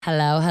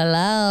Hello,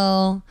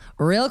 hello.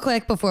 Real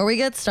quick before we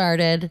get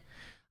started,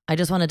 I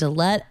just wanted to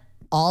let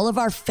all of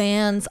our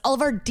fans, all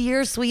of our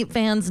dear sweet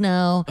fans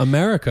know.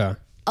 America.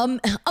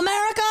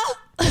 America?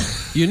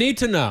 You need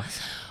to know.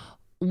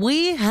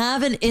 We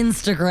have an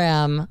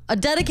Instagram, a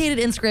dedicated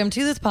Instagram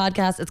to this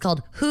podcast. It's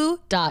called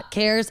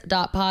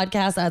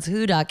who.cares.podcast. That's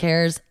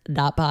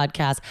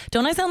who.cares.podcast.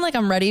 Don't I sound like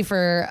I'm ready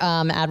for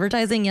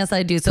advertising? Yes,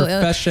 I do. So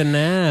Professional.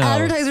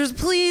 advertisers,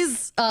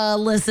 please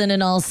listen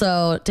and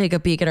also take a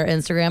peek at our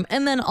Instagram.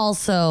 And then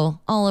also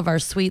all of our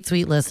sweet,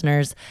 sweet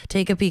listeners,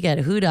 take a peek at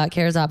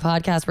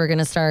who.cares.podcast. We're going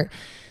to start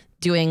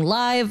doing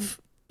live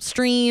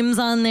streams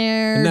on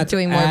there. And that's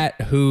doing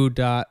at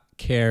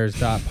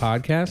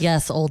who.cares.podcast.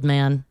 Yes, old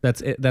man. That's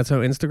it. That's how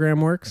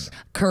Instagram works.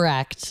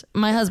 Correct.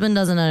 My husband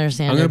doesn't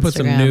understand I'm going to put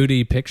some Instagram,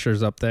 nudie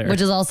pictures up there.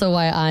 which is also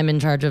why I'm in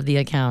charge of the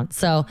account.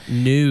 So,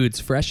 nudes,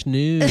 fresh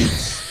nudes.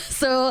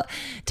 so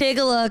take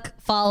a look,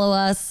 follow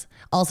us.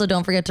 Also,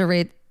 don't forget to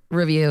rate,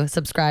 review,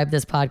 subscribe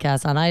this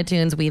podcast on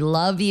iTunes. We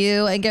love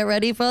you, and get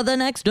ready for the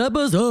next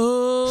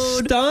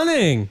episode.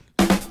 Stunning.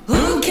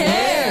 Who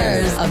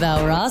cares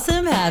about Ross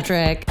and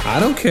Patrick? I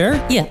don't care.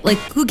 Yeah, like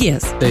who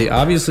cares? They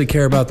obviously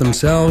care about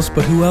themselves,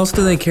 but who else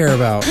do they care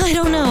about? I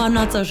don't know. I'm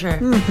not so sure.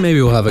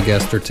 Maybe we'll have a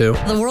guest or two.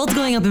 The world's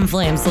going up in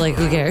flames, so like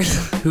who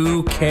cares?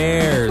 Who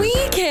cares? We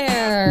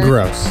care.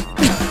 Gross.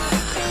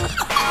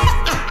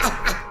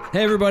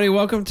 Hey everybody,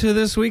 welcome to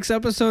this week's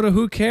episode of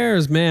Who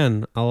Cares?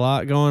 Man, a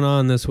lot going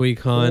on this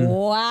week, hon.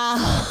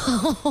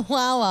 Wow.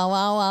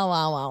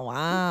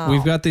 Wow.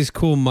 We've got these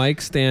cool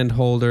mic stand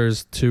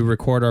holders to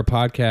record our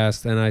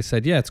podcast, and I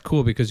said, yeah, it's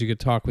cool because you could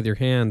talk with your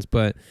hands,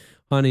 but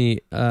honey,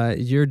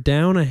 you're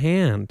down a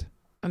hand.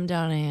 I'm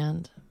down a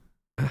hand.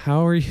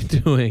 How are you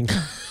doing?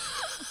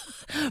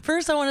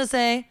 First, I want to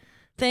say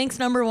thanks,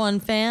 number one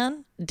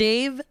fan,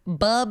 Dave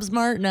Bubs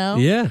Martineau,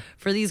 Yeah.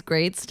 for these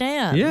great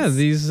stands. Yeah,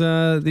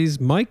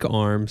 these mic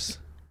arms.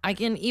 I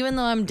can, even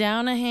though I'm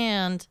down a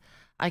hand,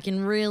 I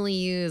can really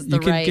use the You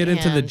can right get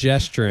into the hand.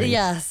 gesturing.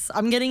 Yes,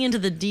 I'm getting into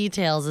the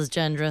details, as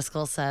Jen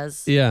Driscoll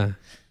says. Yeah.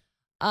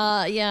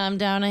 Yeah, I'm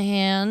down a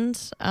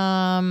hand.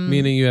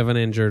 Meaning you have an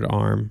injured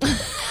arm.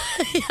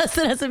 Yes,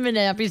 it hasn't been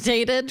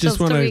amputated, just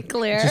to wanna, be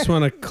clear. Just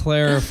want to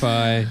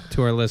clarify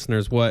to our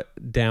listeners what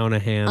down a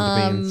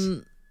hand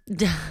means.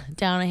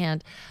 Down a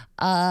hand.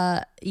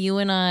 You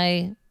and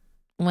I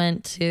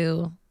went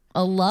to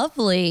a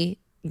lovely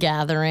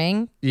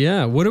gathering.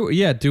 Yeah.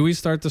 Do we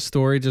start the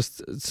story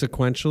just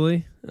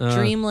sequentially?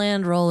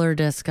 Dreamland Roller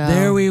Disco.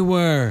 There we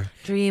were.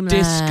 Dreamland.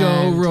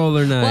 Disco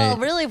roller night. Well,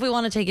 really, if we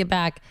want to take it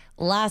back,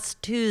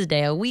 last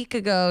Tuesday, a week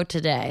ago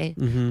today,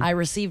 I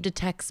received a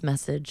text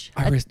message.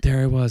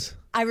 There I was.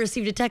 I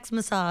received a text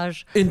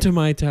message Into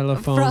my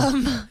telephone.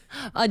 from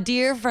a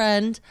dear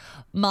friend,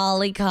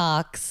 Molly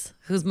Cox,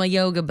 who's my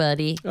yoga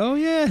buddy. Oh,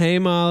 yeah. Hey,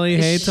 Molly.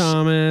 Hey,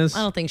 Thomas.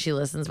 I don't think she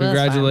listens, but that's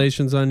fine.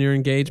 Congratulations on your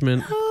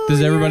engagement. Oh,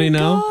 Does everybody your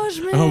know?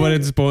 engagement. I hope I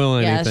didn't spoil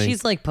anything. Yeah,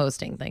 she's like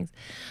posting things.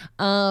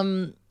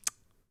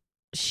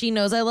 She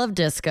knows I love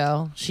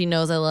disco. She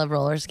knows I love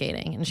roller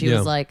skating. And she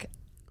was like,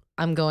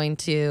 I'm going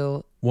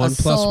to 1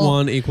 +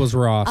 1 =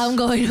 Ross. I'm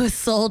going to a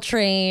Soul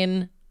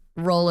Train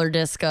roller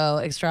disco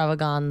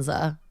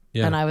extravaganza.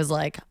 Yeah. And I was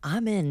like,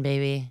 I'm in,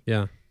 baby.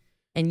 Yeah.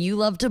 And you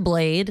love to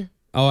blade.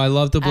 Oh, I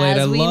love to blade.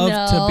 As I we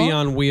love to know. be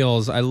on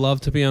wheels. I love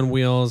to be on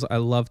wheels. I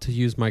love to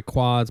use my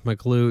quads, my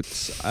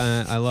glutes.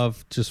 I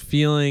love just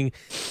feeling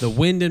the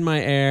wind in my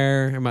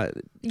hair.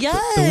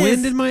 Yes. The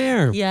wind in my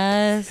hair.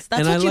 Yes. That's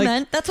And what I you like-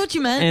 meant. That's what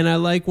you meant. And I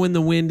like when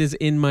the wind is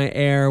in my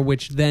hair,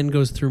 which then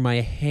goes through my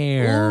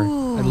hair.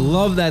 Ooh. I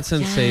love that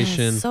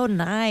sensation. Yes, so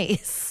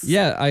nice.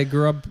 Yeah, I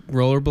grew up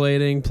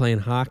rollerblading, playing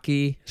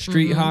hockey,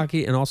 street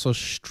hockey, and also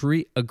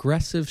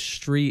aggressive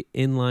street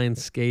inline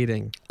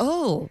skating.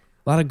 Oh.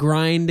 A lot of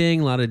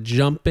grinding, a lot of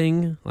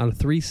jumping, a lot of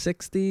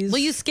 360s.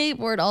 Well, you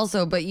skateboard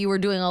also, but you were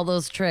doing all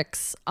those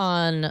tricks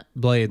on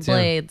Blades.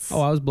 blades. Yeah.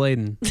 Oh, I was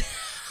blading.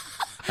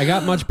 I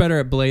got much better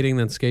at blading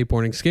than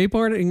skateboarding.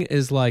 Skateboarding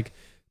is like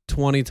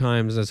 20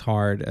 times as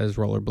hard as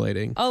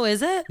rollerblading. Oh,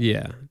 is it?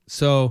 Yeah.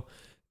 So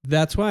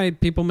that's why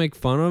people make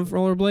fun of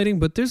rollerblading,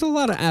 but there's a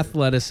lot of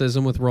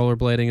athleticism with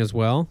rollerblading as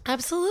well.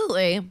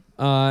 Absolutely.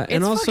 And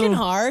It's also, fucking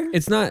hard.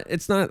 It's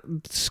not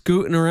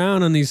scooting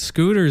around on these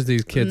scooters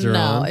these kids are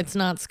on. No, it's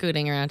not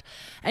scooting around.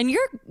 And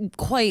you're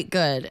quite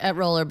good at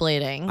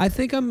rollerblading. I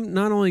think I'm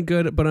not only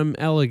good, but I'm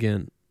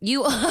elegant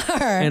You are.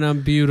 and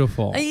I'm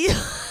beautiful.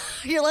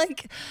 You're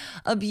like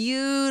a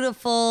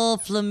beautiful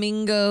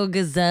flamingo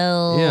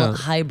gazelle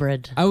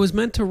hybrid. I was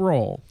meant to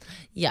roll.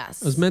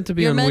 Yes. I was meant to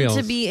be You're on meant wheels.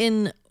 to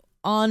be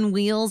on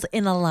wheels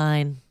in a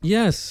line.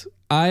 Yes,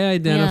 I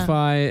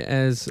identify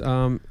as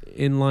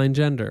inline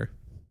gender.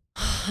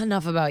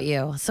 Enough about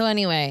you. So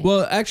anyway.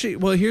 Well,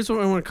 here's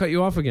what I want to cut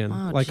you off again,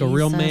 Oh, like a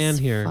real Jesus man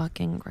here.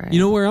 Fucking great. You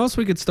know where else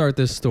we could start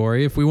this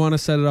story? If we want to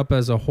set it up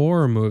as a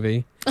horror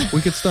movie, we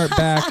could start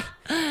back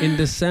in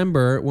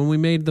December when we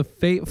made the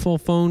fateful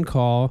phone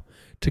call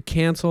to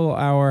cancel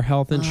our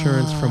health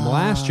insurance from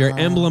last year.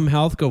 Emblem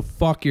Health, go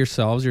fuck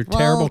yourselves. You're a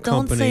terrible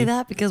don't company. say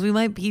that because we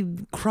might be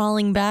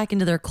crawling back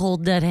into their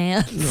cold, dead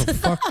hands. No,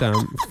 fuck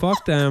them.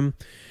 Fuck them.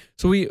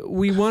 So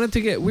we wanted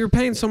to we were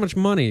paying so much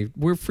money.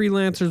 We're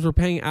freelancers. We're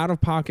paying out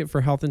of pocket for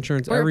health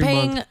insurance every month.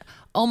 We're paying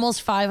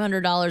almost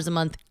 $500 a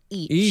month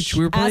each.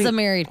 We were paying as a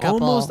married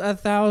couple. almost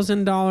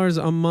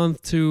 $1,000 a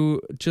month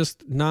to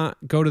just not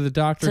go to the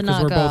doctor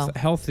because we're both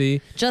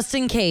healthy. Just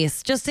in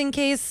case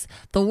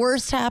the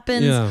worst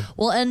happens,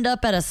 we'll end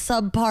up at a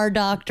subpar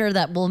doctor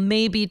that will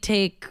maybe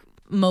take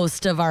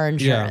most of our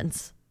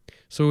insurance.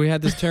 So we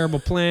had this terrible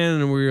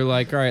plan, and we were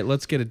like, all right,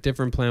 let's get a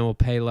different plan. We'll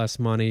pay less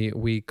money.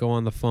 We go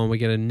on the phone. We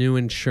get a new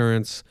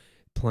insurance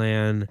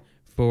plan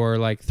for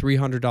like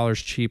 $300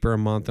 cheaper a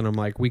month. And I'm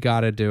like, we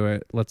got to do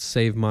it. Let's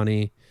save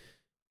money.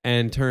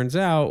 And turns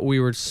out we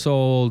were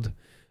sold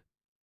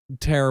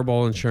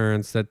terrible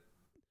insurance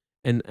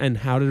and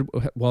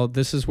well,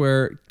 this is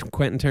where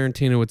Quentin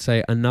Tarantino would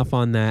say, enough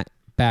on that,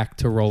 back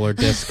to roller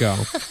disco.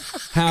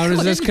 How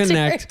does this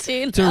connect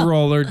to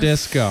roller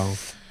disco?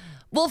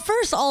 Well,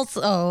 first,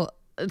 also,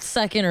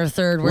 second or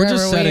third, we're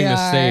just setting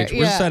the stage.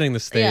 We're setting the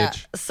stage. Yeah.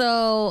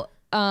 So,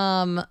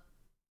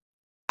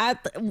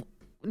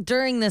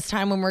 during this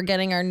time when we're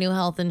getting our new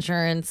health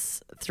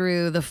insurance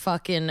through the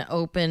fucking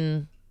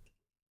open,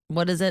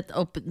 what is it?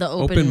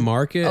 Open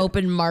market?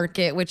 Open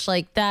market, which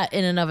like that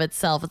in and of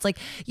itself, it's like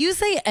you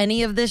say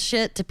any of this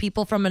shit to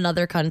people from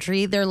another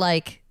country, they're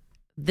like,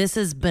 this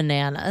is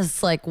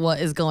bananas. Like, what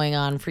is going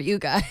on for you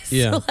guys?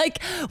 Yeah. So,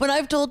 like when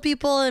I've told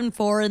people in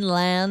foreign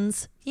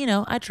lands,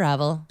 I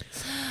travel.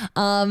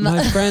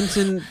 My friends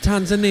in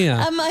Tanzania.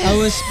 I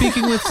was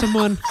speaking with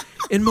someone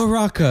in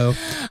Morocco,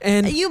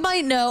 and you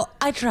might know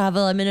I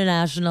travel. I'm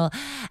international,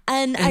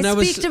 and I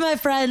speak to my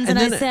friends, and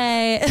I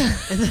say,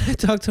 and then I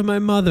talk to my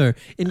mother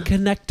in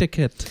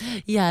Connecticut.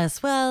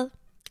 Yes, well,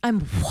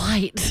 I'm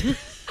white.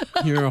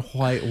 You're a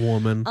white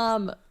woman.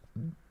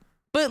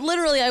 But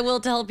literally, I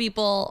will tell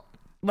people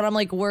when I'm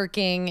like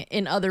working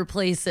in other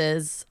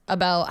places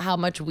about how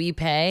much we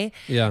pay.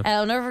 Yeah, and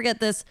I'll never forget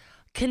this.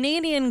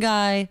 Canadian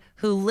guy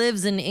who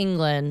lives in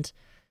England,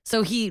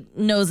 so he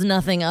knows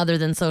nothing other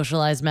than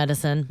socialized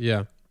medicine.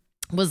 Yeah.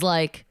 Was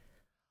like,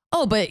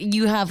 oh, but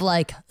you have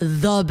like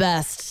the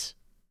best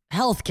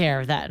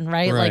healthcare then,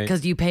 right? Like,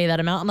 because you pay that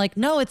amount. I'm like,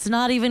 no, it's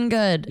not even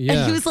good. Yeah.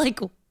 And he was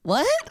like,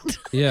 what?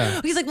 Yeah.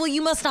 He's like, well,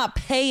 you must not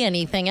pay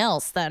anything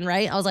else then,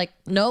 right? I was like,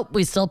 nope,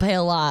 we still pay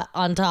a lot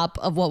on top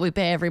of what we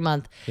pay every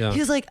month. Yeah. He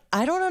was like,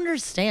 I don't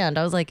understand.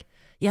 I was like,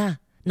 yeah,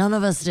 none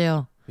of us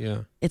do. Yeah.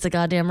 It's a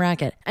goddamn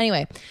racket.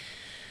 Anyway.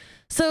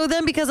 So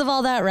then because of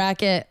all that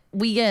racket,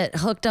 we get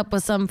hooked up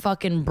with some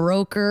fucking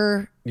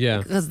broker. Yeah.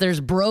 Because there's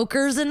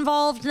brokers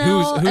involved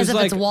now, who's as if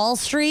like it's Wall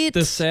Street.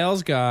 The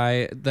sales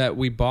guy that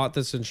we bought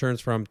this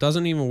insurance from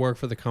doesn't even work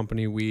for the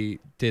company we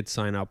did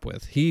sign up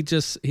with. He's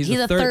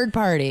a third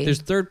party. There's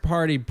third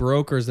party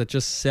brokers that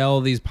just sell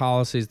these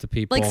policies to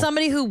people. Like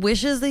somebody who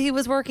wishes that he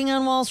was working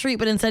on Wall Street,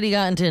 but instead he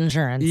got into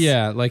insurance.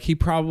 Yeah, like he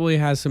probably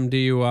has some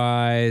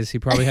DUIs. He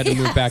probably had to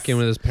move back in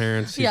with his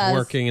parents. He's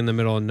working in the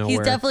middle of nowhere.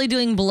 He's definitely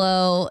doing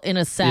blow in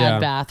a sad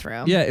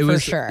bathroom. Yeah, it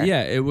was for sure.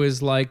 Yeah, it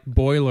was like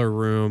Boiler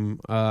Room.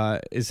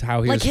 Is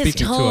how he like was his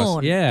speaking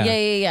tone. to us.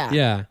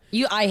 Yeah.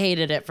 I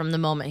hated it from the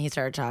moment he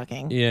started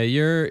talking. Yeah,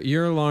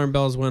 your alarm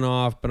bells went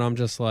off, but I'm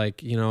just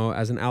like,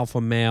 as an alpha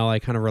male, I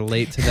kind of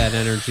relate to that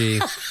energy.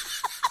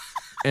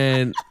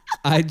 And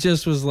I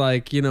just was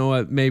like, you know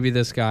what, maybe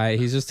this guy,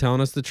 he's just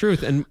telling us the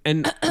truth.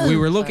 And we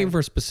were looking for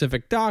a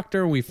specific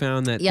doctor. We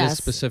found that this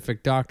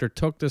specific doctor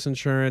took this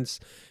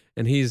insurance,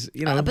 and he's,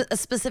 a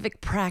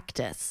specific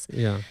practice.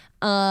 Yeah.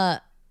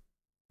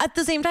 At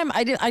the same time,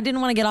 I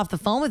didn't want to get off the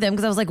phone with him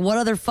because I was like, what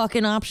other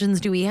fucking options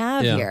do we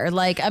have here?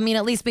 Like, I mean,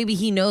 at least maybe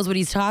he knows what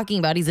he's talking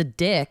about. He's a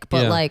dick,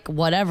 but like,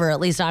 whatever.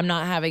 At least I'm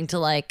not having to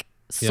like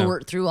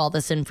sort through all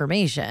this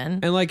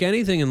information. And like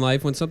anything in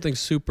life, when something's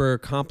super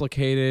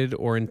complicated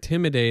or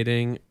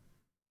intimidating,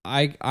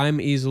 I'm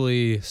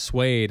easily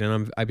swayed,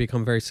 and I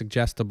become very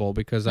suggestible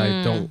because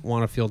I don't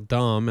want to feel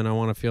dumb, and I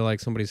want to feel like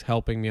somebody's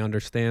helping me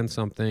understand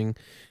something.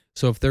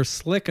 So if they're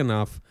slick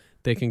enough,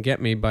 they can get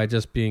me by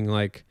just being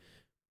like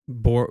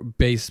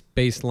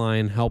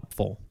baseline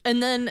helpful.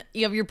 And then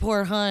you have your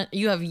poor hunt.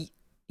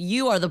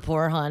 You are the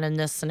poor hunt in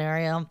this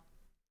scenario.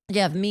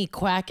 You have me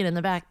quacking in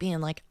the back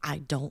being like, I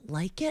don't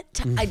like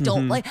it. I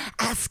don't like,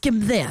 ask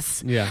him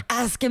this. Yeah.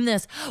 Ask him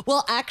this.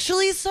 Well,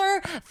 actually,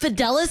 sir,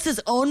 Fidelis is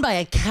owned by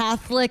a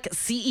Catholic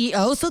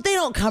CEO, so they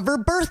don't cover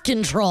birth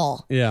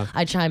control. Yeah.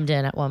 I chimed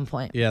in at one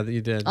point. Yeah, you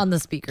did. On the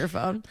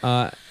speakerphone.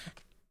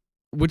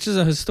 Which is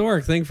a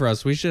historic thing for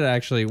us. We should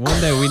actually,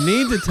 one day, we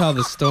need to tell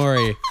the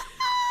story.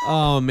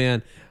 Oh,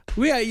 man.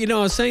 I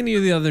was saying to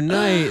you the other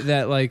night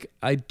that, like,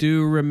 I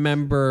do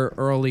remember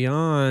early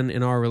on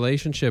in our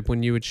relationship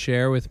when you would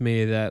share with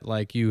me that,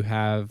 like, you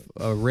have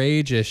a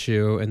rage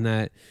issue and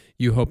that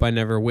you hope I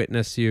never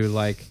witness you,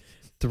 like,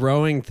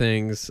 throwing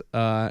things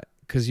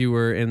because you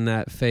were in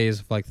that phase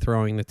of, like,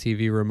 throwing the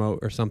TV remote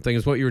or something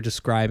is what you were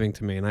describing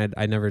to me. And I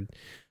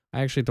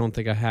actually don't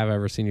think I have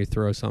ever seen you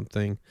throw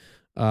something.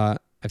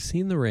 I've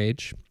seen The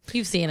Rage.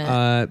 You've seen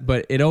it.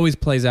 But it always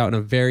plays out in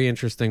a very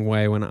interesting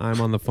way when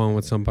I'm on the phone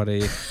with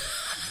somebody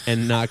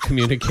and not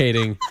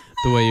communicating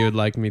the way you would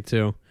like me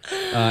to.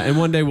 And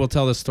one day we'll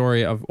tell the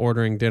story of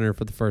ordering dinner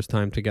for the first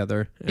time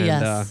together. And,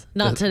 yes.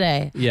 Not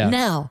today. Yeah.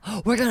 Now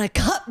we're going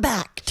to cut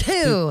back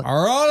to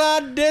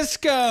Roller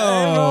Disco.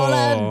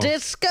 Roller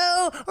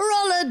disco,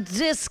 roller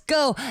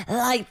disco,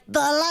 light the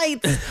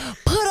lights,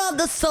 put on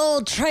the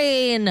Soul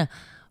Train,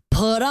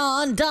 put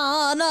on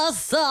Donna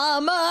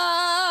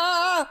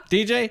Summer.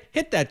 DJ,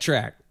 hit that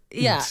track.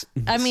 Yeah,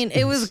 I mean,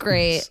 it was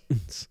great.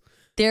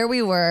 There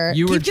we were.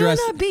 You were Keep doing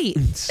dressed- that beat.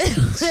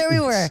 There we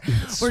were.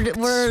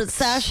 We're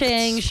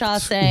sashaying,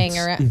 shawsaying,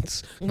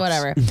 around,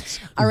 whatever,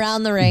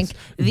 around the rink,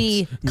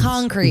 the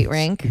concrete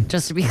rink,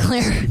 just to be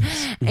clear.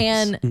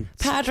 And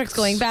Patrick's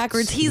going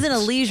backwards. He's in a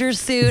leisure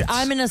suit.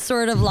 I'm in a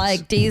sort of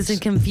like dazed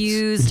and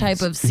confused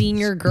type of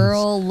senior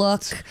girl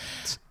look.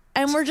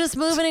 And we're just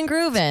moving and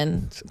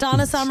grooving.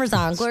 Donna Summer's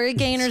on, Gloria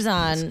Gaynor's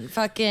on,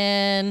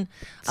 fucking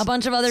a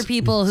bunch of other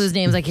people whose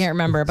names I can't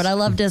remember, but I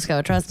love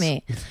disco, trust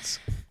me.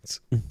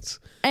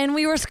 And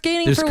we were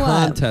skating There's for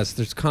contests. what?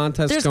 There's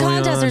contests There's going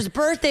contests, on. there's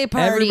birthday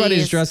parties.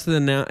 Everybody's dressed to the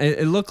now.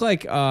 It looked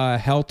like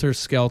Helter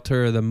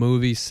Skelter, the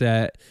movie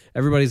set.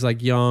 Everybody's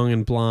like young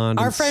and blonde.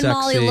 Our and friend sexy.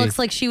 Molly looks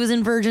like she was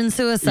in Virgin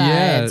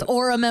Suicides Yeah.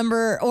 or a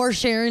member, or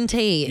Sharon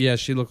Tate. Yeah,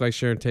 she looked like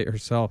Sharon Tate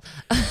herself.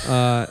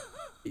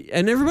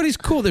 And everybody's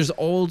cool. There's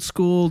old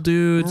school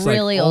dudes,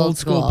 Really like old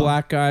school school.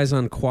 black guys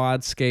on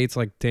quad skates,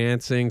 like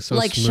dancing so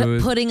Like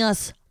smooth. putting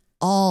us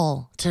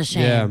all to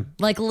shame. Yeah.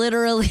 Like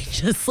literally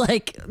just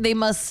like they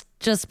must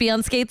just be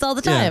on skates all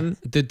the time.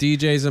 Yeah. The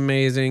DJ's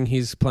amazing.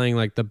 He's playing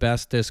like the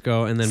best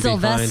disco, and then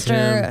behind him,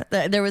 Sylvester,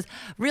 there was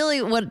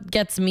really what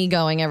gets me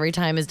going every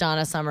time is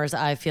Donna Summer's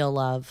I Feel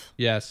Love.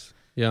 yes,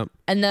 yep,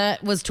 And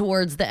that was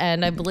towards the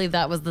end. I believe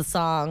that was the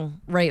song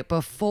right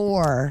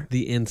before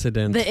the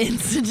incident. the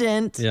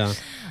incident. yeah,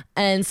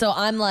 And so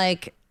I'm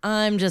like,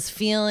 I'm just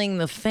feeling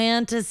the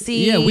fantasy.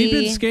 yeah. We've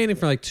been skating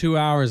for like 2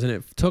 hours, and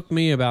it took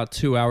me about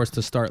 2 hours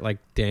to start like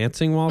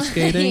dancing while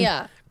skating.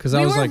 Yeah. because We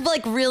I was were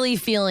like, really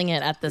feeling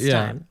it at this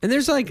time. And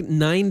there's like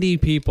 90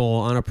 people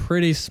on a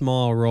pretty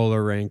small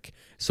roller rink.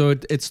 So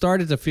it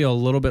started to feel a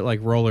little bit like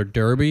roller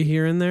derby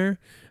here and there.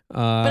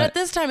 But at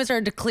this time, it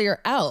started to clear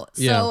out.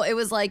 So Yeah. it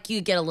was like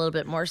you get a little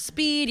bit more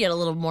speed, you get a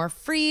little more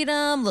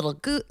freedom, little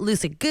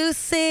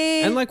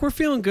loosey-goosey. And like we're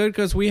feeling good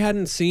because we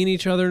hadn't seen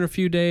each other in a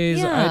few days.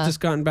 I Yeah. had just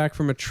gotten back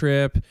from a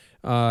trip.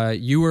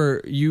 You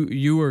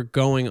were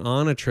going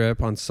on a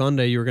trip on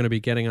Sunday. You were going to be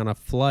getting on a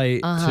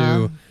flight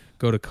to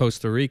go to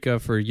Costa Rica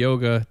for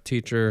yoga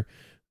teacher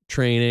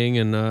training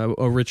and a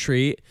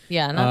retreat.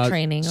 Yeah, not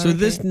training. So or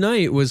this retreat.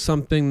 night was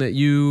something that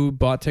you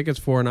bought tickets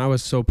for, and I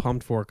was so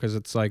pumped for because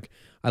it's like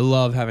I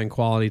love having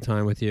quality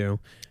time with you,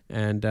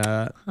 and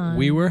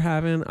we were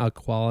having a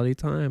quality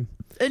time.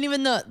 And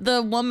even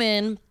the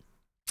woman,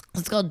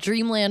 it's called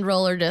Dreamland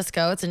Roller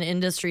Disco. It's an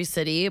industry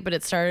city, but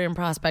it started in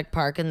Prospect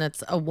Park, and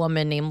that's a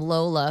woman named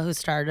Lola who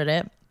started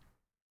it.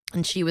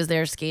 And she was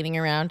there skating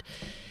around.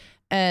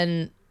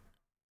 And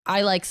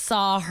I like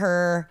saw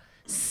her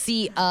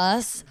see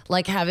us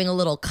like having a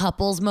little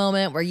couples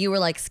moment where you were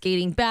like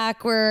skating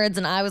backwards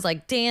and I was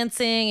like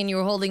dancing and you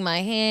were holding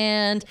my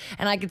hand.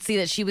 And I could see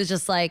that she was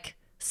just like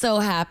so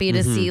happy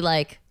to see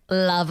like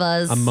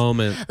lovers. A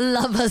moment.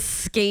 Love us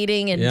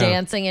skating and Yeah.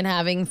 dancing and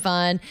having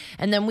fun.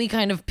 And then we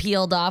kind of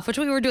peeled off, which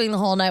we were doing the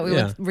whole night. We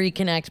Yeah. would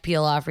reconnect,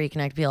 peel off,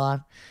 reconnect, peel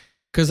off.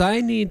 Because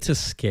I need to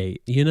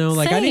skate, you know,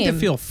 like I need to Same.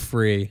 feel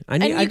free. I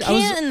And need. you I can't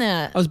was, in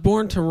that. I was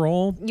born to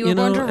roll. You were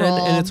born know, to roll.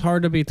 and it's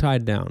hard to be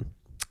tied down.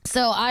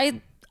 So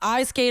I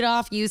skate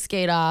off, you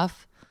skate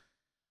off,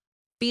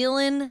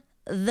 feeling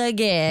the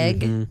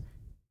gig. Mhm.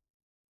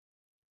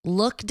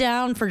 Look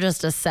down for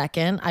just a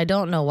second. I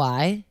don't know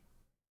why.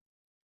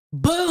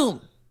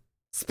 Boom!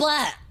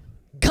 Splat!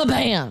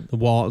 Kabam!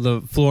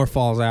 The floor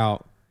falls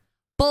out.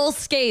 Both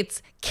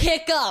skates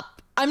kick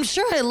up. I'm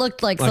sure I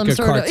looked like Like some a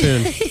sort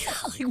cartoon. of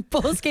yeah, like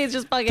both skates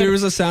just fucking. There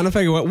was a sound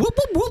effect. It went whoop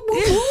whoop whoop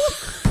whoop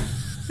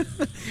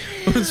whoop.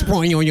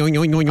 Yoing, yoing, yoing,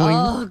 yoing,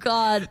 yoing. Oh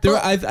God! There,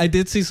 I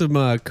did see some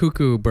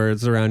cuckoo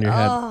birds around your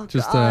head. Oh,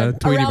 Just God.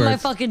 Tweety around my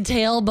birds. fucking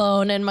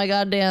tailbone and my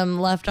goddamn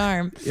left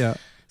arm. Yeah.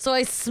 So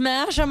I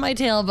smash on my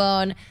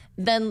tailbone,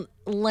 then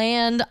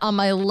land on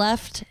my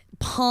left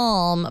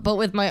palm, but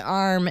with my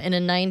arm in a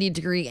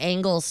 90-degree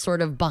angle,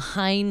 sort of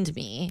behind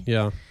me,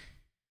 Yeah.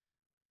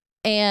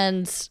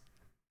 and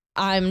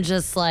I'm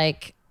just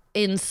like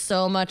in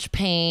so much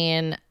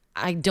pain.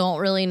 I don't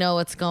really know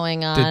what's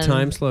going on. Did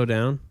time slow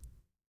down?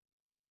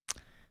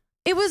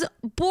 It was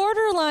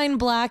borderline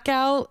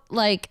blackout.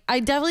 Like, I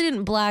definitely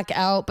didn't black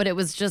out, but it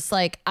was just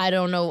like, I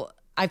don't know.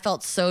 I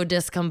felt so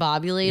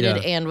discombobulated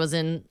Yeah. and was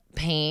in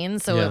pain.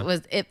 So Yeah.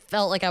 it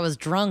felt like I was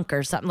drunk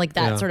or something. Like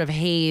that Yeah. sort of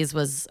haze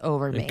was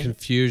over me. And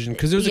confusion.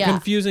 Because it was Yeah. a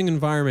confusing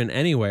environment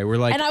anyway. We're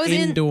like And I was in-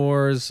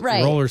 indoors,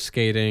 Right. roller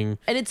skating.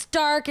 And it's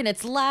dark and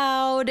it's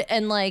loud.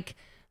 And like,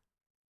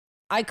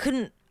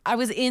 I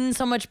was in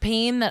so much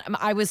pain that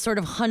I was sort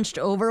of hunched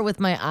over with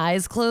my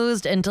eyes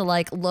closed, and to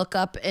like look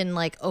up and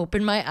like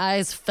open my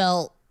eyes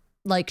felt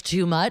like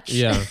too much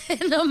Yeah.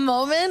 in a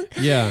moment.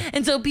 Yeah.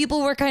 And so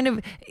people were kind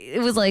of,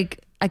 it was like,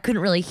 I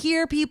couldn't really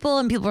hear people,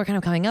 and people were kind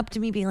of coming up to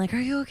me being like, are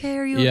you okay?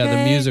 Are you okay?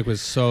 Yeah, the music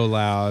was so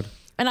loud.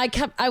 And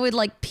I would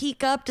like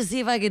peek up to see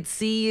if I could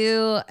see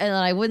you, and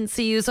then I wouldn't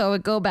see you. So I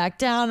would go back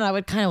down and I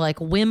would kind of like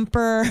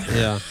whimper.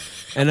 Yeah.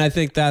 And I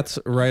think that's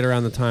right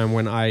around the time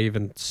when I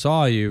even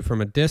saw you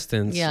from a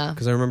distance. Yeah.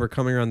 Because I remember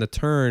coming around the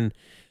turn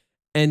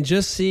and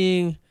just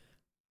seeing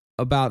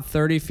about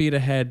 30 feet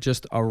ahead,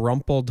 just a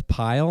rumpled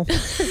pile.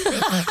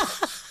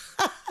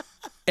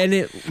 And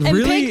it And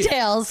really,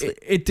 pigtails.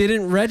 it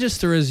didn't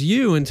register as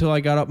you until I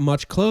got up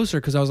much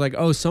closer, because I was like,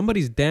 oh,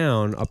 somebody's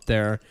down up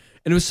there.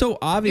 And it was so You're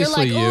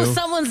obviously like, you. oh,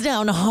 someone's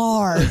down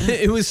hard.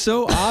 It was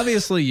so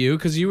obviously you,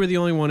 because you were the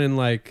only one in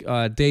like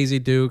Daisy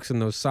Dukes and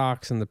those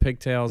socks and the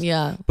pigtails.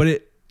 Yeah. But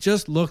it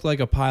just looked like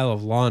a pile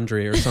of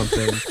laundry or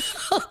something.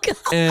 Oh, God.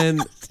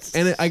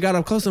 And I got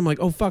up close. I'm like,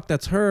 oh fuck,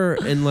 that's her.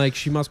 And like,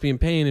 she must be in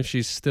pain if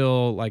she's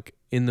still like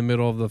in the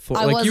middle of the floor.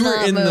 I Like was you were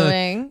not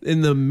moving.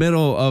 in the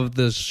middle of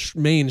the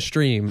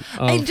mainstream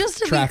of And just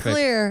to traffic. be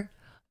clear,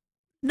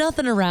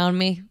 nothing around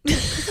me.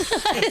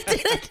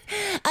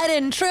 I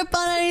didn't trip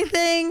on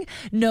anything.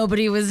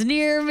 Nobody was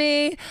near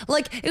me.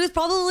 Like, it was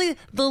probably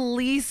the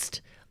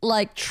least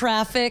like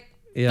traffic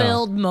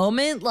filled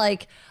moment,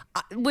 like,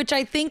 which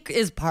I think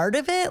is part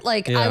of it.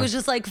 Like, I was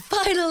just like,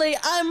 finally,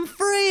 I'm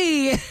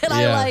free. And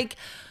I like,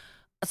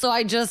 so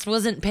I just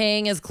wasn't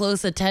paying as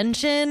close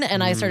attention,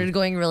 and I started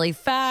going really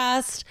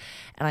fast,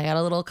 and I got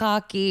a little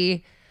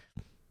cocky.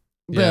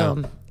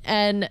 Boom.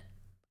 And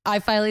I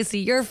finally see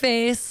your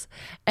face,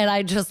 and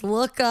I just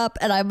look up,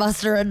 and I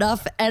muster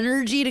enough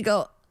energy to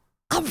go,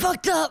 I'm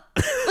fucked up.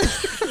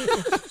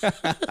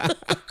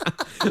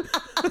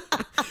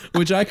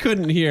 Which I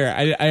couldn't hear.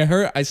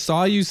 I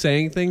saw you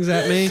saying things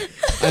at me,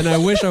 and I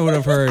wish I would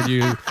have heard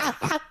you.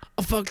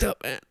 I'm fucked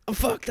up, man. I'm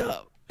fucked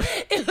up.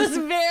 It was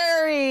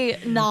very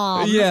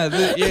numb. Yeah,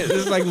 this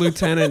is like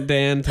Lieutenant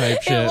Dan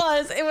type shit.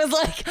 It was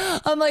like,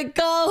 I'm like,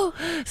 go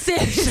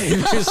save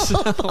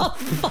yourself. I'm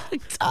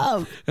fucked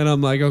up. And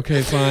I'm like,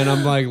 okay, fine.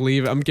 I'm like,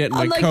 leave. I'm getting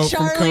my I'm like, coat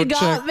from Charlie Coat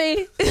got Check.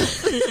 me.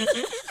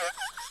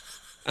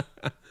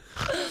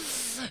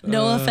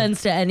 No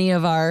offense to any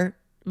of our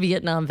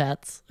Vietnam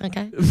vets.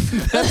 Okay.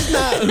 That's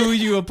not who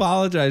you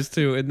apologize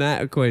to in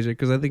that equation,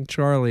 because I think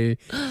Charlie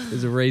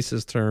is a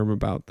racist term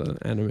about the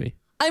enemy.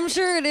 I'm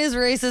sure it is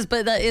racist,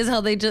 but that is how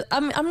they just.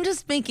 I'm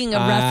just making a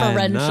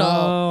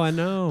referential. I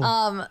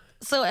know.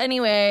 So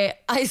anyway,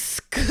 I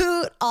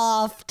scoot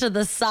off to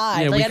the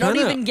side. Yeah, like we I don't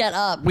kinda- even get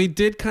up. We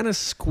did kind of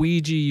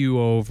squeegee you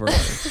over.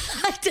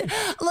 I did,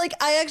 like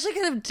I actually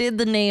kind of did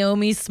the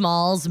Naomi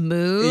Smalls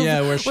move.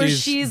 Yeah, where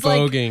she's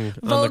voguing on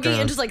the voguing ground.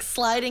 and just like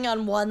sliding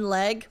on one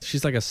leg.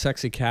 She's like a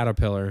sexy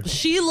caterpillar.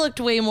 She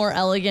looked way more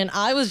elegant.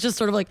 I was just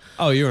sort of like,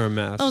 Oh, you were a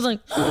mess. I was like,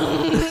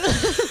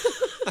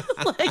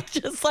 like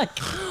just like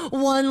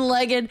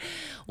one-legged,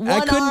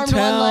 one arm,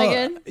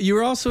 one-legged. You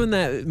were also in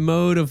that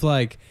mode of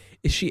like,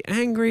 is she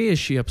angry? Is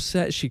she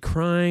upset? Is she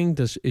crying?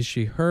 Is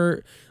she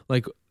hurt?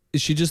 Like,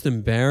 is she just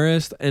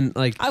embarrassed? And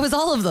like, I was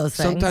all of those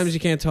things. sometimes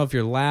you can't tell if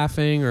you're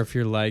laughing or if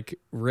you're like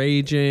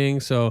raging.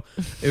 So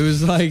it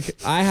was like,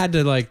 I had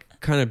to like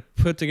kind of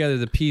put together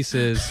the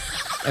pieces,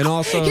 and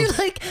also You're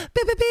like,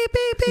 beep, beep, beep,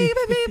 beep, beep,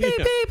 beep, beep, beep, beep,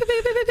 beep,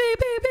 beep, beep,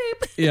 beep,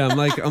 beep. yeah,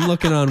 I'm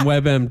looking on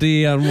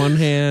WebMD on one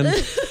hand,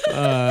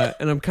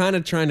 and I'm kind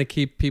of trying to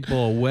keep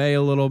people away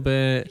a little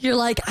bit. You're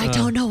like, I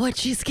don't know what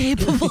she's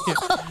capable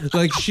of.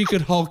 Like, she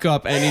could Hulk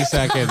up any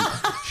second.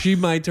 She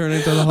might turn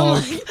into the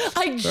Hulk.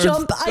 I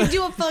jump, I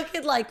do a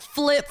fucking like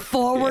flip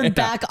forward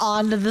back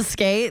onto the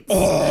skates.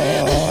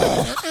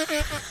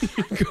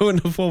 Go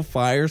into full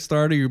fire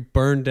starter. You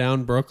burn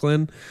down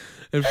Brooklyn,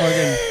 and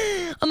fucking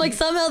I'm like,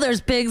 somehow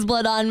there's pig's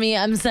blood on me.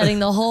 I'm setting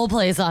the whole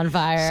place on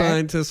fire.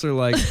 scientists are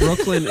like,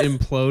 Brooklyn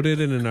imploded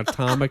in an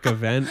atomic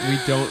event.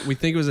 We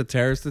think it was a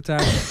terrorist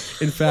attack.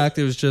 In fact,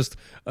 it was just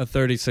a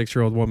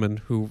 36-year-old woman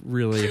who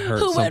really hurt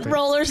Who something. went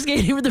roller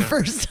skating for the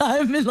first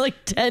time in like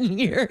 10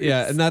 years.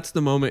 Yeah, and that's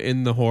the moment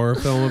in the horror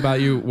film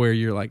about you where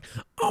you're like,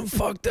 I'm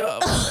fucked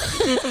up.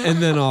 And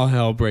then all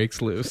hell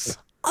breaks loose.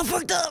 I'm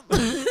fucked up.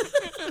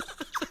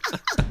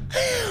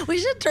 We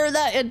should turn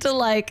that into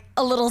like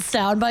a little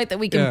soundbite that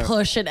we can Yeah.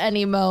 push at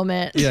any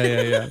moment.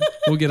 Yeah.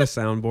 We'll get a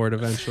soundboard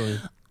eventually.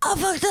 I'm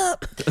fucked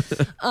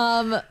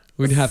up.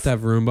 We'd have to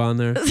have Roomba on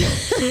there.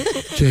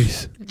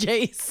 Jace,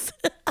 Jace.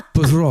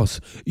 but Ross,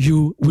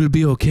 you will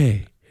be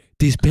okay.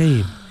 This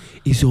pain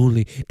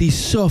this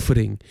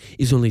suffering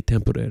is only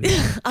temporary.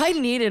 I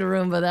needed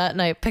Roomba that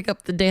night. Pick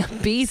up the damn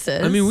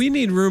pieces. I mean, we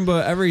need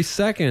Roomba every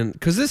second,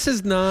 because this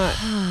is not,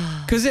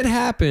 because it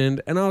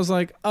happened, and I was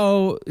like,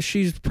 oh,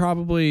 she's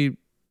probably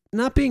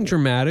not being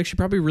dramatic. She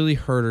probably really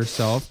hurt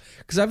herself,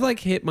 because I've like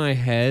hit my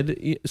head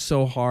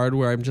so hard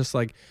where I'm just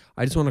like,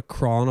 I just want to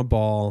crawl in a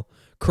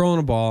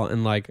ball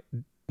and like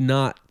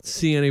not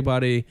see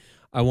anybody.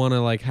 I want to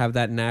like have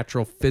that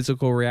natural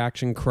physical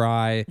reaction,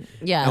 cry.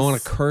 Yes. I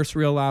want to curse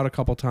real loud a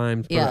couple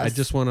times, but I Yes.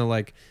 just want to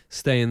like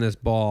stay in this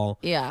ball.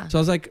 Yeah. So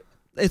I was like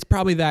it's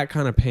probably that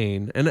kind of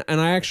pain. And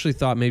I actually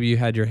thought maybe you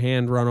had your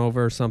hand run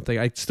over or something.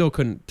 I still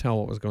couldn't tell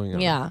what was going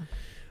on. Yeah.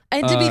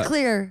 And to be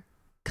clear,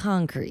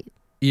 concrete.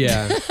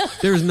 Yeah.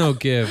 There's no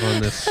give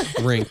on this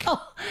rink.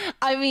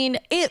 I mean,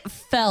 it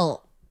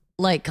felt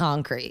like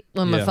concrete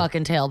when my Yeah.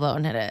 fucking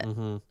tailbone hit it.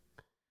 Mm-hmm.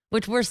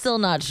 Which we're still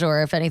not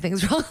sure if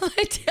anything's wrong with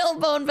my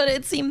tailbone, but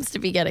it seems to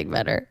be getting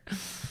better.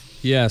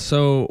 Yeah.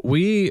 So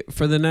we,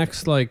 for the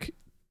next like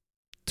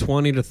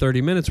 20 to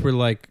 30 minutes, we're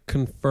like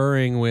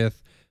conferring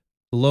with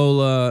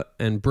Lola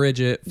and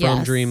Bridget from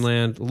Yes.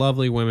 Dreamland,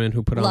 lovely women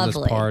who put on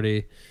Lovely. this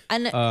party.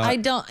 And I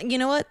don't, you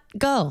know what?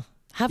 Go.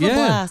 Have a Yeah.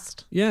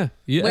 blast. Yeah.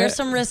 Wear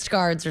some wrist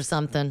guards or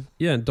something.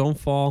 Yeah. Don't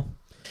fall.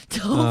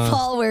 Don't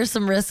fall, wear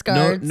some wrist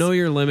guards. Know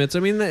your limits. I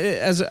mean,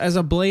 as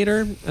a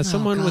blader, as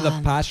someone with a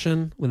God.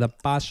 passion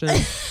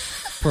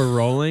for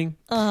rolling,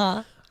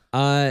 know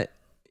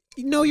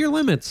your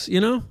limits.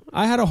 You know,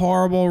 I had a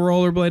horrible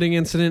rollerblading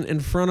incident in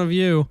front of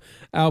you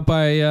out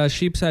by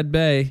Sheepshead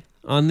Bay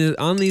on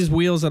these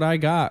wheels that I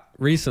got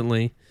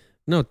recently.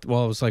 No,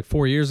 well, it was like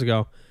 4 years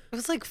ago. It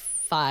was like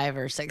 5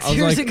 or 6 I was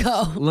years like,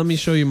 ago. Let me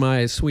show you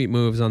my sweet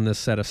moves on this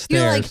set of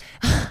You're stairs.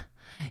 like,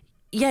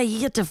 yeah, you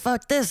get to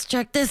fuck this.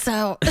 Check this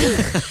out.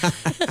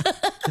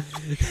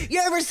 You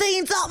ever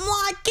seen something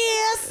like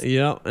this?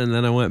 Yep. And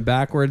then I went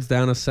backwards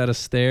down a set of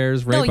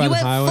stairs right No, by you the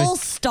went highway. full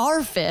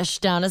starfish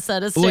down a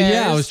set of stairs. Well,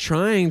 yeah, I was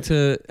trying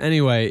to.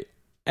 Anyway,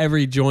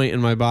 every joint in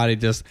my body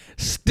just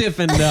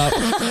stiffened up.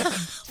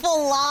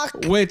 full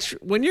lock. Which,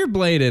 when you're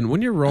blading,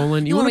 when you're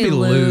rolling, you You want to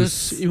wanna be be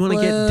loose. You want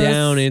to get loose.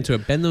 down into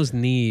it. Bend those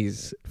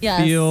knees.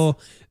 Yes.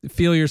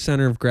 Feel your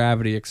center of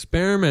gravity.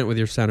 Experiment with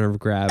your center of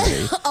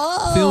gravity.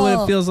 Feel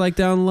what it feels like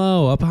down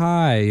low, up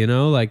high. You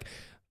know, like.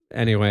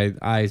 Anyway,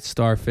 I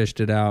starfished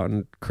it out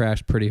and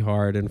crashed pretty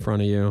hard in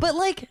front of you. But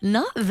like,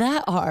 not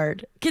that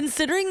hard.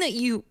 Considering that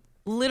you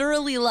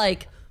literally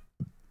like,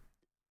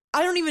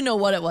 I don't even know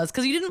what it was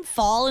because you didn't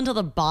fall into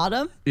the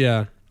bottom.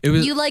 Yeah, it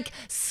was. You like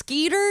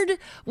skeetered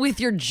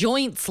with your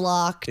joints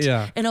locked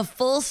Yeah. in a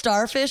full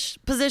starfish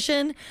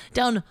position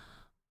down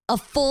a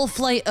full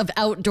flight of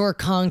outdoor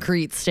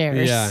concrete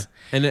stairs. Yeah,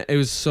 and it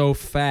was so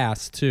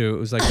fast too. It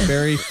was like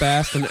very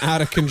fast and out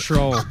of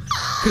control.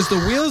 Because the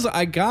wheels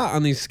I got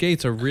on these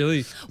skates are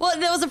really. Well,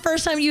 that was the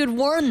first time you had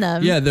worn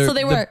them. Yeah, so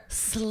they were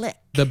slick.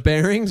 The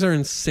bearings are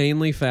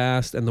insanely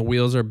fast, and the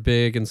wheels are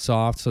big and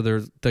soft, so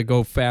they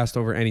go fast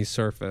over any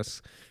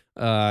surface.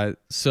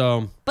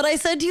 So. But I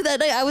said to you that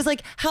night, I was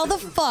like, how the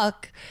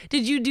fuck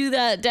did you do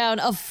that down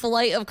a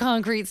flight of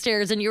concrete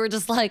stairs? And you were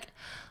just like,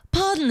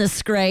 pardon the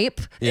scrape.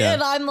 Yeah.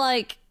 And I'm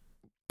like,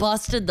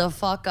 busted the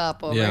fuck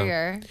up over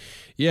here.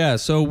 Yeah,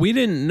 so we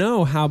didn't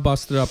know how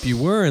busted up you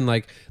were, and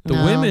like the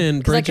No,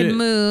 women, 'cause I Bridget, could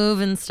move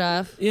and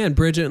stuff. yeah, and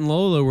Bridget and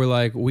Lola were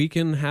like, we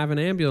can have an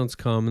ambulance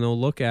come and they'll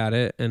look at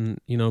it, and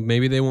you know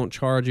maybe they won't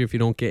charge you if you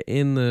don't get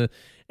in the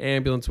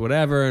ambulance,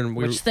 whatever. And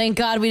we, Which thank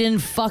God we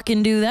didn't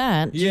fucking do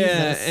that.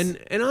 yeah, Jesus.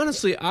 and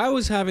honestly, I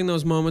was having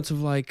those moments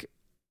of like,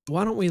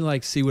 why don't we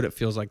like see what it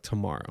feels like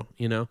tomorrow,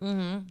 you know?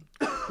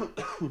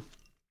 Mm-hmm.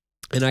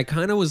 And I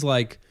kind of was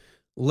like,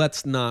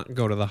 let's not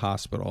go to the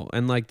hospital.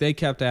 And like they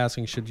kept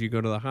asking, should you go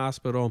to the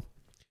hospital?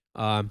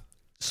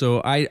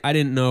 So I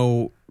didn't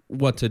know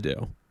what to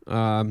do.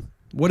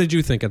 What did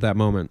you think at that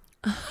moment?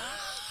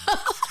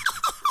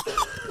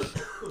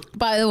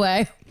 By the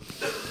way,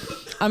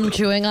 I'm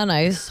chewing on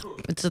ice.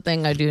 It's a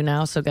thing I do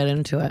now, so get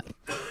into it.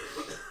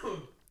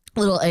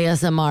 Little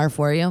ASMR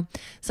for you.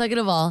 Second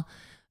of all,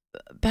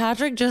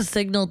 Patrick just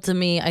signaled to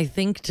me, I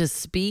think, to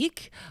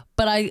speak,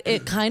 but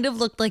it kind of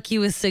looked like he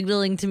was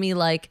signaling to me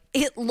like,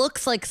 it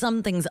looks like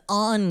something's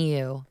on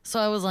you. So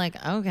I was like,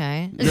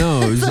 okay.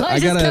 No, it was- so I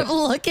just gotta- kept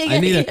looking I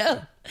at need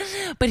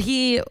you. But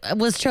he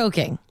was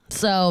choking.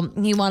 So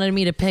he wanted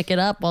me to pick it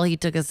up while he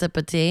took a sip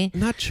of tea. I'm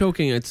not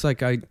choking. It's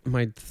like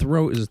my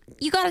throat is.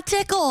 You got a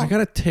tickle. I got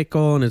a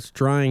tickle and it's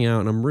drying out,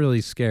 and I'm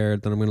really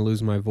scared that I'm going to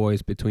lose my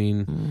voice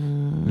between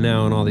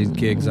now and all these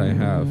gigs I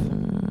have.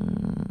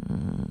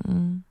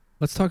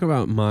 Let's talk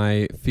about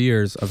my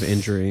fears of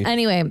injury.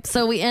 Anyway,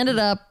 so we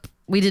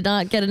did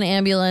not get an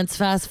ambulance.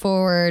 Fast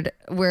forward,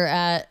 we're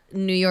at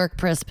New York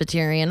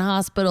Presbyterian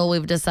Hospital.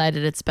 We've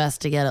decided it's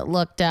best to get it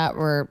looked at.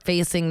 We're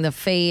facing the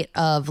fate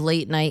of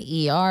late night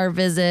ER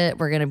visit.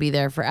 We're going to be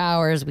there for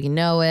hours. We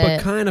know it.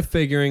 But kind of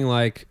figuring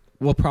like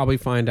we'll probably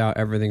find out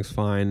everything's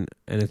fine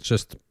and it's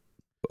just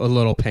a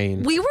little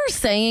pain. We were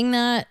saying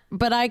that,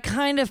 but I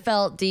kind of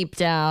felt deep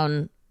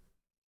down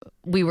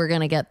we were going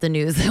to get the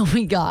news that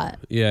we got.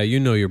 Yeah, you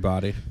know your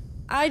body.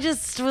 I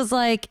just was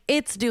like,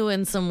 it's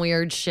doing some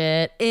weird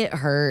shit. It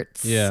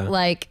hurts. Yeah.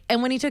 Like,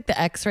 and when he took the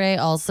x-ray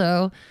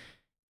also,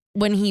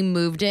 when he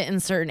moved it in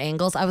certain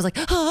angles, I was like,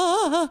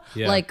 ah,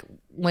 Yeah. like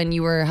when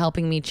you were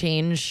helping me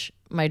change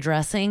my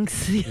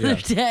dressings the other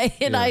day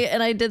and Yeah.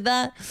 I did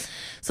that.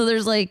 So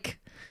there's like,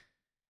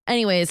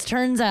 anyways,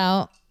 turns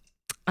out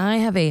I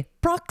have a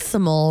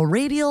proximal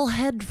radial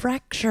head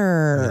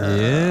fracture.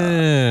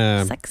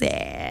 Yeah. Sexy.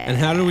 And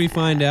how did we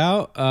find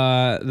out?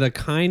 The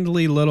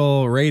kindly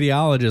little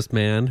radiologist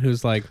man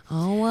who's like,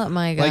 oh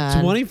my God.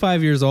 like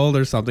 25 years old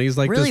or something. He's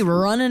like really this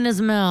running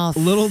his mouth.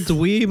 little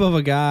dweeb of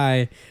a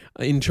guy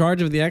in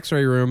charge of the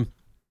x-ray room.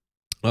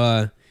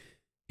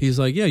 He's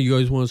like, yeah, you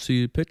guys want to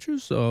see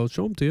pictures? I'll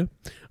show them to you.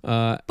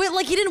 But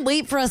like he didn't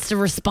wait for us to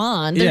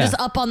respond. They're Yeah. just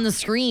up on the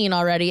screen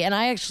already. And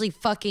I actually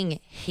fucking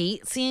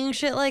hate seeing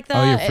shit like that.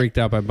 Oh, you're freaked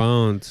out by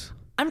bones.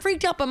 I'm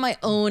freaked out by my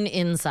own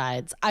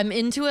insides. I'm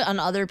into it on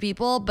other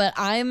people, but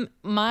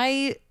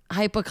my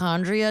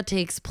hypochondria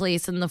takes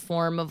place in the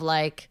form of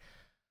like,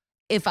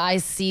 if I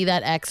see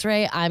that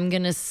x-ray, I'm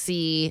going to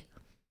see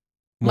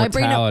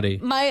Mortality.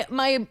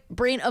 My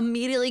brain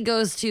immediately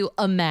goes to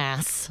a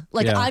mass.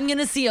 Like Yeah. I'm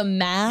gonna see a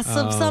mass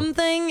of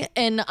something,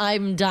 and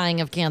I'm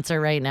dying of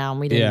cancer right now, and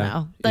we didn't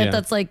know.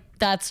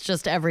 That's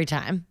just every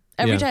time,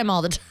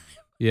 all the time.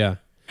 Yeah.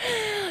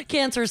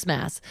 Cancerous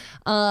mass.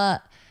 So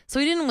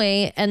we didn't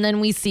wait, and then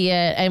we see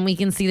it, and we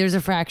can see there's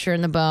a fracture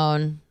in the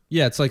bone.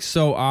 Yeah, it's like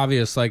so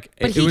obvious. Like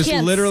But he was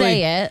can't literally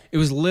say it. It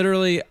was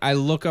literally I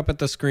look up at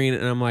the screen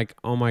and I'm like,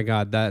 oh my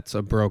God, that's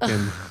a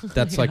broken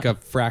that's like a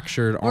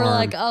fractured We're arm.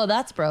 like, oh,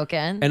 that's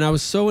broken. And I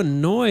was so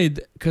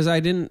annoyed because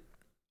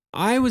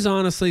I was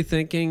honestly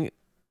thinking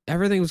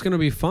everything was gonna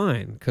be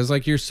fine. Cause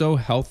like you're so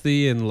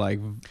healthy and like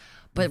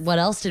but what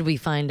else did we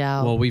find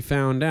out? well, we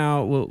found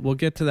out. We'll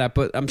get to that,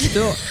 but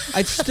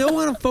I still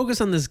want to focus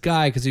on this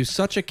guy because he was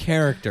such a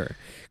character.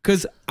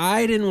 Because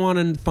I didn't want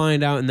to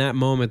find out in that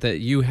moment that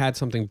you had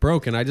something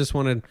broken. I just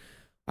wanted,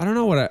 I don't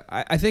know what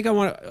I think I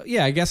want.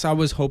 Yeah, I guess I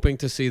was hoping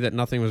to see that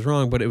nothing was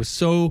wrong, but it was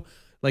so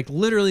like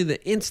literally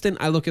the instant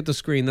I look at the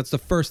screen, that's the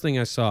first thing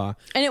I saw.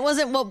 And it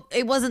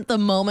wasn't the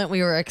moment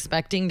we were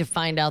expecting to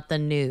find out the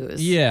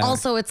news. Yeah.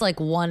 Also, it's like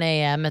 1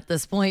 a.m. at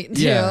this point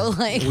too. Yeah,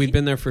 Like we'd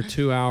been there for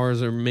 2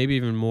 hours or maybe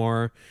even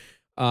more.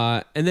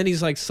 And then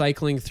he's like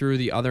cycling through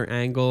the other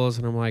angles,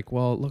 and I'm like,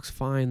 well, it looks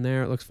fine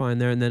there. It looks fine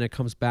there. And then it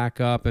comes back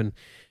up, and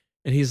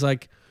he's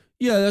like,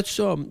 yeah,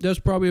 that's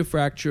probably a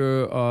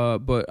fracture.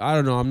 But I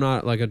don't know. I'm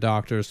not like a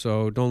doctor,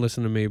 so don't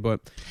listen to me.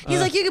 But he's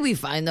like, you could be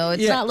fine though.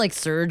 It's not like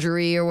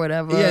surgery or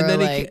whatever. yeah.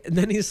 And like,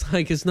 then he's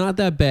like, it's not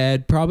that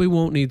bad. Probably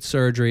won't need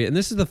surgery. And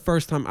this is the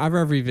first time I've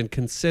ever even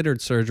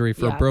considered surgery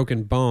for a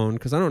broken bone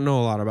because I don't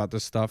know a lot about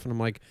this stuff. And I'm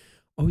like,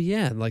 oh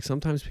yeah, like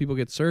sometimes people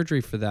get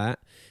surgery for that.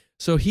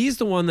 So he's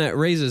the one that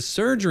raises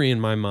surgery in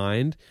my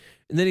mind.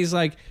 And then he's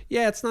like,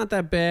 yeah, it's not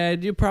that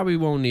bad. You probably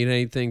won't need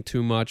anything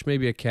too much,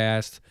 maybe a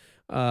cast.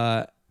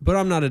 But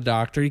I'm not a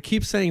doctor. He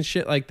keeps saying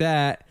shit like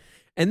that.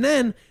 And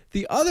then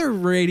the other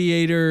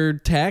radiator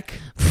tech,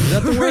 is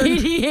that the word?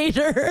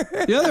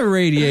 Radiator. The other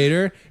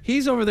radiator,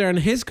 he's over there on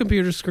his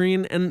computer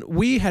screen, and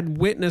we had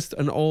witnessed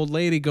an old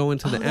lady go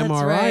into the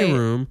MRI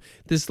room,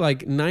 this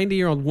like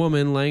 90-year-old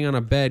woman laying on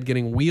a bed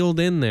getting wheeled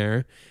in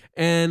there.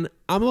 And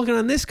I'm looking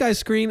on this guy's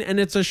screen, and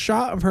it's a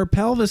shot of her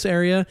pelvis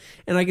area,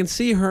 and I can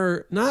see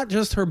her, not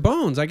just her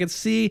bones. I can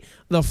see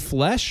the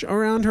flesh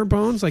around her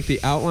bones, like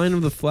the outline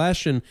of the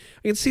flesh, and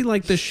I can see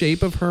like the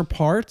shape of her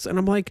parts. And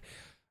I'm like,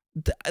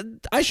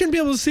 I shouldn't be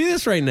able to see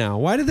this right now.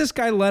 Why did this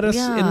guy let us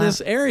in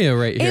this area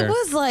right here? It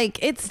was like,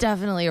 it's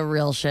definitely a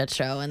real shit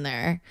show in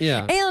there.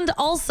 Yeah. And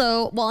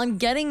also, while I'm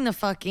getting the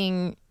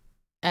fucking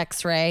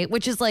x-ray,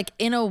 which is like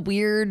in a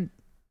weird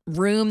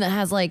room that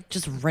has like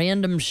just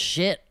random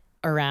shit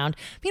around.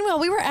 Meanwhile,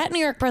 we were at New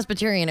York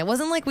Presbyterian. It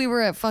wasn't like we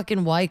were at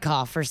fucking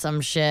Wyckoff or some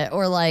shit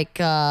or like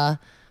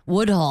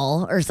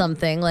Woodhull or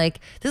something. Like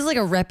this is like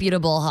a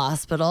reputable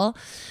hospital.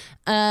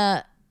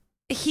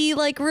 He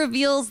like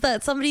reveals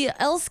that somebody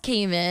else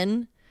came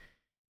in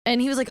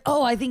and he was like,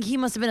 oh, I think he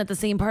must have been at the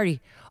same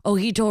party. Oh,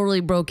 he totally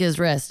broke his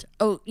wrist.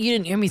 Oh, you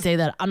didn't hear me say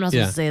that. I'm not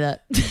supposed to say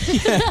that.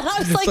 I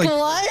was like,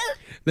 what?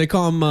 They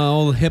call him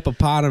old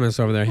hippopotamus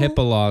over there.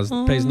 HIPAA laws.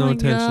 Pays no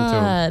attention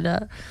to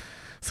him.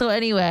 So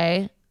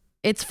anyway,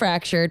 it's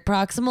fractured.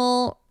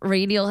 Proximal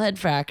radial head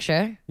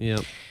fracture.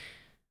 Yep.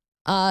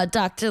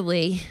 Dr.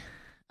 Lee.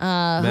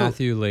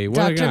 Matthew Lee. What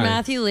a Dr. guy.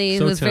 Matthew Lee,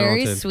 So who was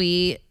very talented.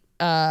 sweet,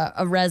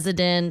 a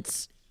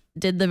resident,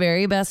 did the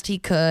very best he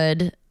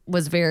could,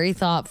 was very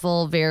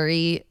thoughtful,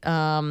 very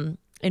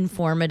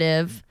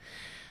informative.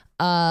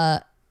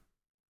 So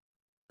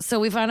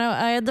we found out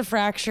I had the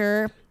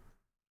fracture,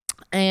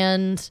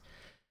 and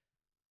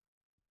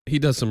he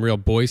does some real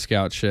Boy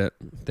Scout shit.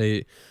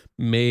 They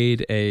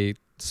made a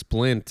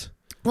splint.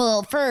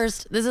 well,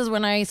 first, this is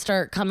when I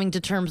start coming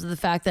to terms with the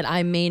fact that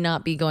I may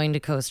not be going to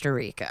Costa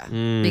Rica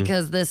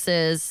because this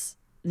is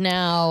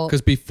now.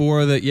 Because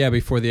before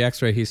the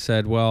x-ray, he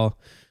said, well,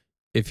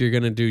 if you're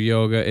going to do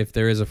yoga, if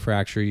there is a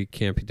fracture, you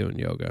can't be doing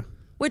yoga.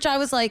 Which I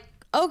was like,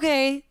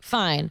 okay,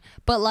 fine.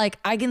 But like,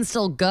 I can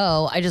still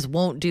go. I just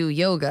won't do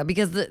yoga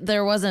because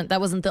that wasn't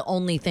the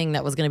only thing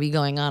that was going to be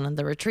going on in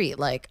the retreat.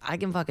 Like, I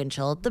can fucking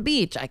chill at the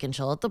beach. I can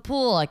chill at the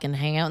pool. I can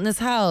hang out in this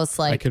house.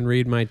 Like, I can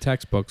read my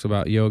textbooks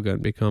about yoga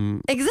and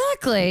become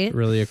exactly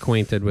really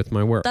acquainted with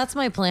my work. That's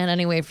my plan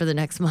anyway for the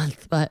next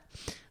month. But,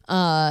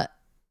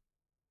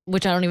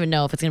 which I don't even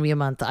know if it's going to be a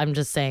month. I'm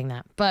just saying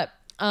that. But,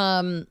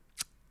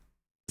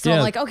 So Yeah.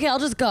 I'm like, okay, I'll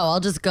just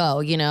go,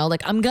 you know,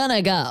 like I'm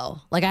gonna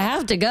go. Like I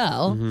have to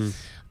go.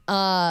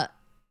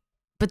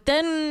 But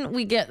then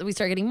we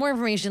start getting more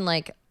information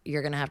like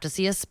you're going to have to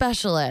see a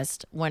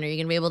specialist. When are you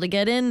going to be able to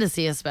get in to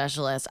see a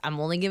specialist? I'm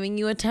only giving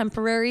you a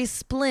temporary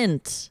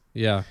splint.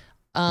 Yeah.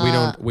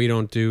 We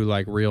don't do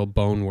like real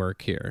bone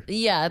work here.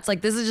 Yeah, it's like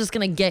this is just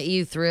going to get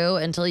you through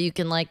until you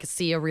can like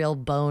see a real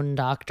bone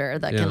doctor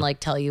that can like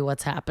tell you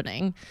what's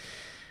happening.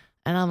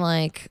 And I'm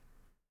like,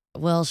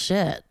 well,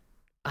 shit.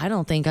 I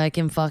don't think I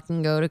can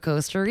fucking go to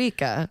Costa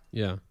Rica.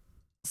 Yeah.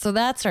 So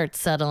that starts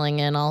settling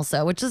in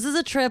also, which this is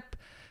a trip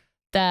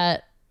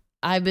that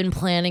I've been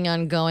planning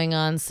on going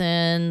on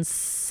since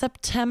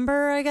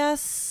September, I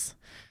guess.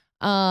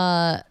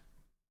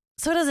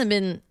 So it hasn't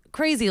been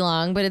crazy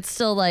long, but it's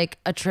still like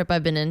a trip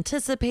I've been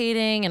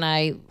anticipating, and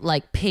I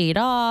like paid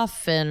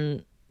off,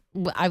 and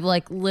I've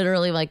like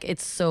literally like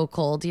it's so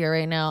cold here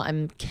right now.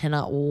 I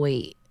cannot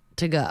wait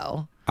to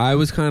go. I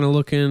was kind of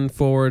looking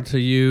forward to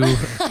you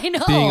I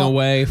know. being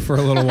away for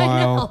a little I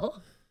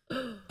while.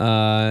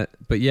 know.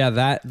 But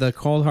yeah, the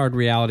cold hard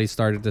reality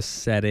started to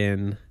set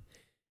in,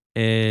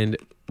 and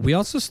we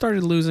also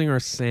started losing our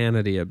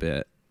sanity a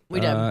bit.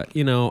 We did.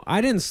 You know, I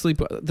didn't sleep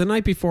the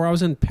night before. I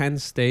was in Penn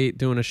State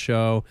doing a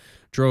show,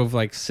 drove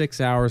like 6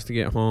 hours to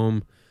get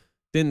home,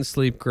 didn't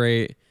sleep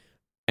great.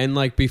 And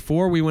like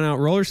before we went out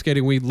roller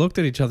skating, we looked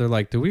at each other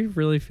like, do we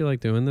really feel like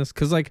doing this?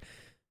 Because like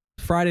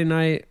Friday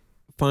night,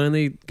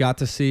 finally got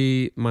to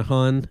see my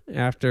hun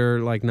after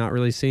like not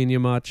really seeing you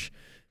much.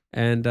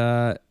 And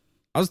I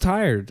was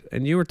tired,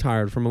 and you were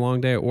tired from a long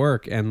day at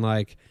work. And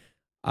like,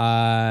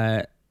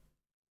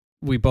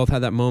 we both had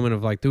that moment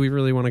of like, do we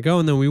really want to go?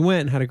 And then we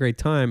went and had a great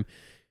time.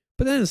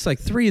 But then it's like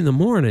 3 a.m.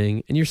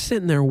 and you're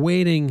sitting there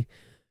waiting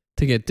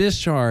to get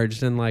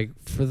discharged and like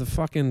for the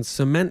fucking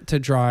cement to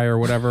dry or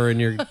whatever.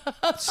 And you're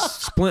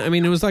I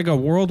mean, it was like a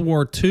World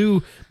War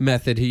II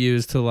method he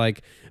used to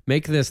like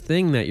make this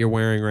thing that you're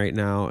wearing right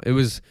now. It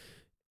was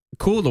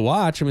cool to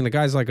watch. I mean, the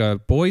guy's like a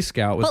Boy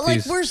Scout with But like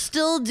these we're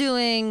still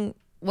doing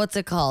what's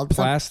it called?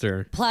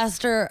 plaster.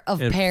 Plaster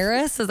of And-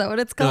 Paris? Is that what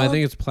it's No, called? I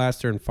think it's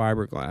plaster and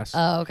fiberglass.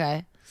 Oh,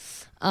 okay.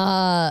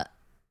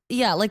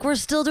 Yeah, like we're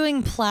still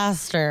doing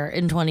plaster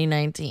in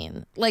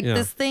 2019. Like Yeah.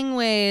 this thing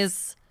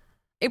weighs,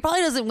 it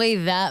probably doesn't weigh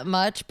that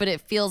much, but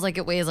it feels like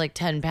it weighs like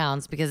 10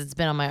 pounds because it's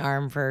been on my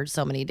arm for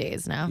so many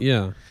days now.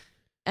 Yeah.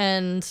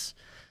 And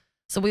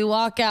so we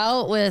walk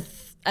out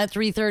at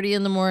 3:30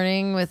 in the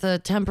morning with a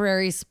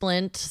temporary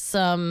splint,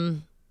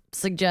 some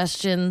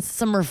suggestions,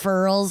 some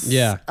referrals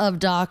Yeah. of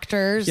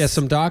doctors. Yeah,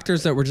 some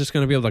doctors that we're just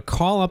going to be able to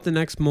call up the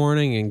next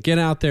morning and get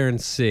out there and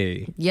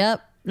see.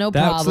 Yep. No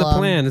That's problem. the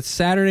plan. It's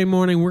Saturday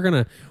morning. We're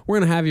gonna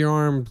have your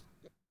arm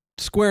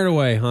squared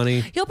away,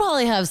 honey. You'll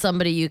probably have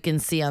somebody you can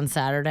see on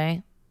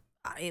Saturday.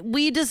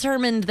 We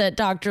determined that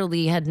Dr.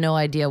 Lee had no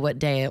idea what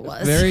day it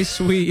was. Very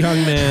sweet young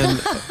man.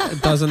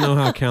 Doesn't know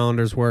how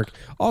calendars work.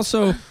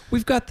 Also,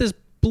 we've got this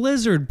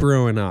blizzard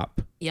brewing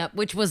up. Yep,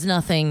 which was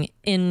nothing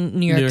in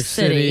New York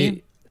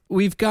City.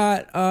 We've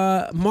got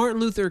Martin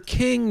Luther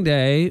King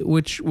Day,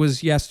 which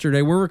was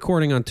yesterday. We're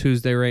recording on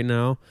Tuesday right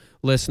now.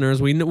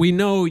 Listeners, we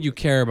know you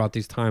care about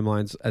these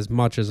timelines as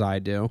much as I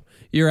do.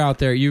 You're out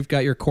there. You've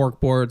got your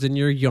cork boards and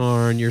your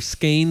yarn, your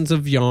skeins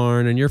of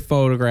yarn and your Your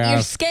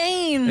photographs.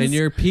 skeins. And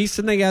you're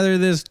piecing together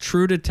this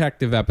True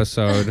Detective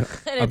episode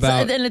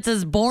about... and it's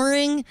as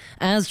boring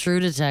as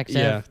True Detective.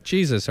 Yeah,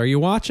 Jesus, are you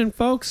watching,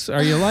 folks?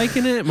 Are you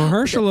liking it?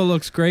 Mahershala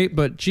looks great,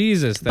 but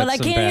Jesus, that's But I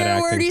some can't bad hear a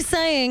acting. word he's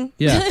saying.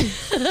 Yeah.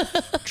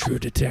 True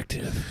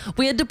Detective.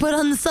 We had to put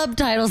on the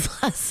subtitles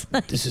last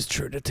night. This is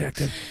True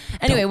Detective.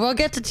 Anyway, we'll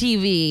get to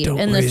TV don't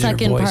in the raise your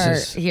second part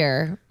voices.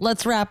 here.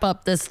 Let's wrap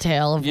up this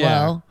tale of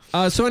Yeah.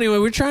 woe. So anyway,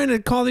 we're trying to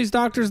call these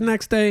doctors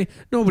next day.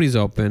 Nobody's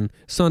open.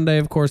 Sunday,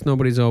 of course,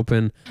 nobody's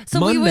open. So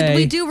Monday,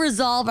 we do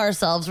resolve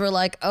ourselves. We're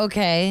like,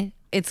 okay,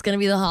 it's going to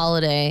be the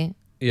holiday.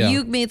 Yeah.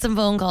 You made some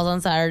phone calls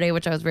on Saturday,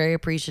 which I was very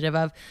appreciative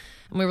of.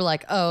 And we were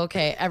like, oh,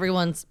 okay,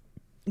 everyone's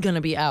going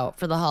to be out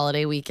for the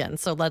holiday weekend.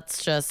 So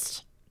let's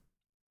just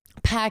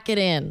pack it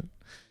in.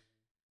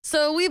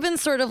 So we've been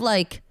sort of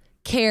like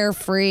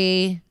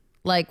carefree,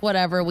 like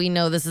whatever. We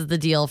know this is the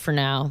deal for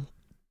now.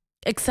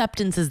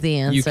 Acceptance is the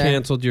answer. you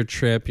canceled your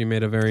trip. You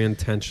made a very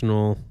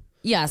intentional...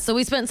 Yeah, so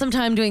we spent some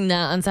time doing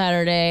that on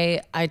Saturday.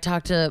 I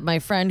talked to my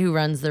friend who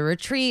runs the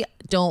retreat.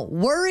 Don't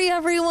worry,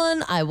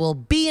 everyone. I will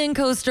be in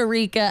Costa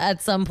Rica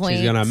at some point.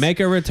 She's going to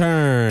make a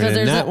return. 'Cause And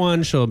there's that a-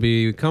 one, she'll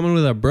be coming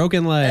with a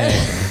broken leg.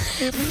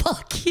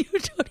 Fuck you.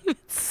 Don't even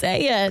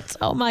say it.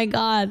 Oh, my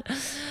God.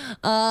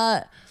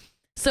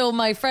 So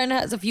my friend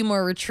has a few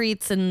more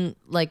retreats and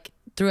like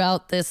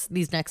throughout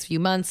these next few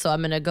months. So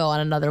I'm going to go on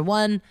another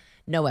one.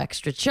 No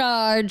extra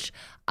charge.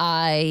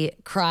 I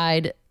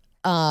cried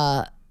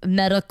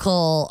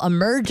medical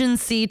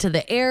emergency to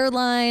the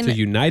airline. To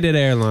United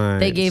Airlines.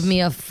 They gave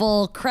me a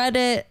full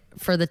credit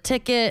for the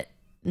ticket.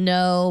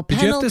 No Did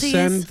penalties. you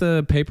have to send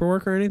the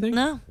paperwork or anything?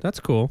 No. That's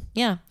cool.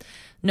 Yeah.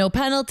 No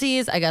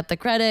penalties. I got the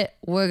credit.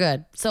 We're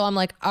good. So I'm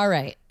like, all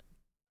right.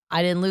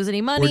 I didn't lose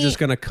any money. We're just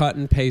going to cut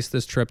and paste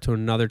this trip to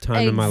another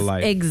time in my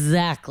life.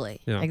 Exactly.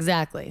 Yeah.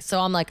 Exactly. So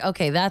I'm like,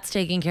 okay, that's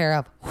taken care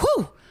of.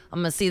 Whew. I'm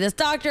going to see this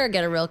doctor,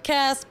 get a real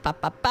cast.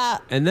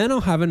 And then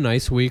I'll have a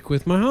nice week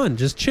with my hon,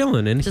 just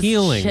chilling and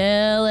healing.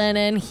 Chilling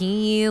and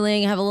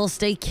healing. Have a little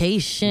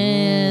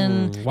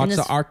staycation. Watch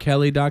the R.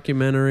 Kelly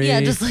documentary.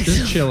 Yeah, just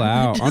chill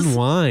out.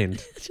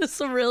 Unwind. Just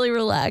a really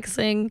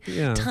relaxing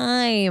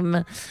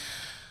time.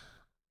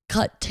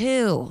 Cut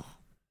 2.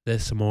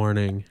 This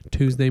morning,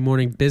 Tuesday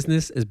morning,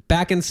 business is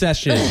back in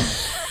session.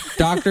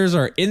 Doctors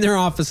are in their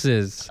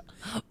offices.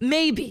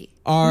 Maybe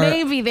they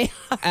are.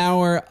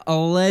 Our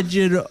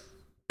alleged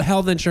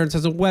health insurance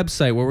has a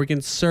website where we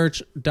can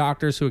search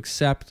doctors who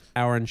accept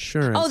our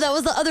insurance. Oh, that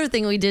was the other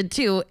thing we did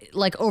too.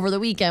 Like over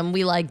the weekend,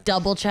 we like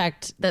double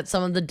checked that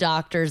some of the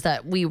doctors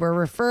that we were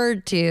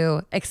referred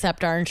to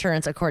accept our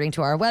insurance according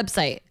to our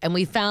website, and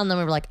we found them.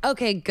 We were like,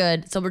 okay,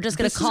 good. So we're just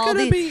gonna call.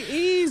 This is gonna be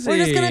easy. We're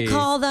just gonna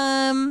call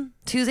them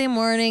Tuesday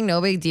morning. No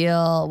big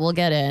deal. We'll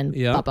get in.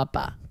 Yeah.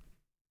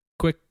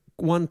 Quick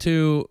 1,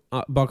 2,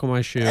 buckle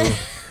my shoe.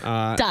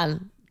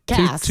 Done.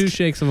 Cast. Two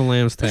shakes of a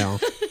lamb's tail.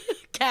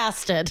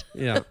 Casted.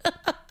 Yeah.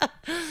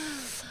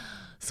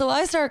 So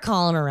I start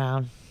calling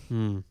around.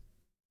 And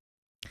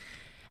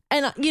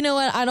you know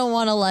what? I don't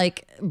want to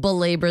like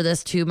belabor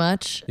this too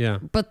much. Yeah.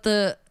 But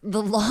the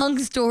long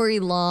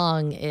story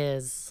long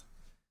is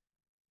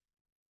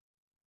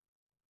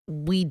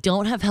we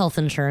don't have health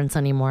insurance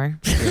anymore.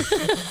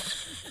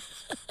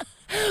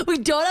 We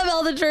don't have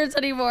health insurance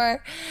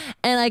anymore.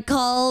 And I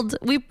called,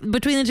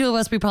 between the two of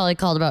us, we probably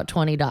called about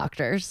 20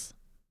 doctors.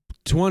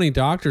 20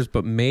 doctors,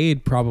 but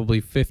made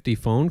probably 50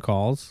 phone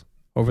calls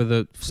since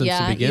the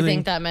beginning. You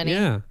think that many?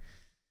 Yeah.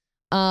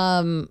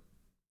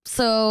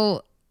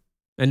 So.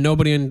 And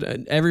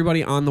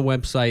everybody on the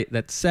website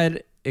that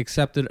said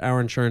accepted our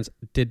insurance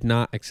did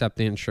not accept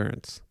the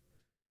insurance.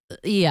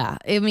 Yeah.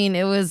 I mean,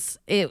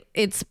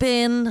 it's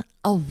been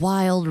a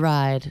wild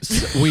ride.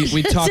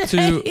 We talked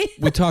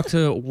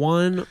to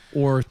 1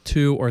 or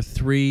 2 or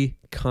 3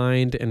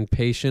 kind and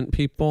patient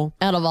people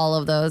out of all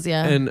of those.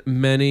 Yeah. And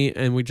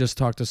we just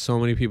talked to so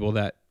many people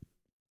that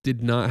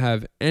did not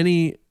have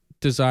any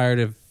desire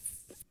to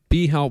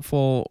be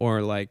helpful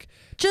or like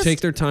just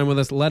take their time with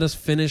us, let us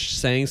finish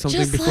saying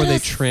something before they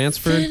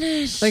transferred.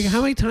 Like,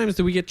 how many times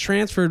do we get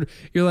transferred?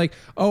 You're like,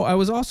 oh, I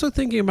was also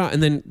thinking about,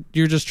 and then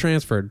you're just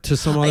transferred to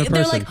some other person.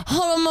 They're like,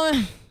 hold on a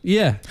moment.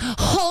 Yeah.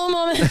 Hold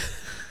on a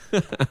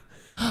moment.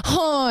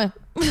 Hold on.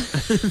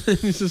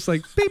 It's just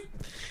like, beep.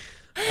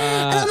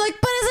 And I'm like,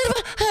 but is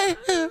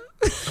it?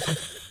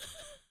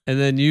 And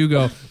then you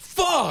go,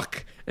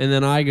 fuck. And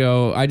then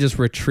I just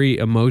retreat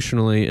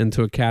emotionally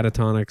into a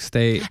catatonic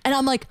state. And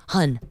I'm like,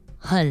 hun,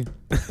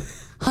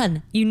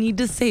 you need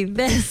to say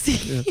this.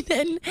 Yeah.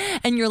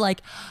 And you're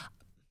like,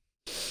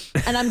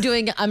 and I'm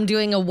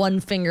doing a 1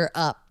 finger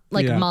up,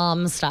 like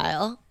mom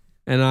style.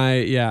 And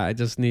I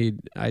just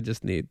need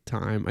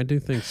time. I do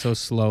things so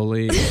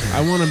slowly.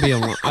 I want to be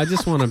alone. I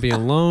just want to be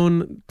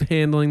alone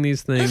handling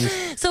these things.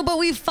 So, but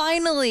we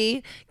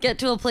finally get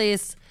to a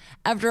place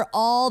after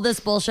all this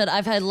bullshit.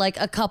 I've had like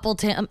a couple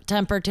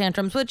temper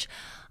tantrums, which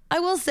I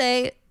will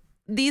say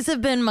these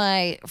have been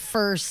my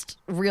first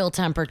real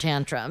temper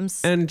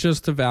tantrums. And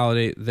just to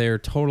validate, they're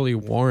totally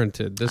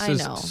warranted. This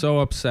is so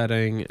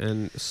upsetting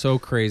and so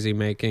crazy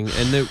making.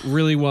 And it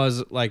really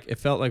was like, it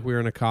felt like we were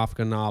in a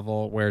Kafka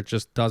novel where it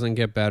just doesn't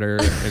get better.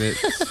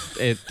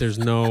 And there's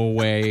no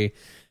way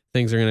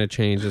things are going to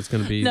change. It's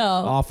going to be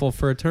awful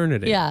for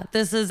eternity. Yeah.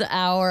 This is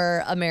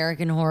our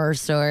American Horror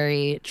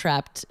Story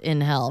trapped in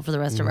hell for the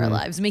rest of our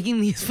lives, making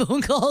these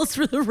phone calls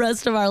for the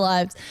rest of our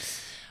lives.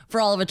 For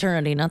all of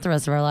eternity, not the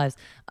rest of our lives.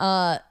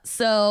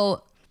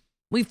 So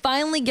we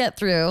finally get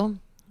through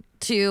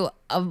to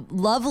a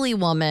lovely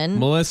woman.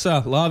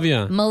 Melissa, love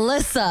you.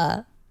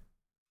 Melissa.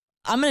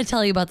 I'm going to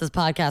tell you about this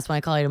podcast when I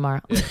call you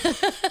tomorrow.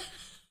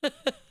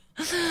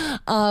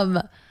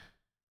 Yeah.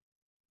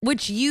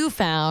 Which you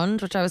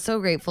found, which I was so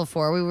grateful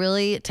for. We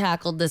really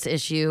tackled this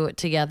issue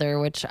together,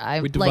 which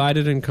we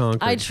divided and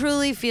conquered. I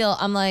truly feel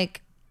I'm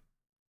like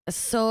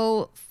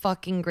so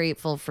fucking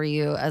grateful for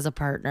you as a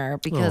partner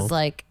because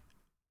like,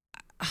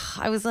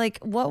 I was like,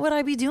 what would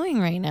I be doing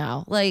right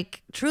now?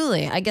 Like,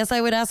 truly, I guess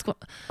I would ask.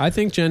 I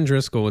think Jen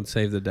Driscoll would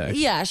save the day.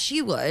 Yeah,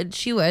 she would.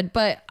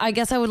 But I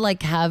guess I would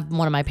like have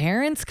one of my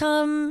parents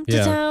come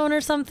to town or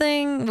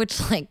something,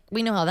 which like,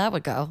 we know how that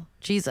would go.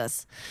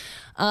 Jesus.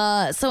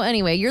 So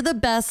anyway, you're the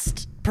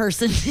best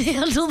person to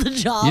handle the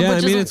job. Yeah,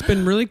 I mean, it's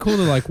been really cool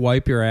to like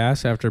wipe your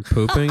ass after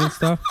pooping and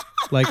stuff.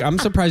 Like, I'm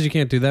surprised you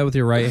can't do that with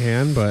your right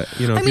hand, but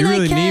you know, if you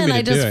really need me to do it.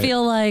 I just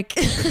feel like...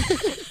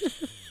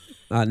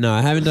 No,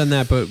 I haven't done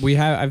that, but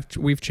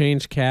we've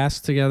changed casts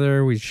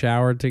together. We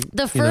showered together.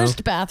 The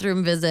first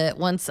bathroom visit,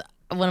 once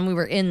when we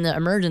were in the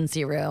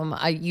emergency room,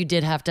 you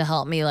did have to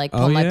help me like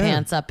pull my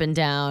pants up and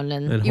down,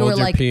 and you were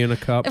like, pee in a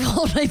cup.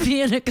 Hold my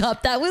pee in a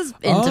cup. That was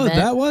intimate. Oh,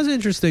 that was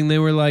interesting. They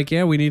were like,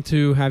 yeah, we need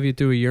to have you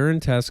do a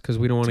urine test because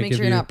we don't want to give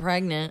sure you you're not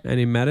pregnant.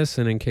 Any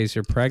medicine in case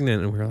you're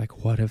pregnant. And we were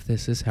like, what if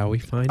this is how we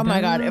find out? Oh my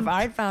God, if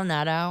I found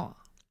that out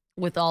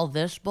with all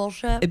this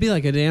bullshit, it'd be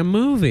like a damn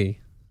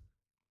movie.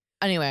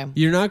 Anyway.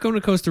 You're not going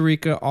to Costa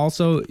Rica.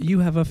 Also, you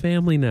have a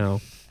family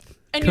now.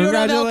 And you don't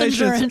have health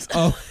insurance.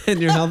 Oh,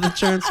 and your health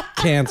insurance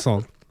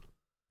canceled.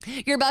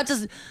 You're about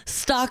to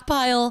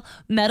stockpile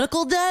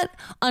medical debt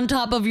on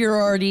top of your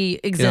already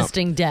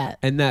existing debt.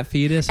 And that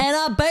fetus.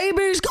 And a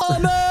baby's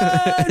coming.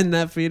 And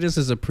that fetus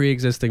is a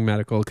pre-existing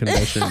medical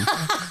condition.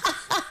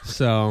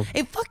 So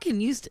it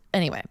fucking used to.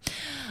 Anyway.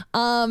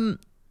 So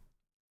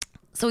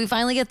we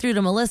finally get through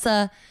to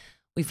Melissa.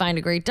 We find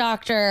a great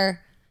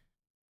doctor.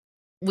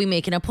 We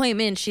make an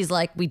appointment. She's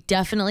like, we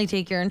definitely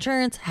take your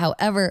insurance.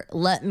 However,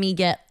 let me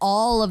get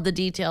all of the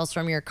details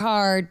from your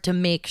card to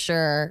make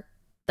sure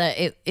that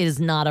it is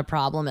not a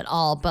problem at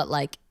all. But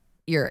like,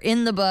 you're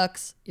in the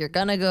books. You're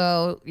going to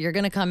go. You're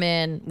going to come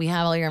in. We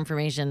have all your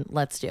information.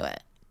 Let's do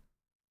it.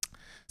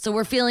 So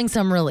we're feeling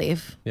some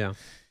relief. Yeah.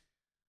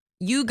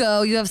 You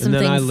go. You have some and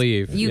then things. I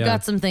leave. You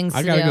got some things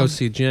to do. I got to go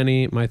see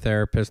Jenny, my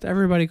therapist.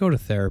 Everybody go to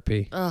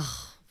therapy. Ugh,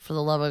 for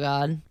the love of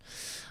God.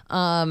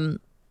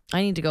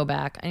 I need to go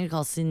back. I need to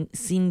call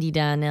Cindy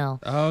Donnell.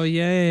 Oh,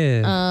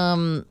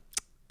 yeah.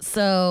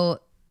 So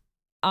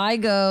I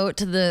go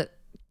to the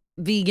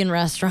vegan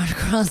restaurant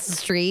across the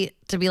street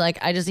to be like,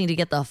 I just need to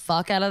get the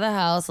fuck out of the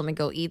house. Let me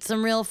go eat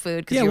some real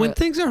food. Yeah, when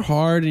things are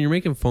hard and you're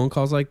making phone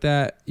calls like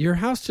that, your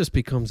house just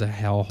becomes a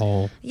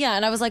hellhole. Yeah,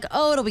 and I was like,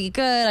 oh, it'll be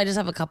good. I just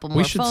have a couple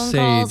more phone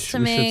calls to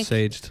make. We should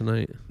sage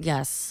tonight.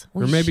 Yes,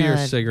 or maybe your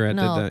cigarette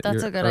did that. That's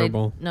your a good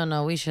herbal. idea.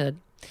 No, we should.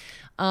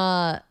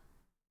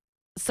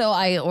 So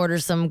I order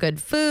some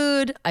good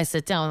food. I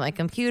sit down with my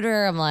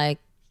computer. I'm like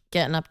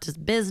getting up to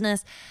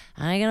business.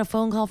 And I get a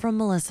phone call from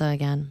Melissa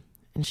again.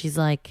 And she's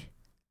like,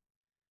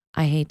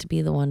 I hate to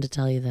be the one to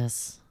tell you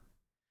this,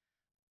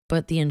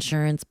 but the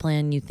insurance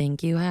plan you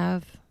think you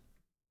have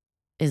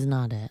is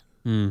not it.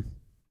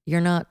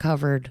 You're not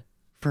covered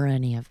for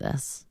any of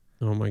this.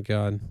 Oh my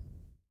God.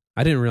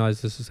 I didn't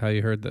realize this is how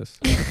you heard this.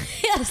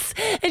 Yes.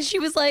 And she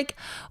was like,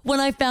 when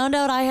I found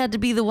out I had to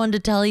be the one to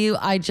tell you,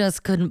 I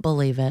just couldn't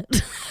believe it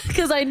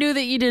because I knew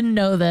that you didn't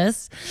know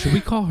this. Should we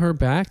call her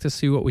back to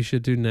see what we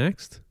should do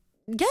next?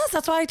 Yes,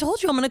 that's why I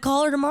told you I'm going to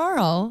call her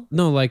tomorrow.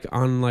 No, like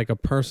on like a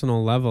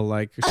personal level.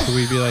 Like, should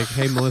we be like,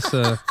 hey,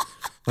 Melissa,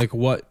 like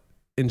what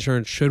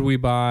insurance should we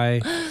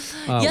buy?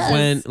 Yes.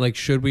 When, like,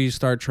 should we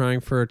start trying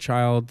for a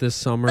child this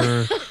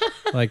summer?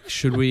 Like,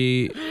 should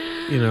we,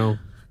 you know...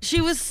 She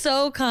was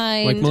so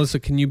kind. Like, Melissa,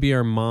 can you be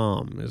our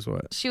mom is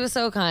what? She was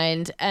so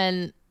kind.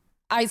 And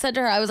I said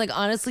to her, I was like,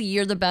 honestly,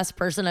 you're the best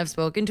person I've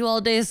spoken to all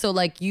day. So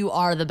like, you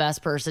are the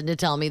best person to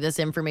tell me this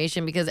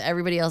information because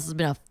everybody else has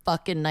been a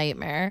fucking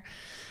nightmare.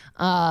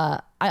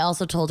 I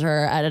also told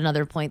her at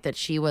another point that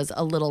she was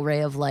a little ray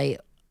of light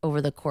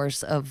over the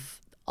course of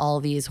all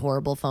these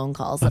horrible phone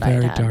calls that I had.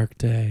 A very dark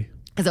day.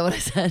 Is that what I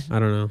said? I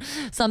don't know.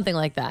 Something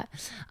like that.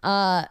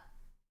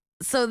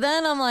 So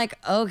then I'm like,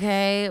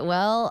 okay,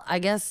 well, I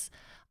guess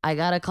I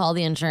got to call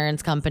the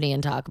insurance company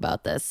and talk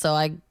about this. So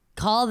I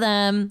call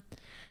them,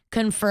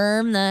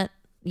 confirm that,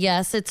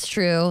 yes, it's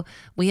true.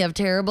 We have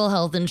terrible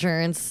health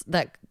insurance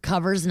that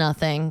covers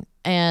nothing.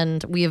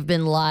 And we have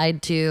been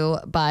lied to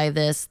by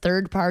this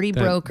third-party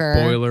broker.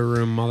 Boiler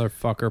room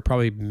motherfucker.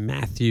 Probably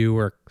Matthew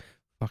or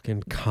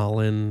fucking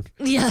Colin.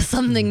 Yeah,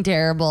 something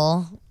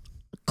terrible.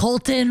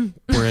 Colton.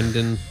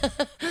 Brendan.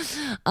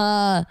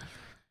 And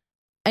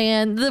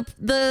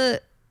I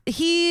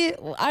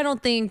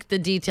don't think the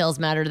details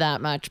matter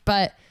that much,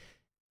 but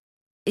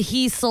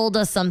he sold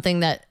us something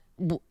that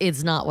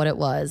it's not what it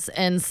was.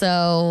 And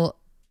so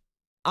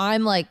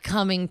I'm like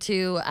coming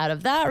to out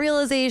of that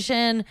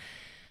realization.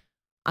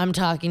 I'm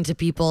talking to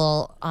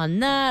people on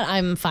that.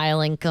 I'm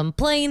filing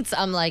complaints.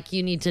 I'm like,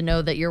 you need to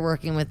know that you're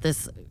working with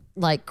this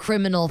like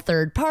criminal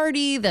third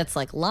party that's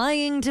like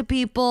lying to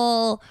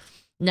people.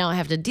 Now I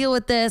have to deal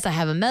with this. I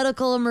have a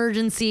medical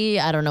emergency.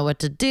 I don't know what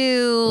to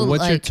do.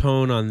 What's your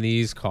tone on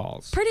these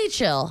calls? Pretty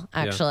chill,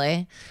 actually.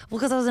 Yeah. Well,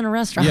 because I was in a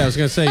restaurant. Yeah, I was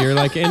going to say, you're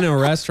like in a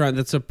restaurant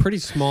that's a pretty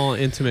small,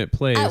 intimate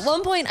place. At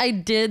one point, I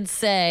did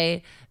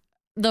say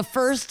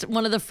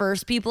one of the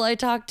first people I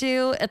talked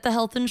to at the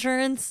health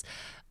insurance,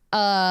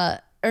 or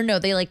no,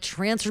 they like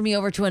transferred me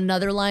over to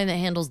another line that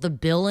handles the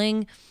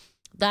billing.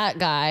 That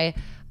guy,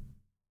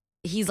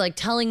 he's like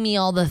telling me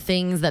all the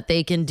things that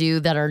they can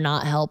do that are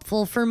not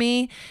helpful for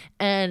me.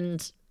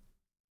 And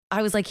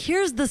I was like,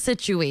 here's the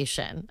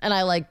situation. And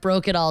I like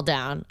broke it all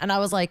down. And I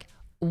was like,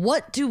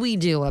 what do we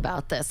do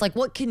about this? Like,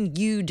 what can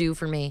you do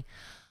for me?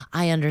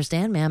 I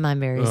understand, ma'am. I'm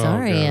very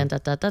sorry.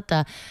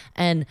 God. And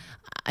And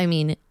I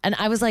mean, and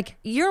I was like,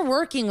 you're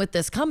working with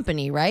this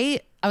company,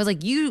 right? I was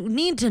like, you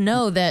need to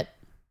know that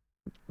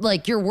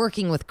like you're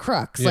working with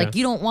crooks. Yeah. Like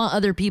you don't want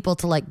other people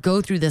to like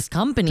go through this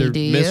company, do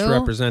you?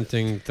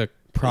 Misrepresenting the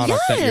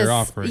product that you're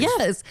offering.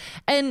 Yes.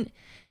 And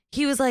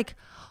he was like,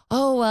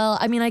 oh, well,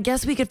 I mean, I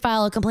guess we could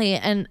file a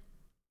complaint. And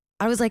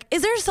I was like,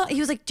 is there he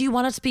was like, do you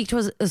want to speak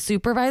to a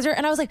supervisor?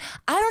 And I was like,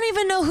 I don't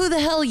even know who the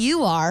hell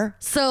you are.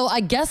 So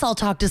I guess I'll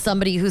talk to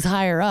somebody who's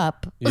higher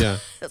up. Yeah.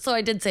 So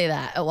I did say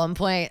that at one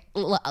point,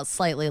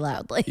 slightly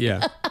loudly.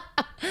 Yeah.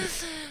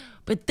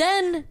 But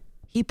then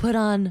he put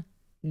on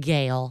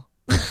Gail.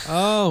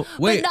 Oh,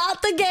 wait. But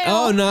not the Gail.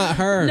 Oh, not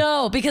her.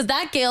 No, because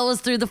that Gail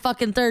was through the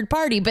fucking third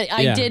party. But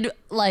I Yeah. did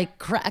like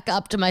crack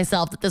up to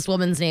myself that this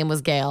woman's name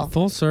was Gail.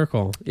 Full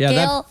circle. Yeah,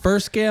 Gail- that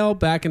first Gail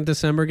back in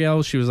December,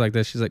 Gail, she was like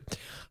this. She's like,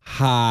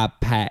 "Hi,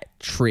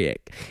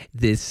 Patrick.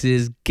 This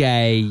is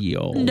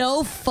Gail.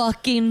 No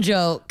fucking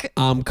joke.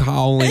 I'm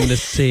calling to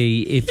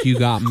see if you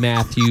got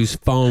Matthew's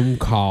phone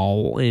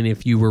call and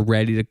if you were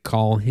ready to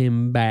call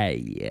him back."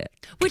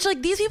 Which,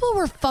 like, these people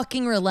were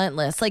fucking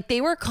relentless. Like,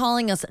 they were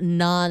calling us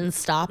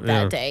nonstop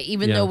that Yeah. day,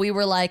 even Yeah. though we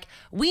were like,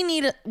 we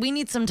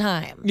need some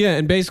time. Yeah,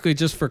 and basically,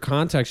 just for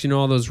context,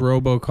 all those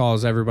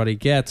robocalls everybody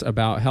gets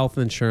about health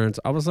insurance.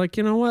 I was like,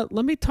 you know what?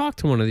 Let me talk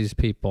to one of these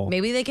people.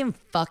 Maybe they can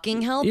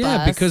fucking help us.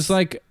 Yeah, because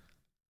like,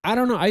 I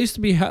don't know. I used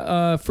to be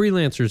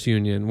freelancers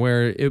union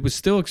where it was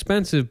still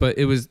expensive, but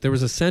there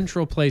was a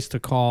central place to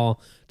call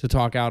to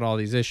talk out all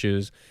these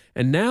issues.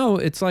 And now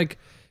it's like,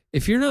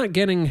 if you're not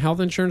getting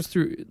health insurance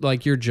through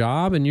like your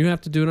job and you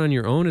have to do it on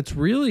your own, it's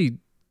really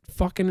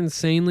fucking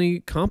insanely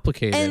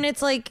complicated. And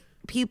it's like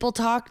people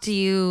talk to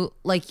you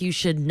like you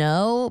should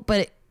know,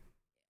 but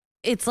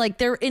it's like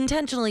they're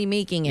intentionally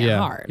making it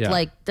hard. Yeah.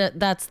 Like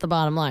that's the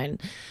bottom line.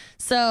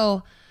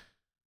 So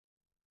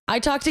I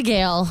talked to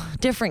Gail,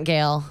 different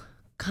Gail,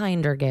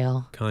 kinder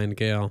Gail, Kind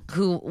Gail.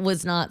 who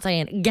was not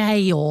saying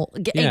Gail.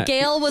 Yeah.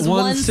 Gail was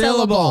one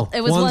syllable.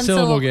 It was one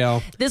syllable, syllable.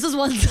 Gail. This is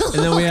one syllable.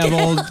 And then we have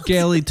Gail. old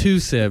Gaily two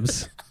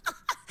sibs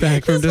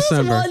back from This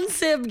December. was one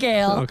sib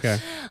Gail. Okay.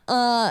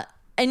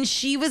 And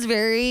she was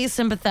very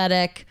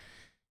sympathetic.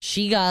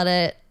 She got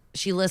it.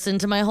 She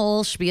listened to my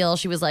whole spiel.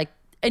 She was like,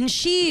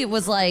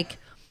 if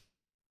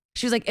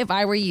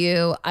I were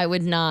you, I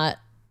would not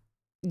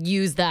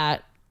use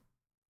that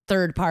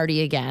third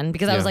party again,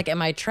 because I was Yeah. like,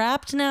 am I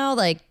trapped now?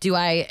 Like, do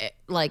I,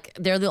 like,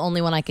 they're the only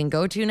one I can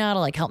go to now to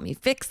like help me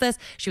fix this?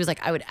 She was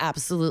like, I would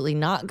absolutely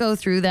not go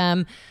through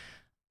them.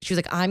 She was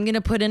like, I'm going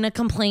to put in a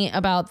complaint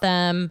about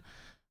them.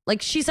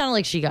 Like, she sounded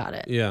like she got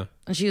it. Yeah.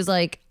 And she was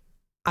like,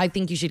 I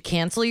think you should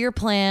cancel your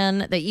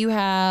plan that you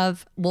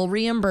have. We'll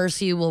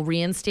reimburse you. We'll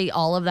reinstate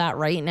all of that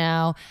right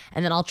now.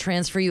 And then I'll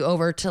transfer you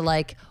over to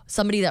like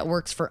somebody that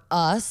works for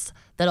us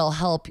that'll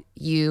help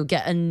you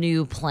get a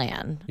new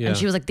plan. Yeah. And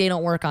she was like, they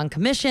don't work on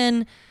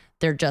commission.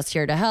 They're just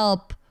here to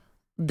help.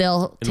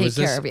 They'll And take was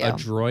care this of you.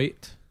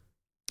 Adroit?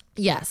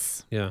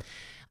 Yes. Yeah.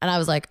 And I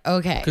was like,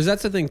 okay. Because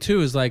that's the thing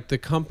too, is like the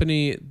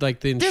company,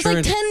 like the There's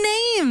insurance. like 10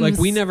 names. Like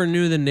we never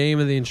knew the name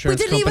of the We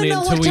insurance didn't company even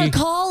know until what to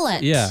call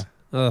it. Yeah.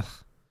 Ugh.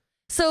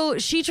 So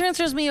she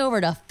transfers me over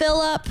to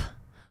Philip,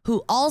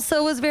 who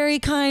also was very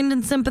kind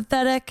and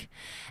sympathetic,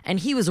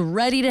 and he was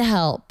ready to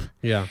help.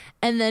 Yeah.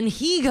 And then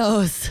he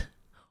goes,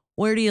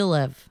 where do you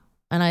live?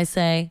 And I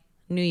say,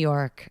 New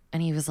York.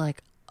 And he was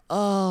like,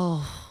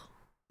 oh,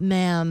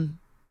 ma'am,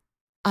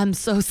 I'm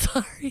so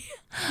sorry.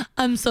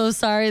 I'm so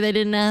sorry they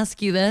didn't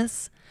ask you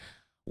this.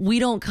 We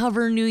don't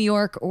cover New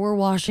York or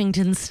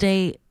Washington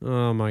State.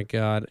 Oh my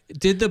God.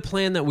 Did the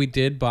plan that we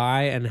did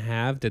buy and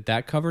have, did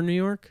that cover New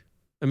York?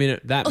 I mean,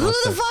 that Who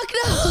must the have. fuck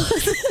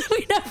knows?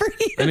 We never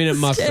used I mean, it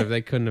must have.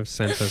 They couldn't have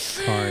sent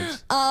us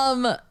cards.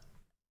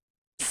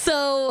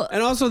 So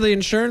And also the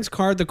insurance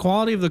card, the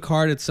quality of the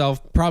card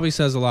itself probably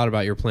says a lot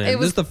about your plan. It This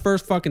was- is the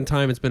first fucking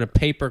time it's been a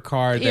paper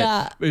card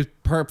that is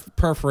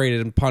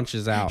perforated and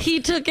punches out.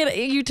 you took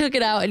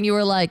it out and you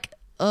were like,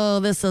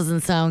 oh, this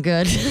doesn't sound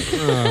good.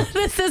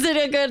 This isn't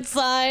a good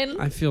sign.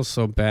 I feel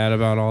so bad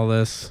about all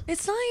this.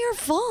 It's not your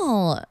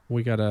fault.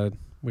 We gotta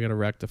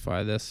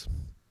rectify this.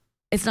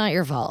 It's not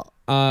your fault.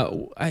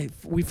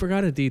 We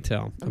forgot a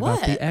detail about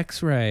What? the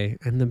X-ray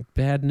and the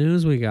bad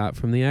news we got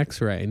from the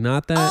X-ray.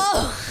 Not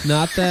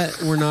that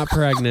we're not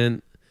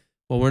pregnant.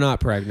 Well, we're not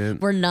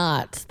pregnant, We're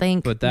not.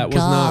 Thank but that was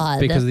God. not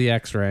because of the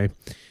X-ray.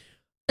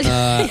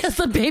 Yes,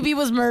 the baby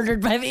was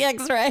murdered by the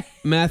X-ray.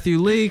 Matthew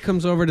Lee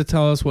comes over to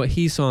tell us what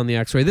he saw in the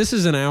X-ray. This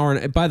is an hour.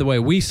 And by the way,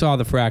 we saw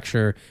the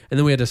fracture, and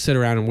then we had to sit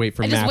around and wait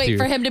for I just Matthew. wait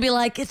for him to be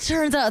like, it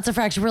turns out it's a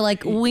fracture. We're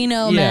like, we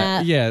know, Yeah,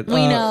 Matt. yeah.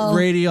 We know.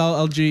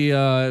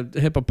 Radiology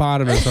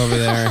hippopotamus over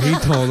there. He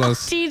told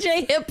us.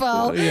 TJ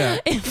Hippo Yeah.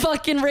 in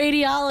fucking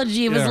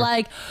radiology was Yeah.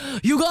 like,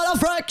 you got a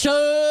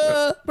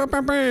fracture. But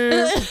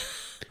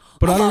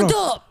I I don't fucked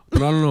know. up.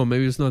 But I don't know.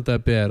 Maybe it's not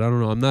that bad. I don't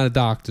know. I'm not a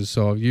doctor,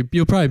 so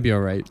you'll probably be all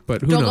right. But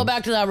who Don't knows? go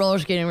back to that roller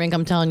skating rink.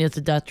 I'm telling you, it's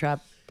a death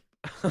trap.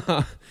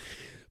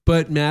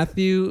 But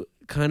Matthew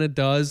kind of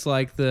does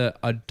like the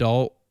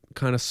adult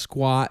kind of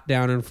squat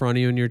down in front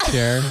of you in your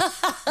chair,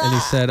 and he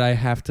said, "I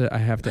have to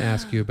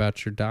ask you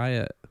about your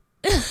diet."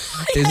 You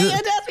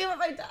had to ask me about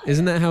my diet.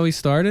 Isn't that how he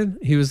started?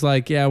 He was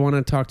like, "Yeah, I want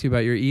to talk to you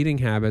about your eating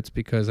habits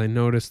because I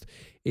noticed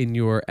in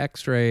your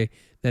X-ray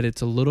that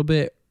it's a little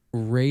bit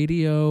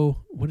radio.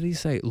 What did he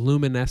say?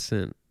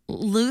 Luminescent."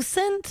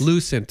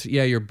 Lucent?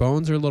 Yeah, your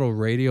bones are a little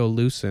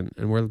radiolucent.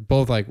 And we're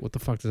both like, what the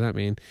fuck does that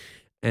mean?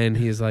 And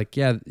he's like,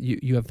 yeah,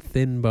 you have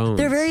thin bones.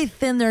 They're very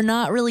thin. They're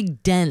not really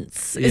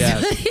dense. is Yeah.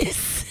 what he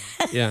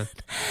said. Yeah. And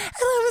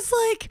I was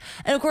like,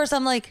 and of course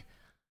I'm like,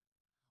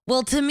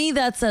 well, to me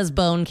that says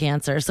bone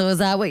cancer. So is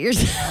that what you're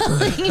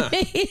telling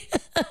me?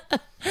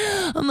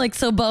 I'm like,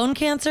 so bone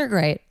cancer?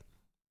 Great.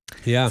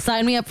 Yeah.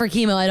 Sign me up for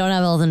chemo. I don't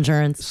have health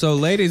insurance. So,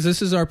 ladies,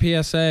 this is our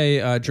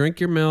PSA. Drink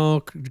your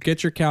milk.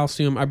 Get your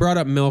calcium. I brought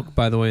up milk,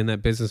 by the way, in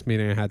that business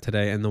meeting I had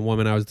today, and the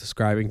woman I was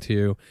describing to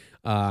you,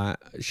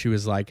 she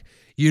was like,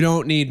 you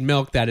don't need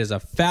milk. That is a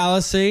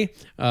fallacy.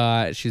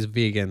 She's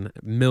vegan,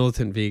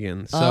 militant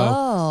vegan.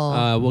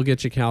 So we'll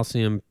get you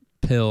calcium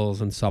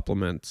pills and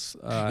supplements.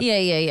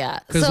 Yeah.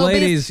 Because So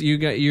ladies, you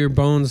got your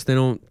bones.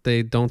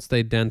 They don't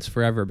stay dense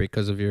forever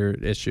because of your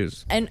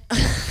issues. And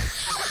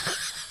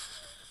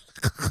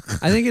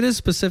I think it is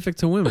specific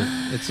to women.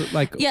 It's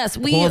like yes,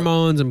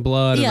 hormones and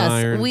blood and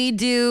iron. Yes, we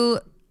do.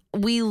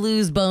 We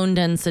lose bone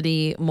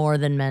density more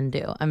than men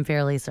do. I'm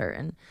fairly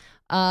certain.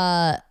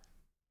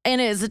 And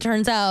as it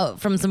turns out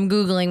from some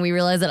Googling, we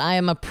realized that I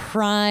am a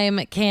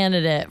prime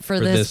candidate for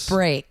this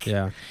break.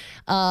 Yeah.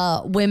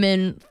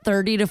 Women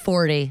 30 to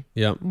 40.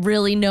 Yep.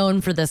 Really known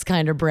for this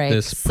kind of break.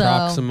 This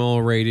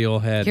proximal radial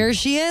head. Here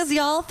she is,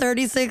 y'all.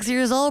 36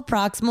 years old.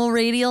 Proximal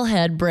radial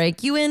head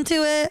break. You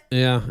into it?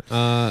 Yeah.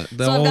 The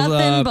so old I've got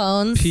thin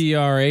bones.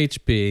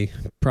 PRHB,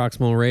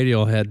 proximal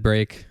radial head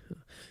break.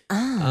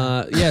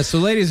 Yeah, so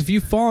ladies, if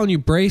you fall and you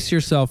brace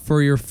yourself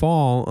for your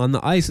fall on the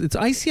ice, it's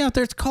icy out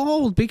there. It's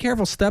cold. Be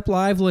careful. Step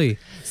lively.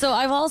 So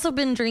I've also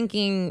been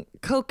drinking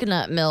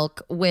coconut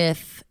milk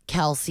with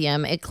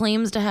calcium. It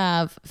claims to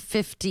have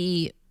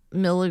 50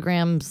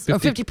 milligrams or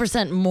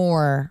 50%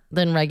 more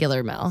than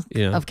regular milk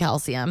of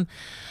calcium.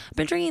 I've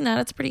been drinking that.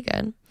 It's pretty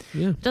good.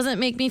 Yeah. Doesn't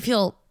make me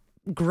feel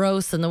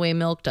gross in the way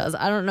milk does.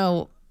 I don't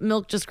know.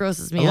 Milk just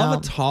grosses me out. I love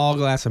a tall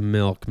glass of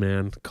milk,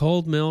 man.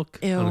 Cold milk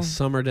on a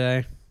summer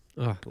day.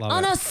 Oh, love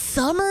on it. a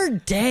summer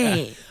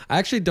day. I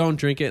actually don't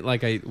drink it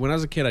when I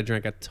was a kid. I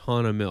drank a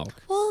ton of milk.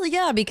 Well,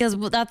 yeah, because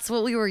that's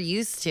what we were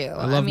used to.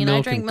 I love milk,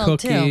 I drank and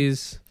milk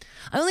cookies. too.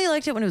 I only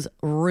liked it when it was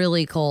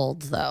really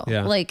cold, though.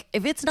 Yeah. Like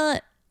if it's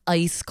not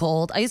ice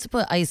cold, I used to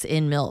put ice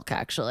in milk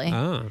actually,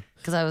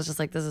 because I was just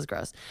like, this is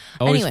gross.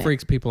 Always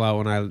freaks people out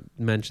when I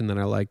mention that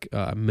I like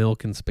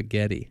milk and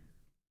spaghetti.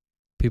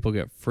 People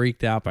get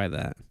freaked out by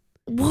that.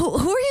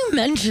 Who are you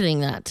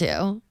mentioning that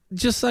to?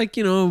 Just like,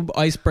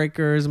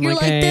 icebreakers. I'm You're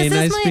like, hey,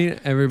 nice meeting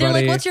everybody.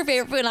 They're like, what's your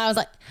favorite food? And I was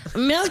like,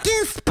 milk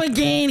and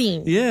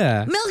spaghetti.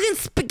 Yeah. Milk and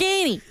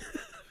spaghetti.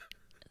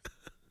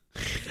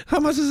 How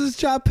much does this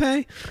job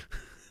pay?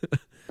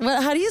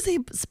 Well, how do you say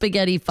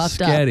spaghetti fucked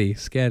Sketty. up?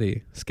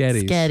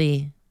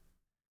 Sketties.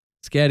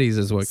 Sketties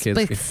is what kids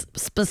get.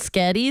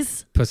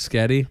 Paschettis?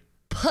 Paschetti?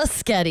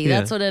 Paschetti, Yeah.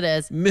 that's what it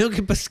is. Milk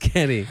and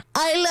paschetti.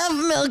 I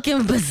love milk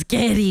and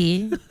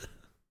paschetti.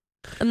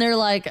 And they're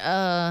like,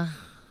 well,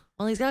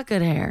 he's got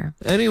good hair.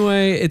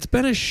 Anyway, it's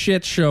been a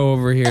shit show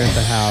over here at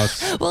the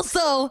house. Well,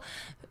 so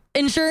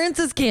insurance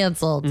is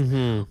canceled.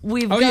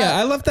 Mm-hmm.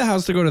 I left the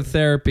house to go to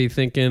therapy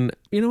thinking,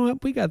 you know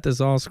what? We got this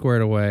all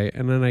squared away.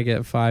 And then I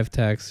get 5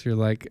 texts. You're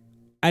like,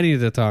 I need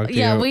to talk to you.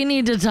 Yeah, we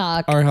need to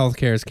talk. Our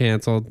healthcare is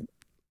canceled.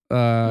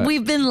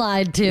 We've been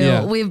lied to.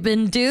 Yeah. We've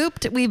been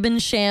duped. We've been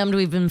shammed.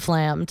 We've been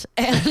flammed.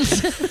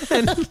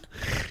 And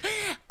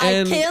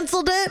I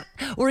canceled it.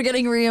 We're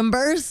getting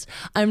reimbursed.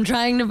 I'm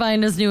trying to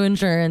find us new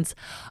insurance.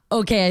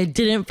 Okay, I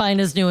didn't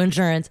find us new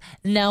insurance.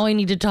 Now I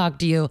need to talk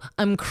to you.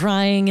 I'm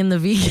crying in the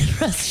vegan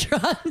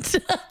restaurant.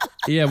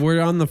 Yeah,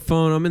 we're on the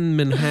phone. I'm in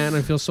Manhattan.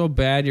 I feel so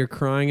bad. You're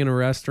crying in a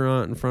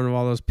restaurant in front of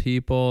all those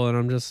people. And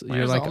I'm just,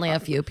 There's only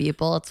a few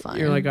people. It's fine.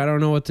 You're like, I don't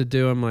know what to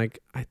do. I'm like,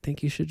 I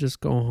think you should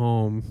just go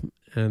home.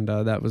 And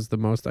that was the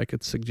most I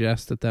could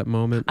suggest at that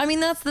moment. I mean,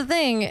 that's the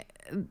thing.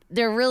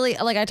 They're really,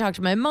 like, I talked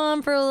to my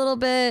mom for a little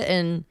bit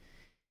and,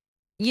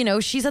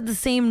 she's had the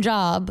same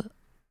job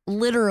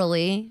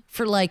literally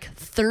for like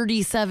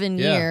 37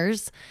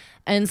 years.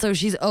 And so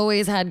she's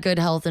always had good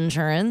health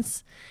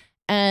insurance.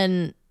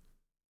 And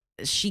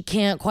she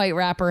can't quite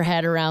wrap her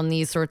head around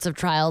these sorts of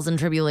trials and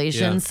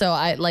tribulations.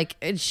 Yeah.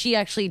 So she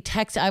actually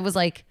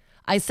texted,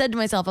 I said to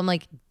myself, I'm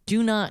like,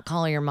 do not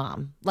call your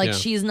mom. Like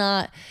she's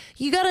not,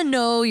 you got to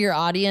know your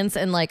audience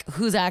and like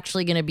who's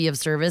actually going to be of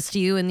service to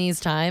you in these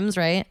times.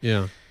 Right.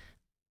 Yeah.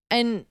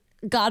 And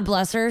God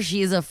bless her.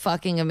 She's a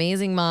fucking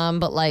amazing mom,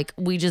 but like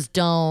we just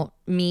don't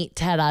meet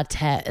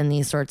tete-a-tete in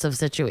these sorts of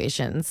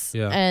situations.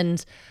 Yeah.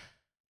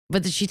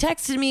 But she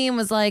texted me and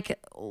was like,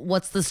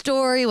 what's the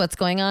story? What's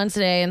going on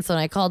today? And so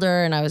I called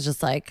her and I was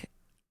just like,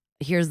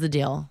 here's the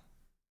deal.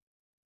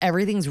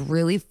 Everything's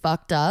really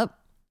fucked up.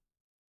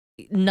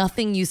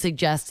 Nothing you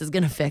suggest is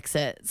going to fix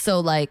it. So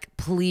like,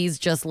 please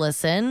just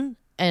listen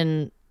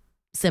and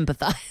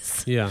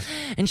sympathize. Yeah.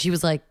 And she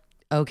was like,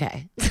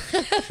 okay.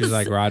 She was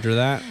like, Roger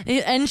that.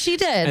 And she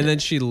did. And then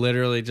she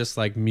literally just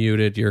like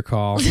muted your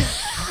call.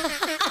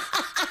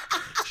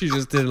 She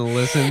just didn't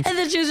listen. And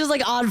then she was just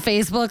like on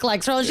Facebook,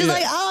 like scrolling. She's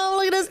like, oh,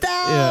 look at this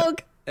dog.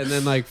 Yeah. And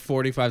then like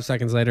 45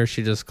 seconds later,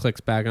 she just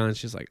clicks back on.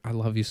 She's like, I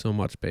love you so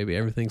much, baby.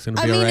 Everything's going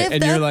to be all right.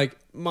 And you're like,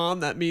 Mom,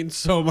 that means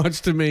so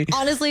much to me.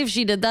 Honestly, if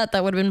she did that,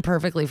 that would have been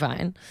perfectly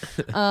fine.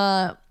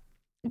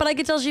 But I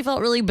could tell she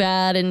felt really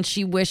bad and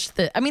she wished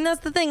that, I mean,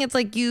 that's the thing. It's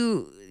like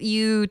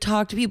you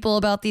talk to people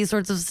about these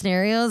sorts of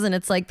scenarios and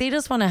it's like, they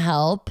just want to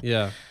help.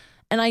 Yeah.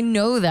 And I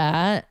know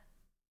that.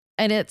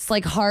 And it's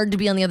like hard to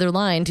be on the other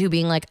line too,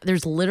 being like,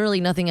 there's literally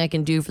nothing I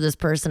can do for this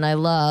person I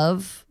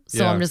love.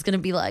 So Yeah. I'm just going to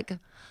be like,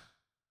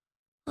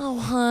 oh,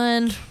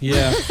 hun.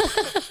 Yeah.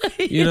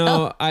 You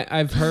know,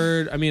 I've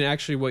heard, I mean,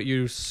 actually what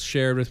you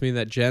shared with me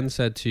that Jen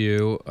said to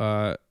you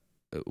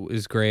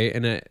is great.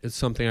 And it's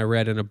something I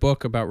read in a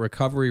book about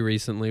recovery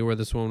recently where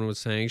this woman was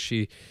saying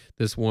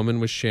this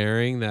woman was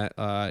sharing that,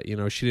 you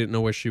know, she didn't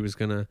know where she was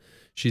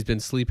she's been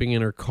sleeping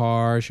in her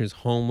car. She was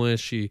homeless.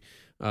 She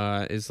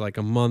is like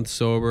a month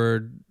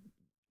sober.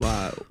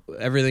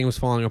 Everything was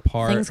falling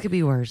apart. Things could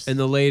be worse. And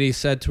the lady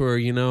said to her,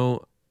 you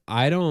know,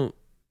 I don't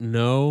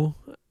know.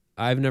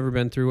 I've never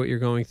been through what you're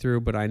going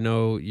through, but I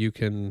know you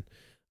can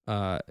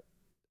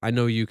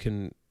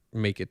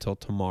make it till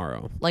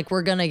tomorrow. Like,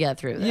 we're going to get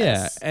through this.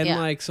 Yeah. And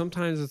like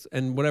sometimes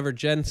and whatever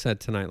Jen said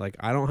tonight, like,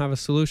 I don't have a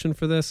solution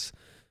for this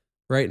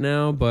right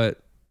now, but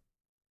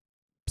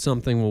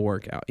something will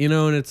work out, you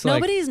know? And it's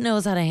nobody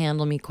knows how to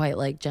handle me quite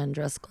like Jen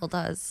Driscoll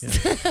does.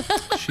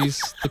 Yeah.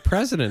 She's the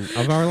president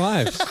of our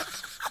lives.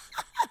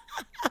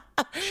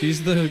 She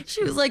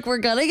was like, we're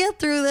going to get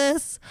through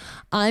this.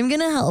 I'm going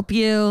to help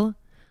you.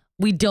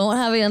 We don't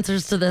have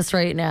answers to this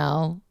right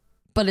now,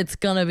 but it's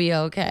going to be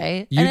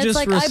okay. You and it's just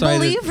like, I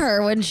believe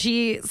her when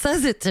she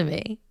says it to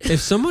me.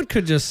 If someone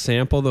could just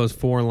sample those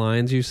 4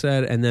 lines you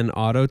said and then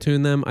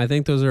auto-tune them, I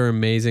think those are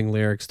amazing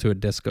lyrics to a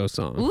disco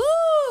song. Ooh.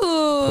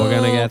 We're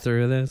going to get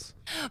through this.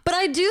 But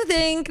I do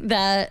think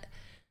that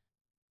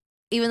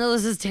even though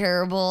this is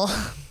terrible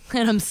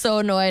and I'm so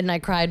annoyed and I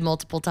cried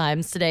multiple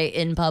times today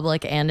in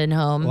public and in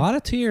home. A lot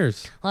of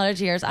tears. I'm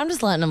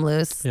just letting them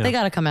loose. Yeah. They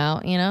got to come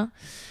out, you know?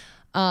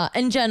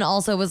 And Jen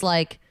also was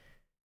like,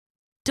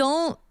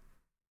 don't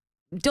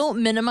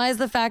minimize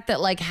the fact that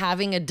like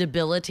having a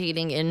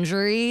debilitating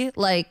injury,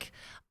 like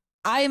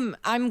I'm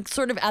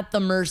sort of at the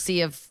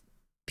mercy of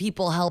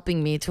people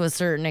helping me to a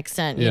certain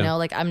extent, you know,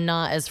 like I'm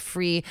not as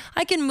free.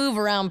 I can move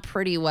around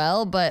pretty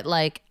well, but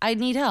like I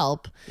need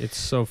help. It's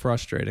so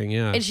frustrating.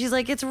 Yeah. And she's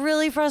like, it's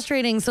really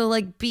frustrating. So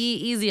like be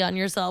easy on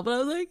yourself. And I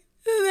was like,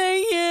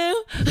 thank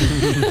you.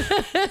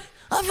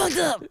 I fucked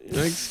up.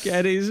 Like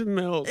Sketty's and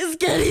milk.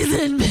 Sketty's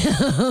and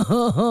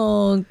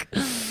milk.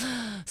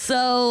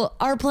 So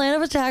our plan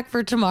of attack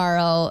for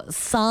tomorrow,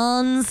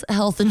 Sans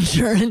Health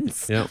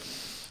Insurance,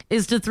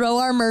 is to throw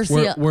our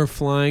mercy. We're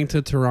flying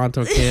to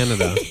Toronto,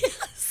 Canada.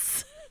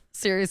 Yes.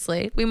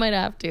 Seriously, we might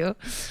have to.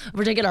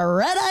 We're taking a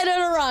red eye to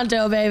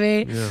Toronto,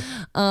 baby.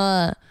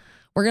 Yeah.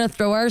 We're going to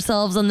throw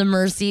ourselves on the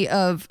mercy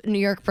of New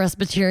York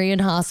Presbyterian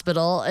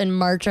Hospital and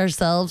march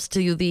ourselves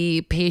to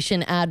the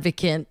patient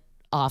advocate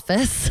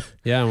office.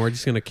 Yeah, and we're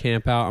just going to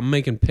camp out. I'm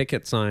making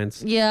picket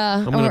signs. Yeah.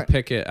 I'm going to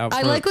picket out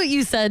front. I like what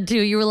you said,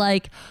 too. You were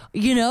like,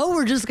 you know,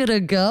 we're just going to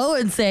go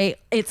and say,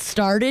 it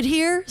started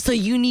here, so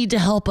you need to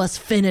help us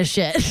finish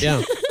it.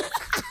 Yeah.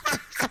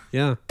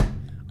 Yeah.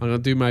 I'm going to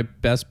do my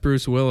best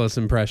Bruce Willis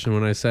impression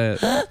when I say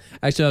it.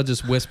 Actually, I'll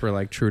just whisper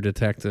like True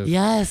Detective.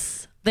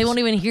 Yes. They won't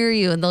even hear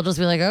you, and they'll just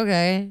be like,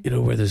 okay. You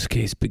know where this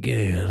case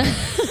began?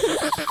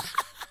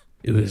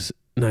 It was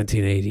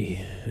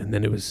 1980, and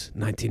then it was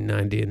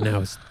 1990, and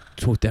now it's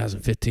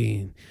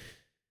 2015,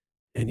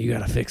 and you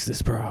gotta fix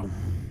this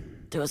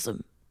problem. There was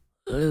some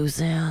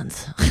loose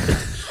ends.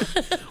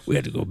 We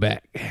had to go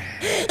back.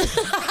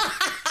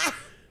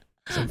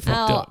 I'm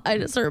fucked up. I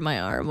just hurt my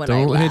arm when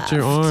Don't I hit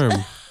your arm.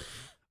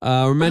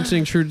 We're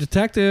mentioning True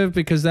Detective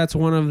because that's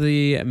one of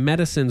the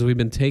medicines we've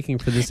been taking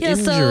for this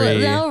injury. So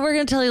now we're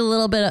going to tell you a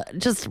little bit,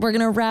 we're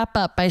going to wrap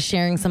up by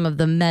sharing some of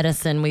the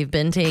medicine we've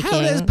been taking.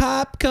 How does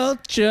pop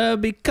culture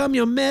become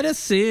your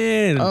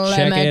medicine?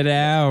 Check it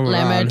out.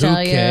 Let me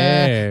tell you,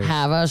 cares?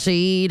 have a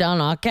seat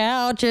on our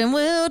couch and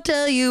we'll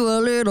tell you a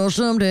little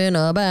something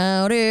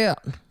about it.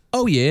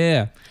 Oh,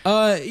 yeah.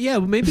 Yeah,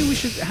 maybe we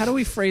should, how do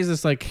we phrase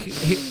this? Like,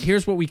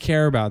 here's what we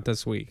care about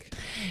this week.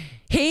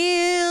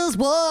 Here's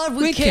what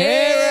we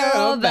care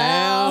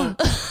about.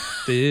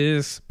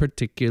 This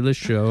particular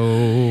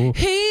show.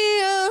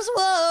 Here's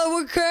what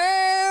we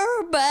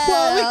care about.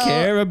 What we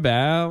care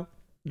about.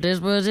 This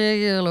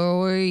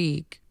particular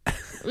week.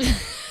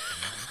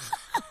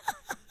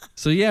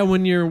 So yeah,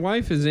 when your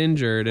wife is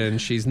injured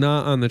and she's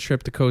not on the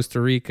trip to Costa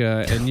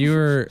Rica and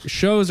your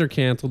shows are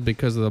canceled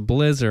because of the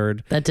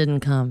blizzard. That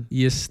didn't come.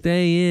 You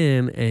stay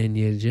in and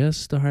you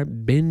just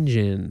start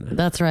binging.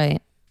 That's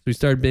right. We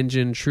started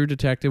binging True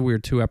Detective. We were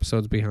 2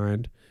 episodes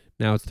behind.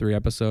 Now it's 3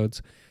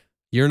 episodes.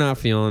 You're not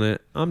feeling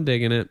it. I'm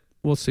digging it.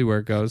 We'll see where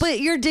it goes. But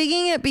you're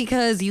digging it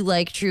because you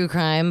like true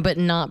crime, but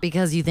not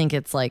because you think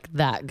it's like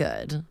that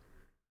good.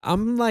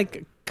 I'm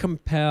like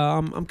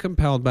compelled. I'm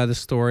compelled by the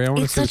story. I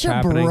want to see what's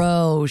happening. It's such a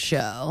bro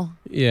show.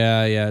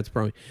 Yeah, it's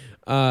bro.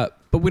 But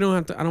we don't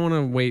have to. I don't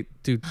want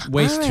to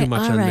waste too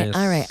much on this.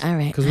 All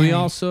right. Because we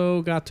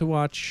also got to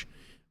watch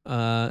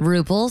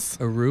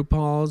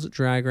RuPaul's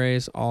Drag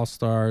Race All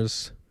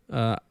Stars.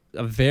 A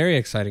very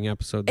exciting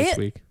episode this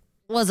week.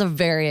 Was a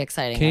very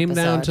exciting Came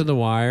episode. down to the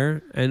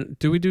wire. And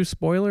do we do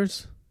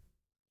spoilers?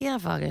 Yeah,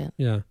 fuck it.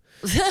 Yeah.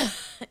 You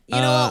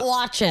know what?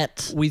 Watch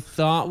it. We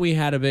thought we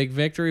had a big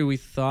victory. We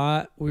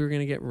thought we were going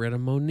to get rid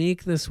of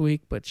Monique this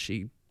week, but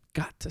she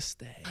got to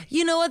stay.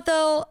 You know what,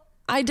 though?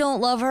 I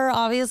don't love her,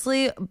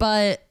 obviously,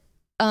 but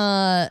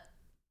I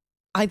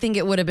think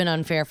it would have been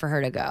unfair for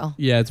her to go.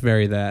 Yeah, it's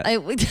very that.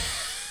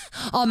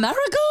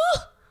 America?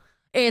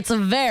 It's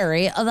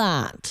very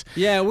that.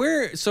 Yeah,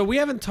 we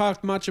haven't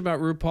talked much about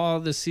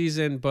RuPaul this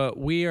season, but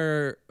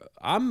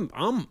I'm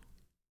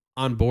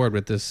on board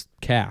with this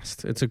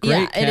cast. It's a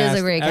great cast. It is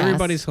a great cast.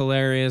 Everybody's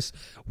hilarious.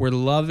 We're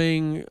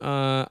loving,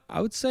 I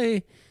would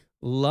say,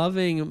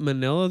 loving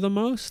Manila the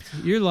most.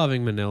 You're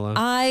loving Manila.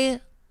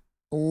 I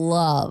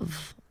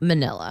love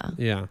Manila.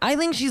 Yeah. I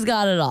think she's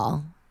got it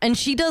all. And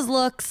she does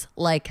looks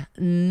like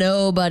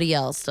nobody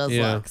else does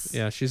looks.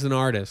 Yeah, she's an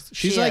artist.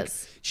 She's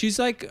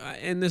like,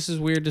 and this is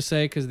weird to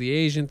say because the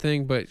Asian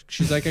thing, but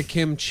she's like a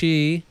Kim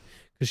Chi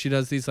because she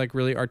does these like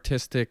really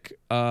artistic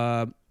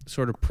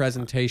sort of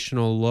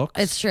presentational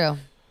looks. It's true.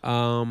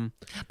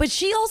 But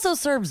she also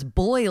serves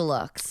boy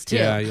looks too.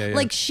 Yeah.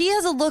 Like she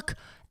has a look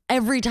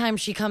every time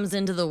she comes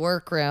into the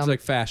workroom. It's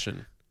like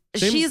fashion.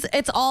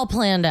 It's all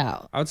planned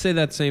out. I would say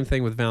that same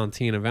thing with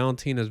Valentina.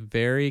 Valentina's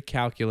very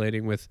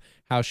calculating with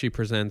how she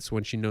presents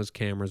when she knows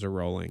cameras are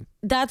rolling.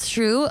 That's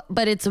true,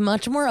 but it's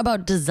much more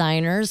about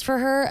designers for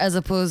her as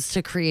opposed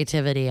to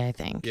creativity, I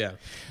think. Yeah.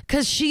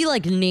 Because she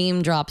like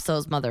name drops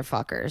those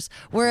motherfuckers.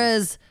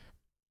 Whereas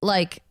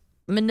like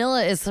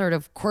Manila is sort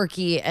of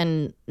quirky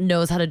and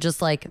knows how to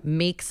just like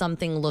make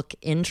something look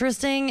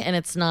interesting, and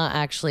it's not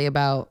actually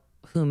about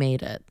who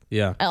made it.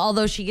 Yeah.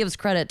 Although she gives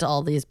credit to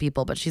all these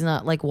people, but she's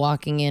not like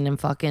walking in and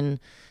fucking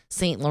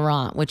Saint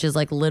Laurent, which is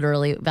like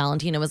literally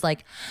Valentina was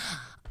like,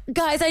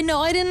 guys, I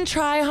know I didn't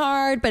try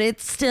hard, but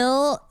it's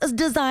still a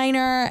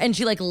designer. And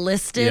she like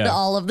listed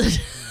all of the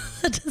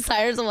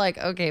designers. I'm like,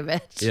 okay,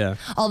 bitch. Yeah.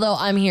 Although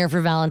I'm here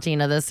for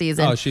Valentina this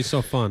season. Oh, she's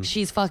so fun.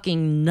 She's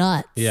fucking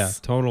nuts. Yeah.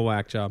 Total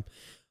whack job.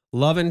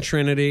 Loving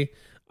Trinity.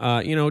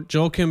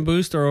 Joel Kim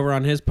Booster over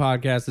on his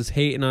podcast is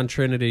hating on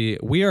Trinity.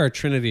 We are a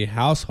Trinity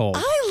household.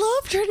 I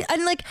love Trinity.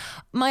 And like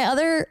my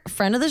other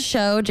friend of the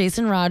show,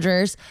 Jason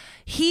Rogers,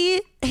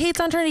 he hates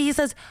on Trinity. He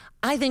says,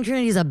 I think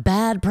Trinity's a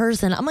bad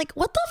person. I'm like,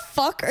 what the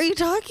fuck are you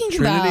talking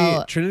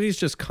about? Trinity's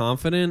just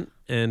confident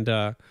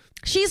and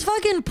she's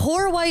fucking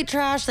poor white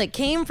trash that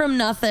came from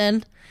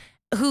nothing,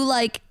 who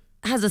like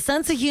has a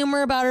sense of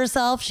humor about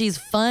herself. She's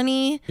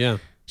funny. Yeah.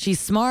 She's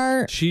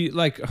smart. She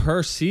like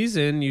her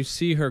season, you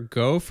see her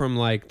go from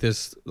like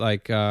this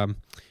like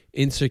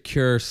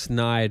insecure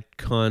snide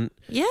cunt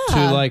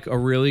to like a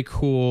really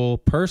cool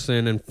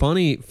person and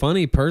funny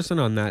person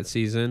on that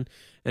season.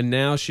 And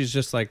now she's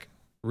just like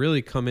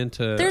really come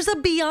into. There's a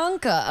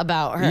Bianca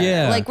about her.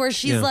 Yeah. Like where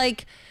she's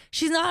like,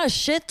 she's not a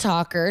shit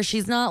talker.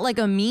 She's not like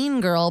a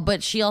mean girl,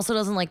 but she also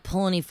doesn't like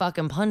pull any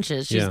fucking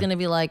punches. She's going to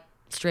be like,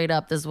 straight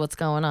up, this is what's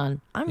going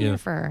on. I'm here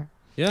for her.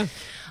 Yeah.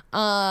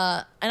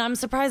 And I'm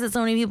surprised that so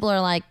many people are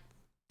like,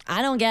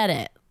 I don't get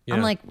it. Yeah.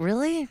 I'm like,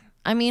 really?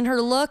 I mean,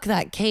 her look,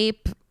 that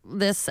cape,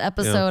 this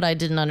episode, I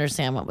didn't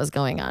understand what was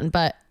going on.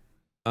 But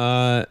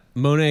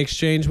Monet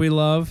Exchange we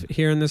love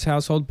here in this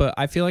household, but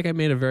I feel like I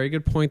made a very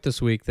good point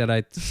this week that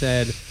I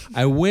said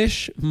I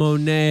wish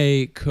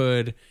Monet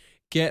could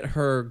get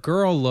her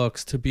girl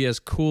looks to be as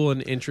cool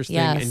and interesting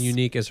and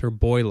unique as her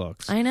boy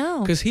looks. I know.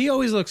 Because he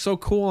always looks so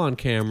cool on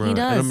camera. He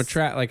does.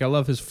 And I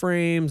love his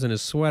frames and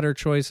his sweater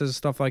choices,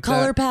 stuff like that.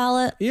 Color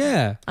palette.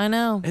 Yeah. I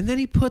know. And then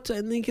he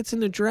gets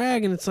into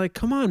drag and it's like,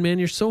 come on, man,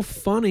 you're so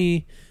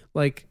funny.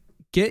 Like,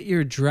 get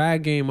your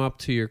drag game up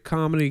to your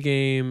comedy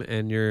game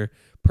and your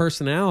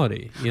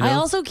personality. You know? I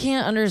also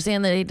can't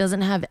understand that he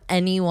doesn't have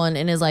anyone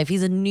in his life.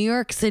 He's a New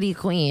York City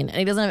queen and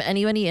he doesn't have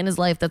anybody in his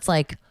life that's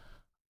like,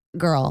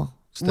 girl,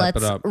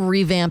 let's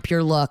revamp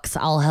your looks.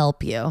 I'll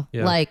help you.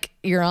 Yeah. Like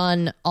you're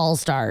on All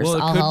Stars.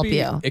 I'll help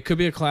you. It could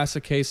be a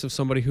classic case of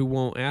somebody who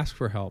won't ask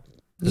for help.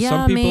 Yeah,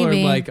 some people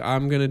maybe. are like,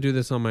 I'm gonna do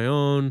this on my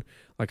own.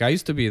 Like I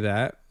used to be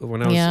that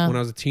when I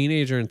was a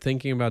teenager and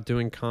thinking about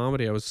doing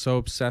comedy. I was so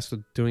obsessed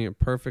with doing it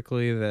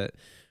perfectly that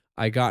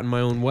I got in my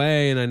own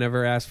way and I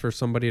never asked for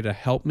somebody to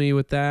help me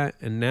with that.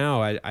 And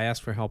now I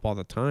ask for help all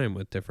the time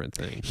with different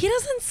things. He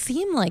doesn't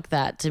seem like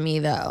that to me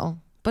though.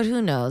 But who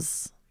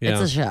knows? Yeah.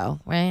 It's a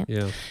show, right?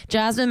 Yeah.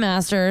 Jasmine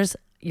Masters,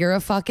 you're a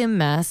fucking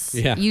mess.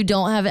 Yeah. You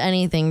don't have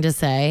anything to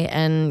say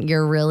and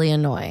you're really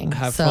annoying.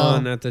 Have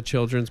fun at the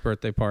children's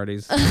birthday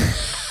parties.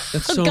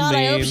 That's so God,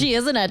 mean. I hope she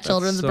isn't at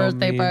children's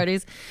birthday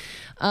parties.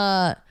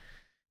 No,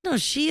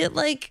 she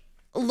like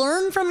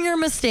learn from your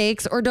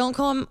mistakes or don't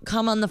come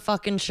on the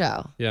fucking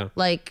show. Yeah.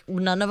 Like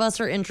none of us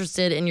are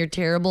interested in your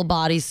terrible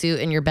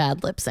bodysuit and your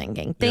bad lip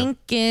syncing. Thank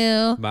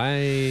you.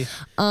 Bye.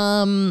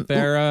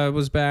 Farrah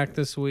was back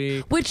this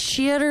week. Which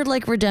she had her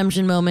like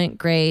redemption moment.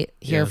 Great.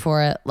 Here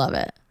for it. Love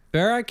it.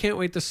 Farrah, I can't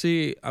wait to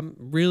see. I'm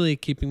really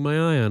keeping my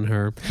eye on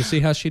her to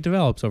see how she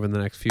develops over the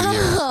next few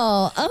years.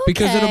 Oh, okay.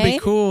 Because it'll be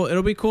cool.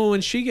 It'll be cool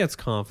when she gets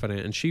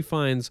confident and she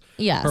finds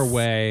her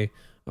way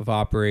of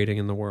operating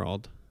in the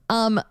world.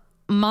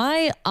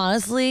 My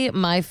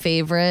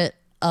favorite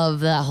of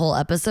that whole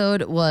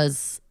episode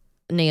was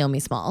Naomi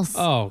Smalls.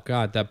 Oh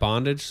God, that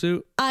bondage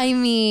suit. I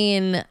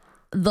mean,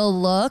 the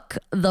look,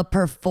 the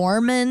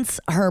performance,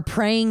 her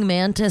praying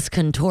mantis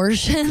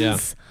contortions. Yeah.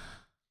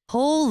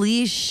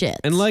 Holy shit.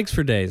 And legs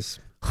for days.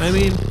 I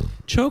mean,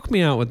 choke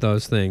me out with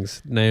those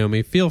things,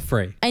 Naomi. Feel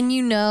free. And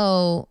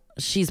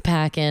she's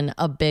packing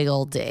a big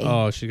old D.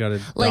 Oh, she got a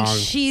dong. Like,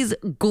 she's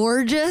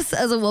gorgeous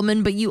as a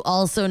woman, but you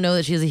also know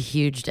that she has a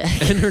huge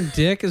dick. And her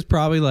dick is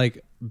probably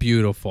like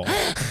beautiful.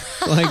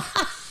 Like,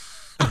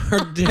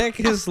 her dick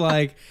is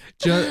like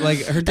just like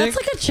her dick. That's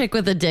like a chick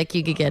with a dick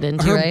you could get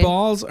into, her right?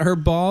 Her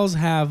balls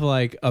have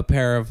like a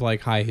pair of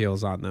like high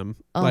heels on them.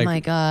 Oh like, my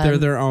God. they're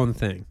their own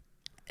thing.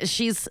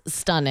 She's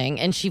stunning,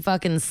 and she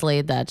fucking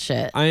slayed that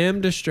shit. I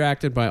am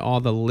distracted by all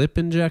the lip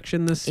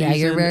injection this season. Yeah,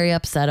 you're very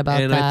upset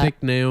about and that. I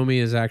think Naomi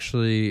is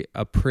actually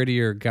a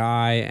prettier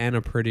guy and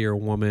a prettier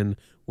woman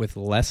with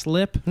less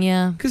lip.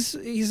 Yeah. Because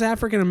he's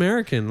African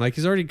American. Like,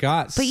 he's already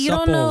got But you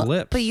supple don't know.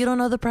 lips. But you don't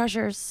know the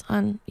pressures,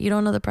 hon. You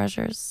don't know the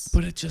pressures.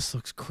 But it just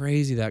looks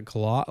crazy, that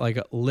gloss, like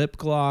a lip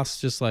gloss,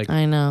 just like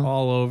I know.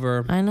 all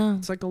over. I know.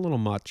 It's like a little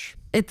much.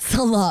 It's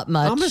a lot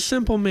much. I'm a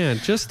simple man.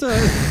 Just a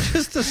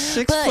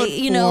 6 but foot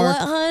you know what,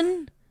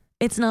 hon?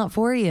 It's not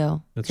for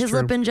you. That's His true.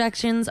 lip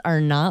injections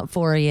are not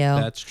for you.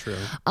 That's true.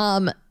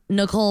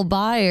 Nicole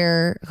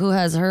Byer, who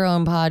has her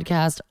own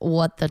podcast,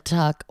 What the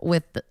Tuck,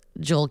 with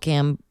Joel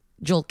Kim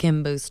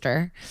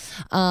Booster.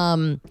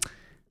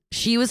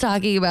 She was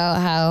talking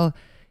about how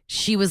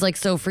she was like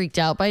so freaked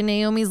out by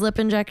Naomi's lip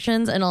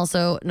injections, and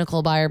also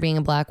Nicole Byer being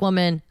a black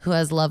woman who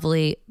has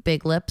lovely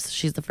big lips.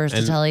 She's the first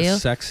to tell you.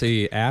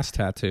 Sexy ass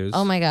tattoos.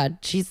 Oh my God,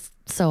 she's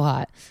so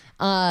hot.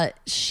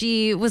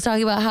 She was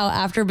talking about how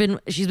after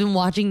she's been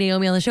watching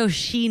Naomi on the show,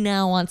 she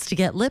now wants to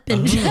get lip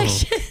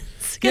injections.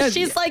 Because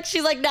she's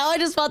like, now I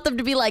just want them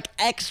to be like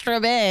extra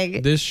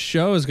big. This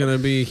show is going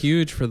to be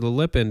huge for the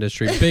lip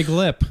industry. Big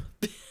Lip.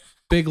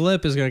 Big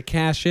Lip is going to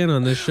cash in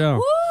on this show.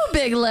 Woo,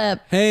 Big Lip.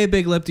 Hey,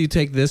 Big Lip, do you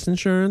take this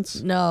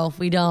insurance? No,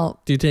 we don't.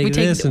 Do you take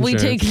this We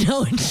insurance? take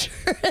no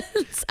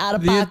insurance out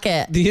of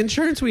pocket. The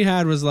insurance we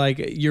had was like,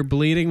 you're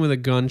bleeding with a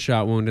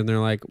gunshot wound, and they're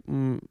like,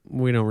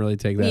 we don't really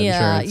take that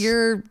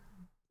insurance.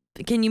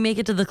 Can you make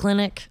it to the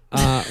clinic?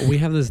 We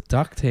have this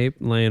duct tape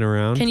laying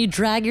around. Can you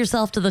drag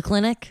yourself to the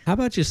clinic? How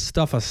about you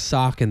stuff a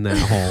sock in that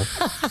hole?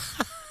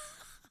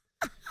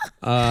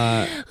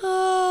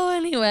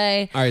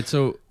 Anyway. All right,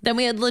 so Then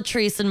we had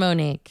Latrice and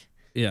Monique.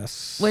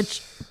 yes,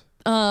 Which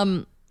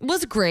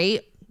was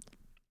great.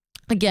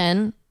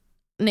 Again,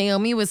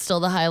 Naomi was still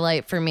the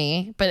highlight for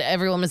me, but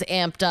everyone was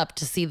amped up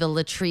to see the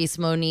Latrice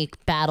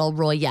Monique Battle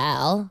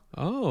Royale.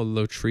 oh,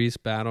 Latrice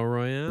Battle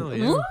Royale,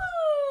 yeah. Woo!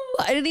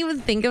 I didn't even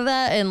think of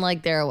that, and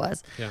like there it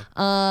was.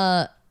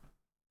 Yeah.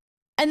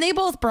 And they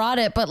both brought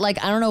it, but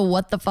like I don't know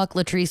what the fuck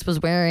Latrice was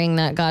wearing,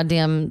 that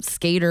goddamn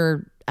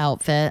skater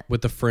outfit.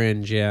 With the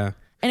fringe, yeah.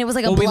 And it was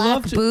like a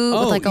black boot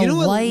with like a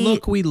white. What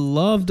look we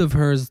loved of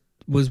hers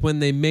was when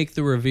they make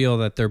the reveal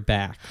that they're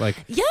back.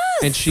 Like, yes.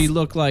 And she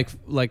looked like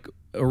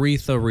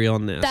Aretha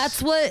realness.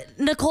 That's what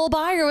Nicole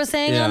Byer was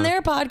saying on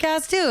their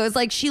podcast too. It was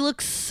like she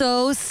looks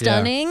so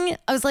stunning. Yeah.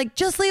 I was like,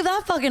 just leave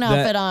that fucking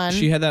outfit on.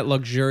 She had that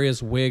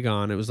luxurious wig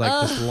on. It was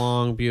like this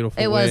long, beautiful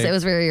wig. It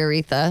was very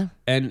Aretha.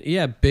 And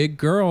yeah, big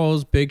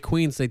girls, big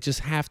queens, they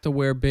just have to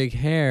wear big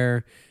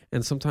hair.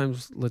 And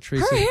sometimes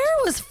Latrice. Her hair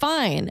was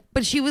fine,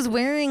 but she was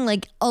wearing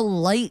like a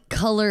light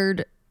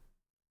colored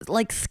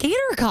like skater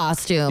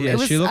costume. Yeah, it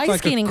was she looked ice like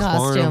skating a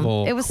costume.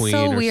 carnival It was queen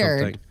so or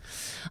weird.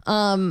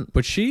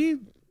 But she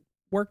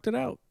worked it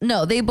out.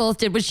 No, they both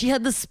did. But she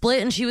had the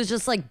split and she was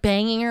just like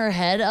banging her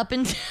head up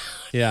and down.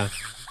 Yeah.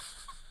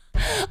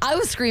 I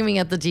was screaming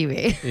at the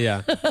TV.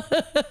 Yeah.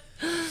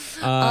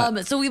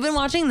 So we've been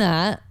watching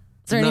that.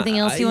 Is there anything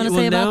else you want to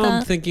say about now that?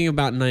 I'm thinking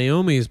about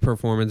Naomi's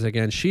performance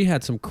again. She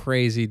had some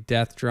crazy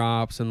death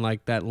drops and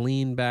like that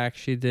lean back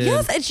she did.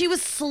 Yes, and she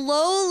was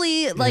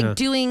slowly like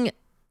doing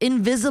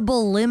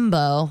invisible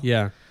limbo.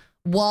 Yeah.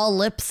 While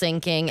lip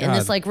syncing in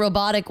this like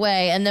robotic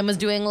way, and then was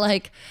doing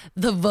like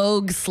the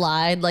Vogue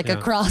slide like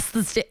across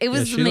the stage. It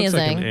was she amazing.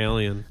 Looks like an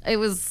alien. It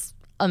was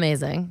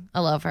amazing.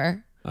 I love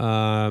her.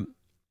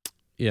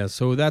 Yeah.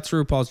 So that's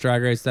RuPaul's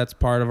Drag Race. That's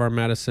part of our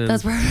medicine.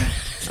 That's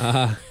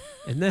perfect.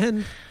 And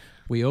then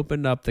we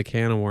opened up the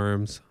can of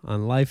worms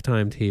on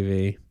Lifetime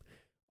TV.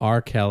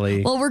 R.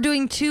 Kelly. Well, we're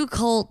doing 2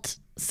 cult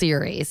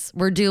series.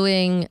 We're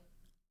doing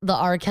the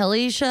R.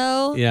 Kelly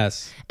show.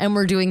 Yes. And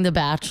we're doing The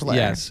Bachelor.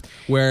 Yes.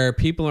 Where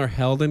people are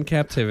held in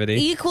captivity.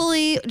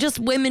 Equally, just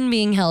women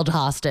being held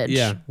hostage.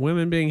 Yeah.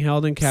 Women being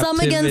held in captivity.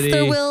 Some against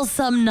their will,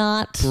 some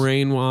not.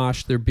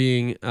 Brainwashed. They're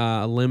being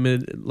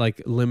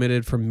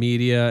limited from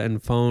media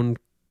and phone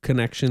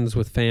connections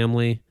with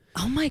family.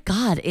 Oh my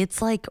God.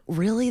 It's like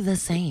really the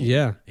same.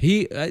 Yeah.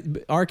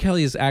 R.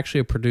 Kelly is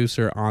actually a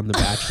producer on The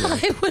Bachelor.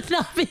 I would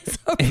not be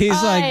surprised.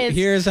 He's like,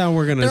 here's how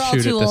we're going to shoot it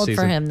this season. They're all too old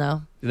for him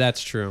though.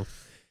 That's true.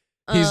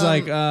 He's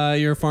like,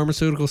 you're a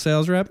pharmaceutical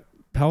sales rep?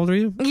 How old are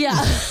you?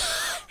 Yeah.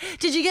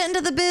 Did you get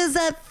into the biz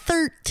at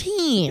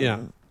 13?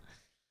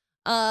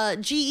 Yeah.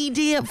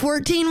 GED at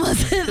 14,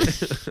 was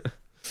it?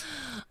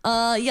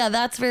 Yeah,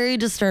 that's very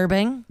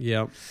disturbing.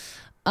 Yep.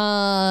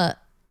 I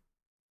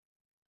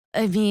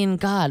mean,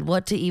 God,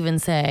 what to even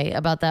say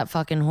about that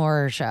fucking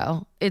horror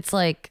show? It's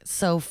like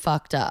so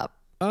fucked up.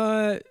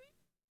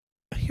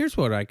 Here's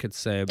what I could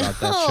say about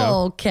that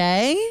show.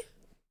 Okay.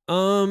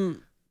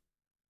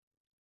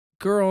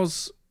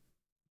 girls,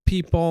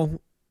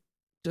 people,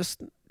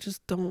 just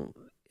don't.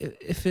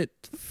 If it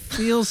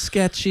feels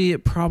sketchy,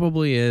 it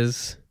probably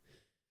is.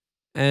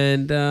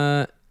 And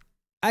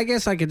I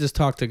guess I could just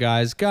talk to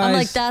guys. I'm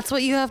like, that's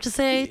what you have to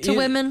say to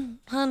women,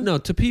 hun? No,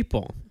 to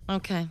people.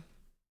 Okay.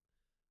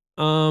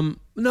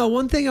 No,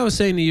 one thing I was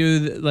saying to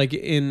you, like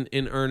in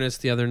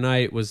earnest the other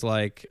night, was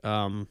like,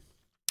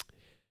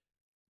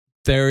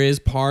 there is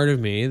part of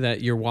me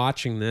that you're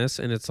watching this,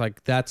 and it's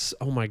like,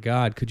 oh my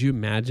God, could you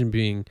imagine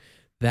being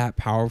that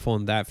powerful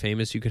and that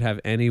famous? You could have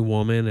any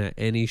woman at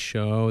any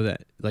show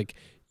that, like,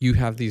 you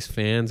have these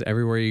fans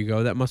everywhere you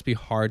go. That must be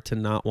hard to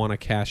not want to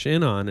cash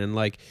in on. And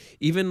like,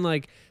 even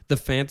like the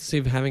fantasy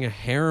of having a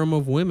harem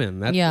of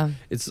women.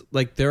 It's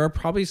like, there are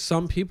probably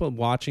some people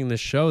watching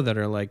this show that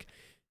are like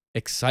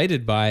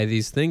excited by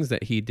these things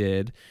that he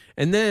did.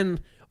 And then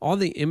all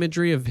the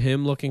imagery of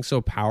him looking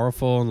so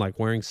powerful and like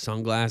wearing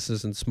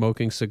sunglasses and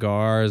smoking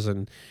cigars,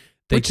 and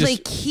they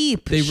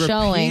keep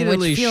showing,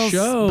 which feels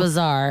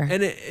bizarre.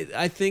 And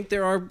I think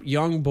there are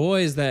young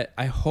boys that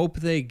I hope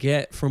they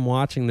get from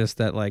watching this,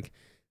 that like,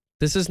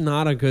 this is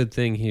not a good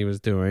thing he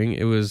was doing.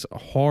 It was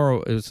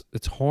horrible.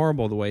 It's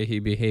horrible the way he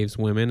behaves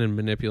women and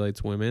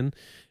manipulates women.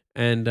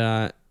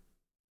 And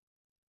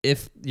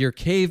if your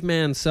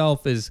caveman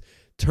self is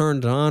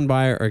turned on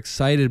by it or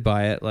excited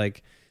by it,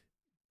 like,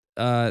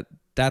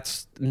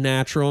 that's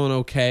natural and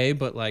okay.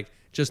 But like,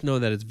 just know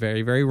that it's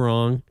very, very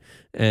wrong.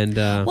 And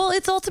well,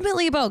 it's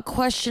ultimately about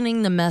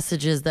questioning the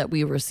messages that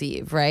we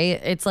receive,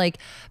 right? It's like,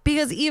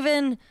 because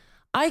even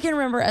I can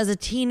remember as a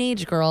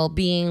teenage girl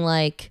being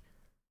like,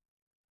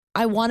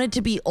 I wanted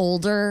to be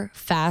older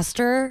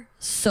faster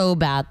so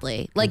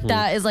badly. Like,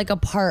 that is like a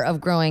part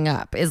of growing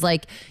up, is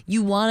like,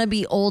 you want to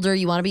be older,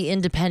 you want to be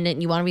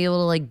independent, you want to be able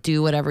to like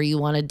do whatever you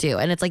want to do.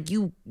 And it's like,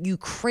 you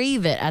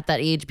crave it at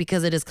that age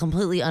because it is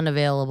completely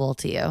unavailable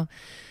to you.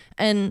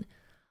 And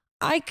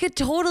I could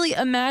totally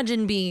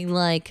imagine being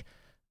like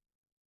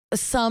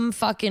some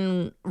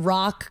fucking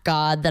rock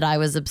god that I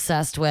was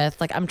obsessed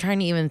with. Like, I'm trying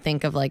to even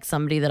think of like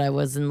somebody that I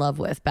was in love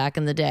with back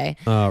in the day.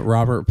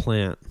 Robert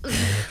Plant.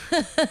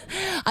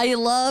 I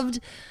loved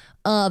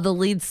the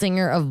lead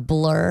singer of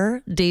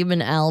Blur, Damon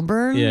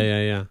Albarn.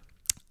 Yeah.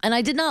 And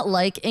I did not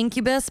like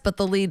Incubus, but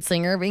the lead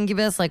singer of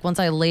Incubus, like once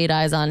I laid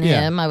eyes on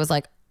him, I was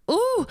like,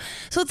 ooh.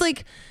 So it's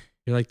like,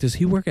 you're like, does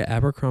he work at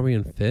Abercrombie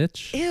and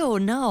Fitch? Ew,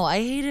 no, I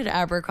hated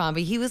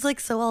Abercrombie. He was like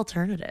so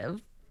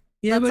alternative.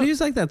 Yeah, but he was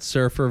like that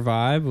surfer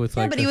vibe with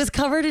like. Yeah, but he was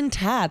covered in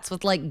tats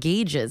with like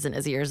gauges in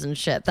his ears and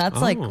shit. That's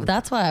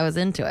that's why I was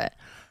into it.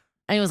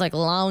 And he was like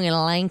long and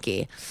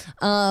lanky.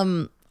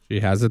 She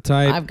has a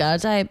type. I've got a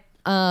type.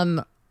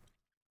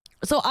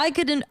 So I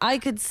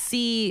could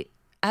see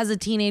as a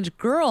teenage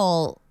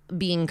girl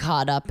being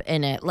caught up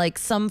in it. Like,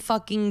 some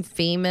fucking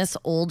famous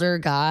older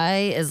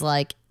guy is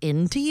like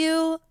into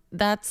you.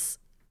 That's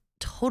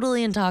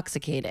totally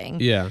intoxicating.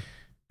 Yeah.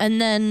 And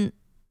then,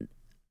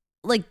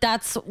 like,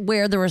 that's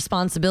where the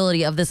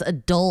responsibility of this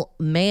adult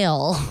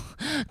male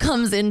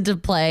comes into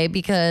play,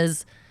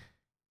 because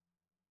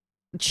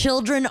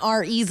children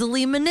are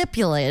easily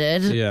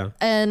manipulated. Yeah.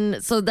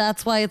 And so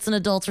that's why it's an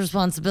adult's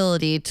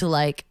responsibility to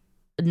like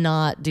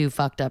not do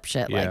fucked up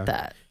shit like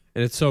that.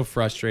 And it's so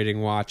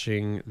frustrating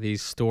watching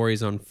these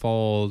stories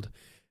unfold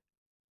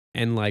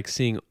and like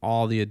seeing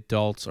all the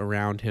adults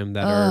around him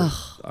that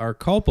are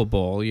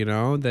culpable, you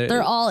know?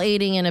 They're all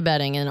aiding and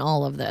abetting in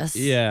all of this.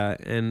 Yeah,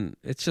 and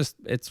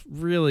it's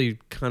really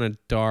kind of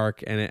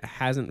dark, and it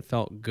hasn't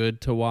felt good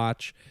to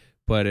watch,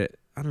 but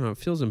I don't know, it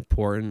feels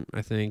important,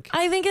 I think.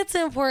 I think it's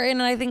important,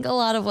 and I think a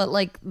lot of what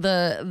like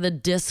the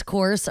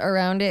discourse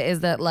around it is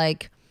that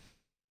like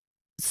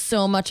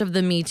so much of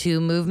the Me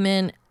Too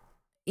movement,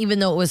 even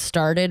though it was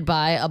started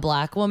by a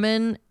black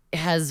woman,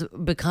 has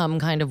become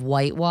kind of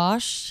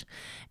whitewashed.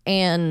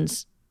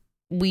 And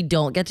we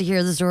don't get to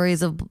hear the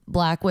stories of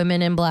black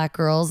women and black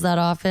girls that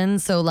often.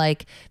 So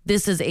like,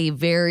 this is a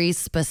very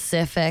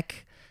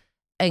specific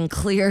and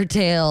clear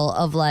tale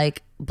of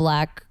like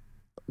black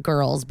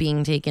girls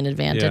being taken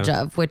advantage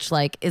of, which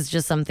like is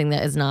just something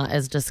that is not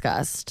as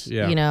discussed,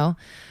 you know,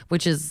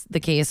 which is the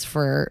case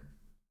for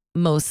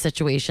most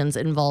situations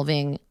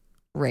involving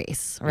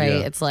race, right? Yeah.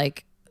 It's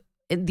like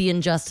the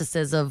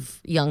injustices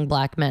of young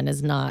black men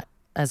is not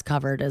as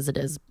covered as it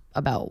is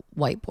about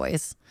white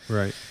boys.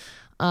 Right.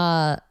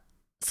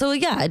 So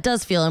yeah, it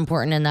does feel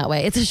important in that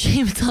way. It's a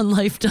shame it's on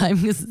Lifetime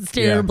because it's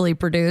terribly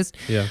produced.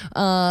 Yeah.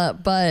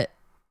 But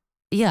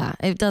yeah,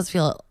 it does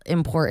feel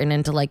important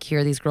and to like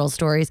hear these girls'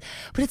 stories.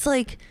 But it's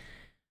like,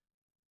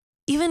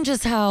 even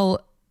just how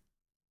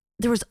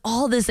there was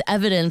all this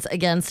evidence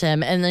against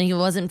him and then he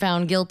wasn't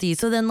found guilty.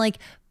 So then like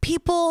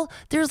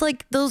there's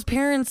like those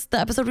parents, the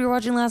episode we were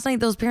watching last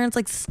night, those parents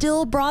like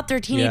still brought their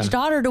teenage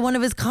daughter to one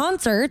of his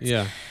concerts.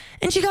 Yeah.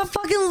 And she got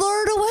fucking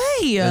lured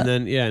away. And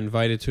then,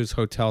 invited to his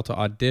hotel to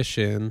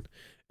audition.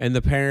 And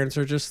the parents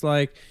are just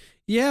like,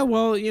 yeah,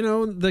 well, you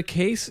know, the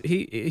case,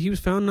 he was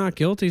found not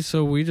guilty,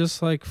 so we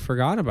just like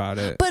forgot about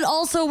it. But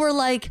also we're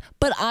like,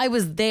 but I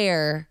was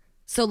there,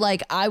 So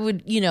like I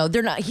would, he's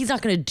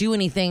not going to do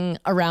anything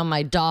around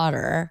my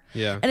daughter.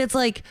 Yeah. And it's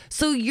like,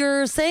 so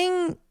you're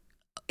saying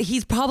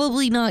he's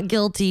probably not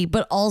guilty,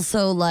 but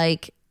also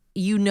like,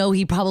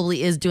 he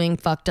probably is doing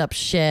fucked up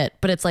shit,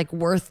 but it's like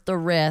worth the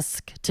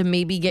risk to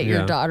maybe get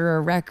your daughter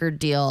a record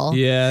deal.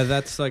 Yeah,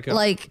 that's like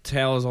a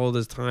tale as old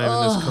as time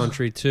in this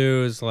country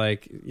too. Is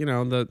like,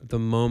 the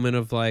moment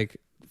of like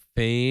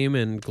fame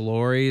and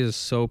glory is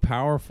so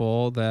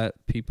powerful that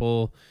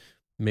people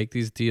make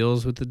these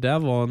deals with the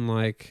devil and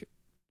like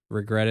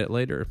regret it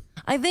later.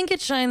 I think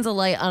it shines a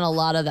light on a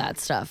lot of that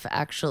stuff,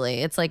 actually.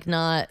 It's like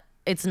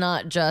it's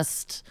not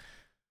just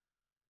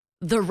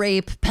the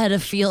rape,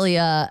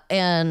 pedophilia,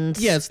 and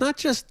it's not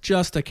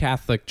just a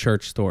Catholic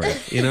church story,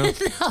 No,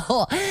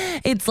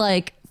 it's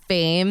like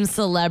fame,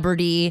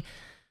 celebrity,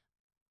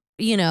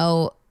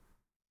 being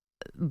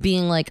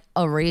like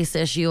a race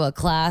issue, a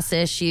class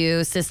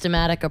issue,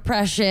 systematic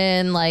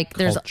oppression. Like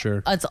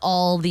it's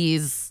all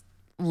these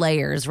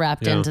layers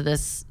wrapped into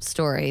this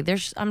story.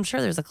 I'm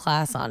sure there's a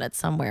class on it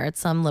somewhere at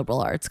some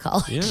liberal arts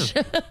college.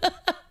 Yeah.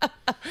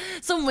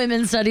 Some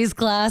women's studies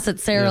class at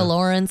Sarah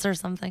Lawrence or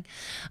something.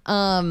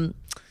 But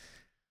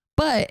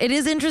it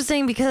is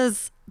interesting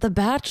because The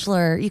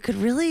Bachelor, you could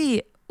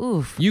really,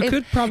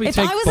 could probably if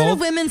take I was both. in a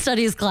women's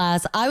studies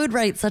class, I would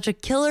write such a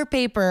killer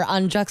paper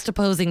on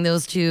juxtaposing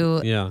those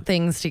two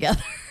things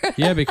together.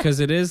 Yeah, because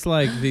it is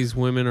like these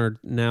women are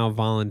now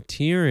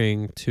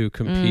volunteering to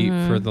compete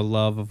for the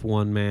love of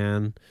one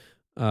man.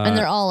 And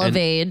they're all of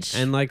age.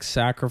 And like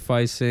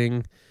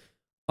sacrificing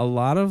a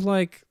lot of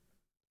like,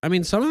 I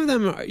mean, some of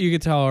them you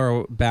could tell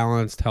are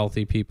balanced,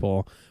 healthy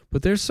people,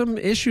 but there's some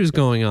issues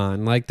going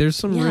on. Like there's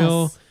some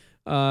real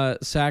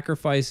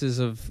sacrifices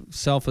of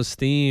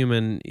self-esteem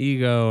and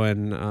ego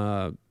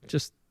and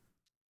just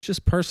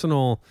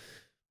personal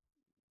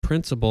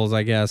principles,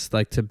 I guess,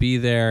 like to be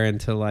there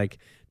and to like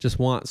just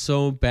want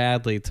so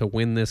badly to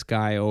win this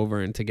guy over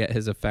and to get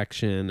his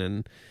affection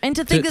and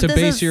to think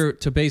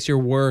to base your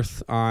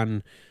worth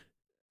on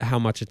how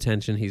much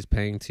attention he's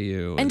paying to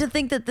you and to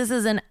think that this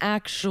is an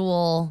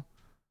actual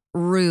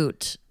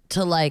route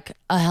to like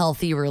a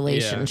healthy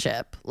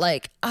relationship.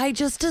 Like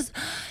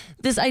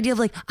this idea of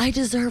like, I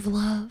deserve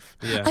love.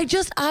 Yeah.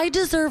 I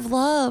deserve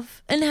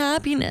love and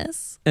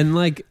happiness. And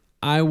like,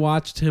 I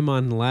watched him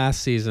on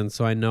last season,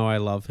 so I know I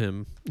love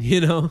him,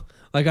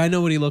 like I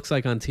know what he looks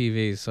like on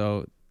TV.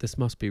 So this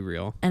must be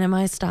real. And am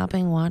I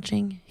stopping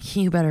watching?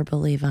 You better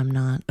believe I'm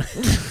not.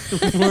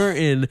 We're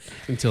in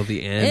until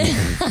the end,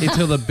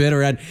 until the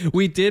bitter end.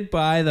 We did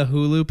buy the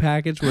Hulu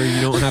package where you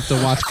don't have to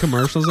watch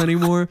commercials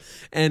anymore.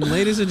 And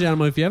ladies and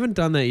gentlemen, if you haven't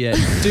done that yet,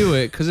 do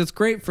it because it's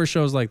great for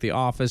shows like The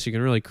Office. You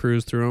can really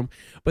cruise through them.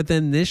 But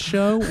then this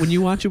show, when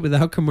you watch it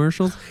without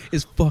commercials,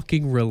 is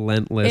fucking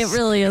relentless. It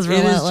really is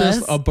relentless. It is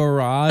just a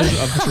barrage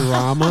of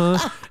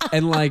drama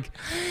and like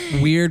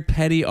weird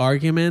petty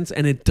arguments,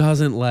 and it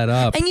doesn't let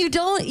up. And you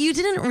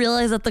didn't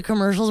realize that the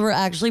commercials were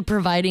actually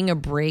providing a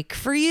break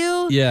for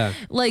you. Yeah.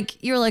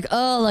 Like you're like,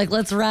 oh, like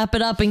let's wrap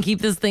it up and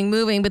keep this thing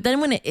moving. But then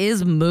when it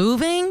is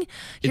moving,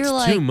 you're it's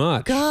like, too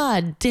much.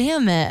 God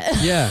damn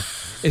it. Yeah.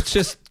 It's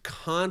just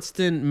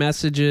constant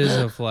messages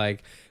of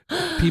like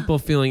people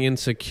feeling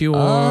insecure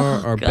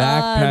or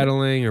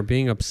backpedaling or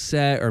being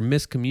upset or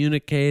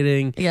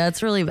miscommunicating. Yeah,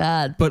 it's really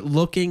bad. But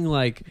looking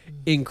like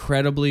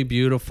incredibly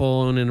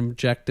beautiful in an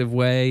objective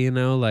way,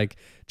 like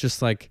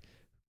just like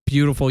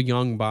beautiful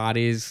young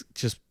bodies,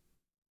 just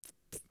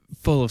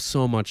full of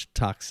so much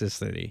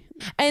toxicity.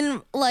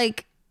 And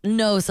like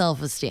no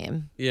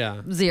self-esteem.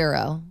 Yeah.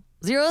 Zero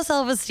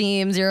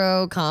self-esteem,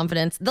 zero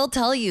confidence. They'll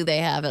tell you they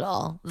have it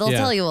all. They'll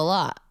tell you a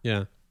lot.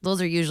 Yeah.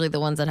 Those are usually the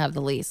ones that have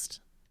the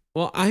least.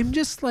 Well, I'm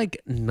just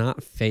like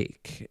not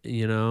fake,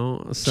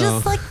 So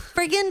just like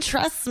friggin'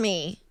 trust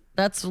me.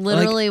 That's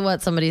literally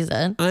what somebody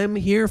said. I'm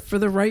here for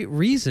the right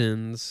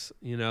reasons,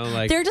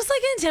 like they're just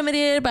like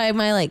intimidated by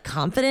my like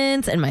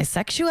confidence and my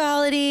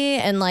sexuality.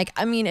 And like,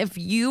 I mean, if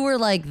you were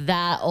like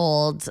that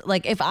old,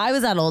 like if I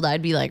was that old,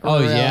 I'd be like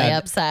really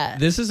upset.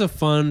 This is a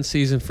fun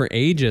season for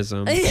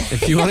ageism.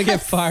 If you want to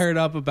get fired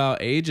up about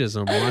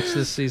ageism, watch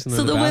this season.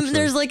 So of The Bachelor. Women,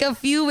 there's like a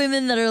few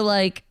women that are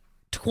like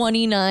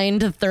 29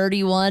 to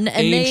 31 and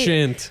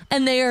ancient.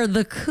 They are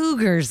the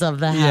cougars of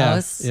the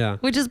house, yeah.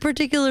 Which is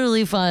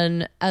particularly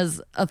fun as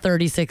a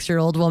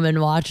 36-year-old woman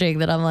watching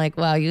that. I'm like,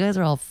 wow, you guys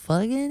are all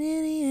fucking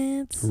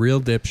idiots.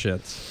 Real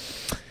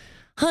dipshits.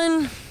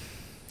 Hun,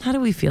 how do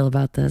we feel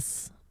about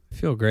this? I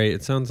feel great.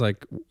 It sounds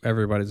like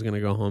everybody's going to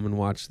go home and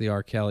watch the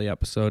R. Kelly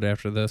episode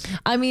after this.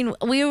 I mean,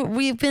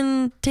 we've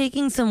been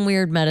taking some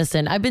weird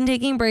medicine. I've been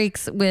taking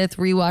breaks with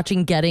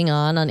rewatching Getting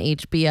On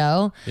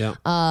HBO,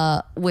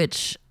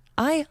 which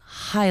I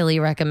highly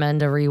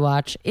recommend a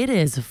rewatch. It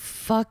is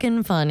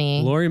fucking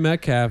funny. Laurie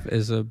Metcalf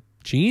is a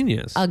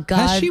genius.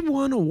 Has she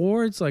won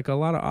awards, like a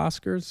lot of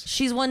Oscars?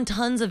 She's won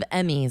tons of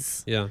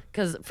Emmys. Yeah.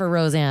 Because for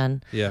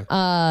Roseanne.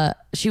 Yeah.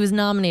 She was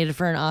nominated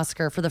for an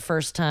Oscar for the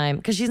first time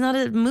because she's not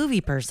a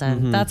movie person.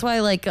 Mm-hmm. That's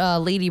why like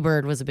Lady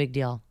Bird was a big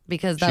deal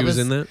because she was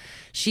in that.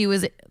 She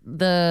was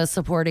the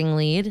supporting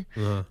lead,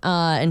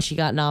 and she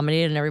got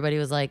nominated, and everybody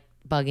was like,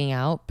 bugging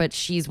out, but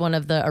she's one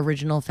of the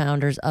original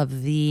founders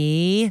of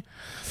the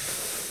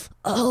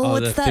what's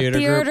the that theater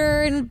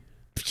theater in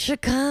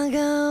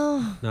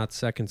Chicago? Not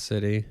Second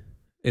City.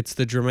 It's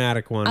the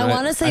dramatic one. I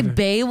want to say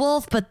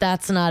Beowulf, but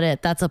that's not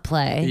it. That's a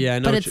play. Yeah, I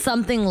know but what it's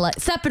something like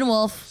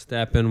Steppenwolf.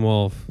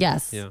 Steppenwolf.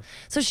 Yes. Yeah.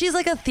 So she's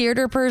like a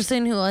theater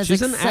person who has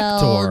She's an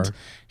excelled. actor.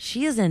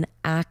 She is an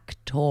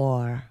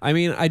actor. I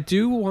mean, I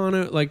do want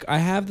to, like, I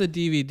have the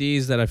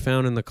DVDs that I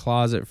found in the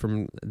closet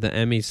from the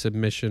Emmy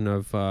submission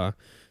of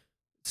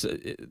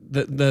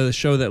the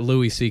show that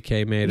Louis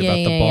C.K. made about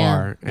the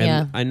bar.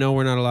 And I know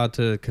we're not allowed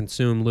to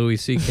consume Louis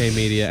C.K.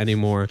 media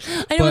anymore.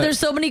 I know, there's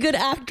so many good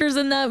actors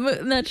in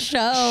that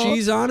show.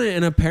 She's on it,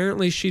 and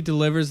apparently she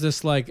delivers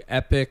this like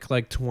epic,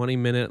 like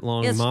 20-minute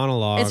long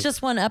monologue. It's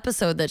just one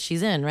episode that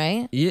she's in,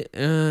 right?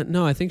 Yeah,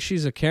 no, I think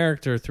she's a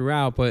character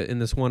throughout, but in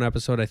this one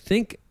episode, I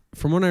think,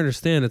 from what I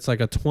understand, it's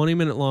like a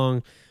 20-minute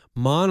long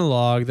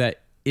monologue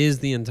that is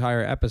the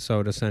entire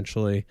episode,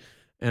 essentially.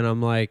 And I'm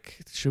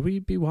like, should we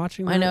be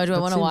watching that? I know. Do I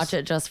want to watch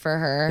it just for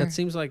her? That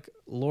seems like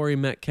Laurie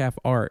Metcalf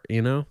art,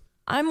 you know?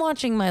 I'm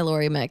watching my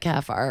Laurie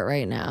Metcalf art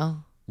right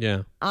now.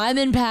 Yeah. I'm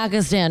in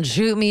Pakistan.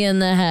 Shoot me in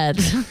the head.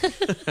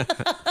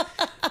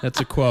 That's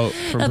a quote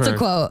from That's her. a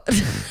quote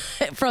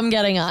from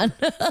Getting On.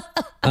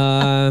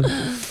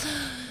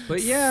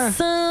 But yeah.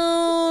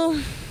 So,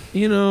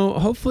 you know,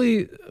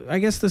 hopefully, I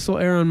guess this will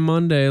air on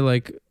Monday,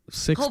 like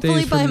 6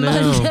 days from now.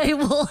 Hopefully by Monday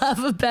we'll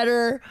have a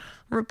better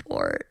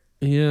report.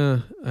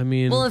 Yeah, I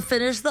mean, we'll have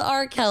finished the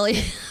R. Kelly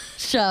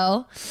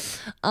show.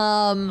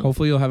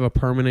 Hopefully you'll have a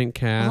permanent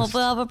cast.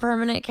 Hopefully I'll have a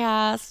permanent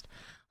cast.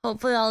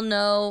 Hopefully I'll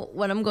know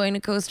when I'm going to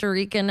Costa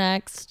Rica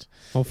next.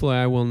 Hopefully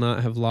I will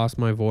not have lost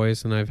my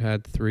voice and I've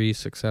had 3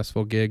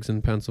 successful gigs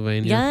in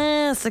Pennsylvania.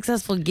 Yeah,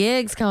 successful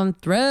gigs come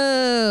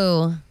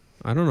through.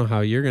 I don't know how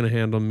you're going to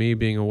handle me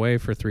being away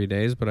for 3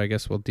 days, but I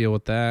guess we'll deal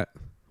with that.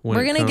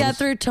 We're going to get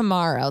through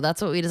tomorrow.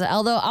 That's what we decided.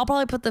 Although I'll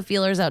probably put the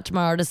feelers out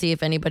tomorrow to see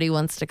if anybody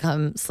wants to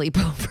come sleep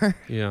over.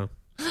 Yeah.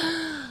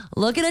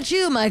 Looking at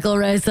you, Michael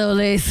Ray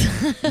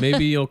Solis.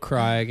 Maybe you'll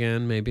cry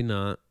again. Maybe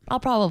not. I'll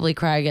probably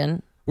cry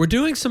again. We're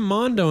doing some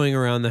mondoing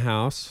around the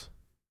house.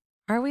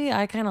 Are we?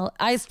 I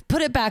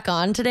put it back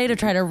on today to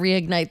try to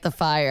reignite the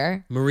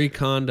fire. Marie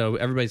Kondo.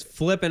 Everybody's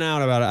flipping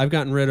out about it. I've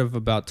gotten rid of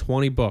about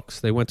 20 books.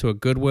 They went to a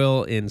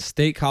Goodwill in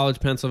State College,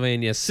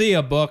 Pennsylvania. See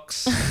ya,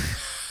 books.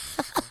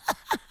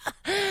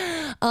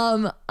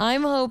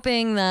 I'm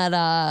hoping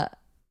that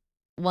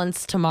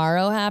once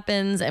tomorrow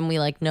happens and we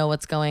like know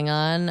what's going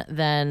on,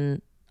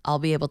 then I'll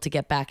be able to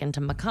get back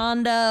into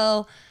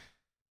Macondo.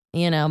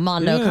 You know,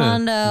 Mondo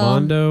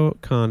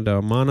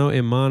Condo. Mano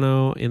a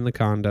mano in the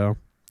condo.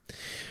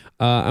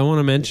 I want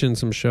to mention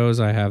some shows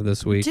I have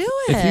this week. Do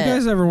it. If you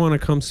guys ever want to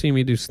come see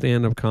me do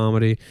stand-up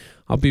comedy,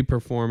 I'll be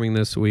performing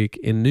this week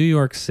in New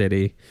York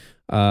City.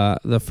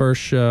 The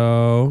first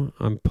show,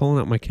 I'm pulling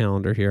up my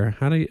calendar here.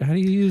 How do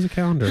you use a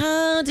calendar?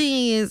 How do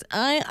you use?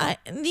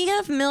 Do you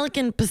have Milk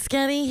and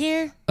Piscetti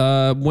here?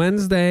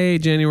 Wednesday,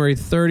 January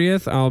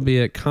 30th, I'll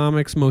be at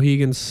Comics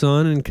Mohegan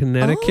Sun in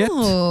Connecticut.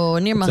 Oh,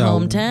 near my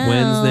hometown.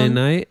 Wednesday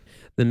night.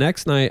 The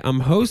next night, I'm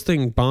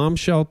hosting Bomb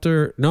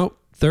Shelter. Nope,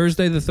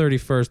 Thursday the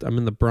 31st, I'm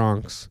in the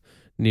Bronx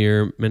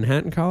near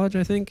Manhattan College,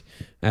 I think,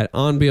 at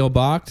On Beal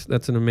Bacht.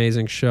 That's an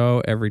amazing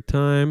show every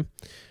time.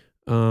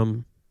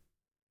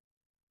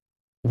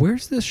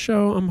 Where's this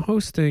show I'm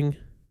hosting?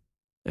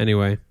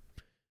 Anyway,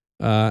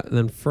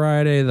 then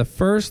Friday the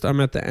 1st, I'm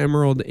at the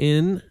Emerald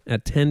Inn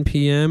at 10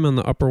 p.m. on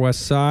the Upper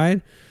West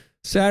Side.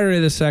 Saturday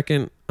the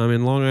 2nd, I'm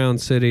in Long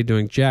Island City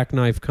doing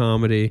Jackknife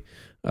Comedy,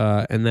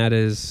 and that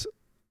is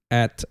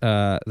at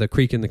the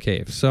Creek in the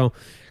Cave. So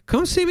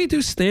come see me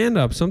do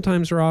stand-up.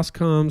 Sometimes Ross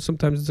comes.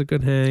 Sometimes it's a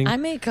good hang. I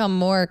may come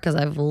more because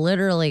I've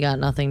literally got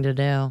nothing to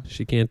do.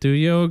 She can't do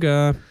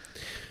yoga.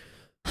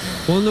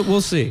 Well,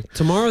 we'll see.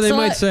 Tomorrow they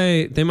might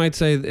say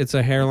it's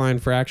a hairline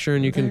fracture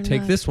and you can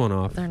take this one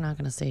off. They're not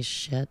going to say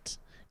shit.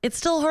 It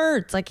still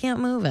hurts. I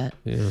can't move it.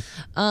 Yeah.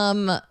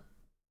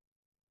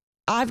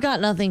 I've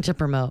got nothing to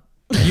promote.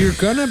 You're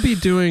going to be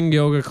doing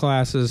yoga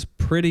classes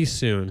pretty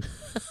soon.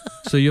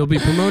 So you'll be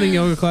promoting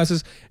yoga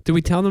classes. Did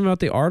we tell them about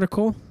the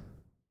article?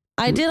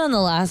 I did on the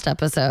last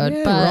episode.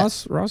 Yeah,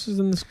 but Ross is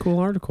in this cool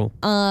article.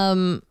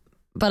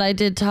 But I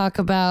did talk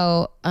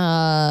about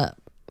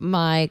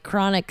my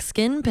chronic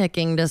skin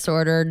picking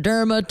disorder,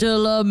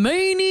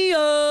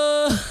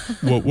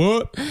 dermatillomania.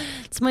 What?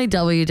 It's my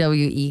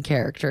WWE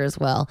character as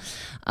well.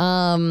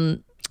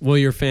 Well,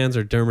 your fans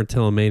are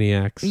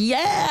dermatillomaniacs.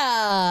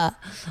 Yeah.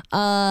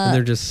 And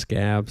they're just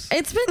scabs.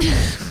 It's been...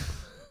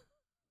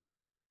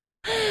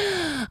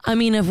 I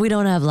mean, if we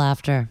don't have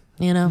laughter,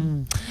 you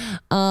know?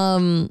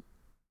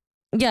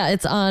 Yeah,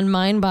 it's on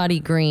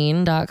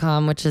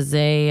mindbodygreen.com, which is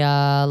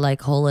a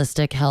like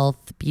holistic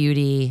health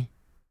beauty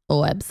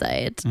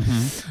website.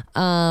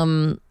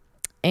 Mm-hmm.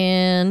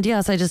 And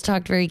yes, I just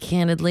talked very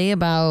candidly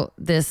about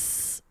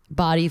this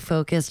body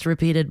focused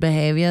repeated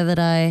behavior that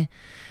I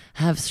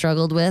have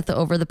struggled with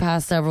over the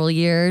past several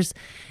years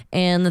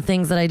and the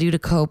things that I do to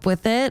cope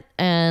with it.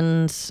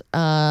 And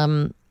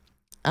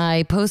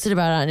I posted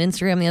about it on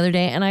Instagram the other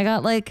day and I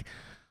got like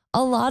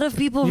a lot of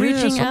people Yeah,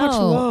 reaching so much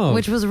out, love.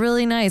 which was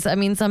really nice. I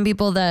mean, some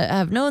people that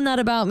have known that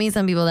about me,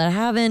 some people that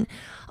haven't.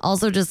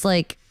 Also, just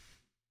like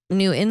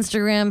new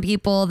Instagram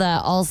people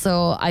that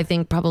also I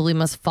think probably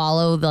must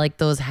follow like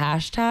those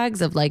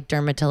hashtags of like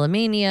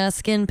dermatillomania,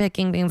 skin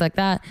picking, things like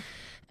that.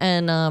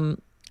 And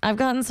I've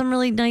gotten some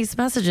really nice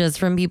messages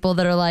from people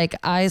that are like,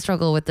 I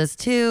struggle with this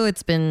too.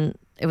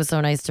 It was so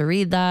nice to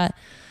read that.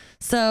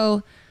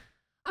 So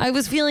I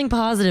was feeling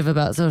positive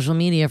about social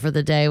media for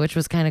the day, which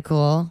was kind of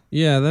cool.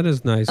 Yeah, that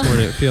is nice when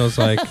it feels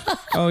like,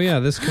 oh yeah,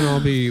 this can all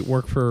be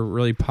work for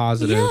really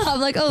positive. Yeah, I'm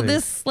like, oh, things.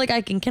 this, like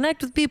I can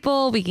connect with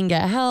people, we can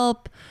get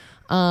help.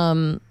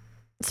 So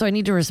I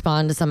need to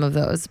respond to some of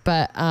those,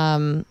 but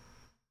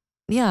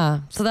yeah,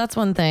 so that's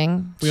one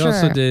thing. We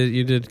also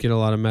you did get a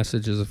lot of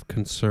messages of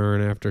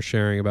concern after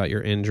sharing about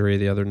your injury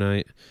the other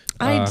night.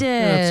 I did.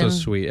 That's so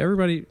sweet.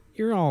 Everybody,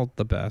 you're all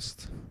the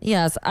best.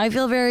 Yes, I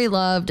feel very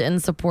loved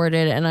and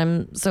supported, and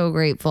I'm so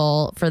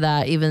grateful for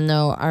that, even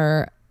though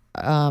our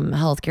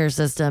healthcare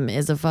system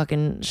is a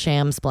fucking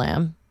sham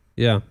splam.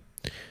 Yeah.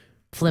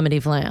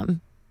 Flimity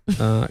flam.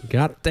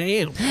 God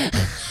damn.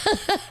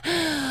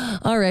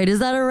 All right, is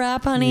that a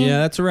wrap, honey? Yeah,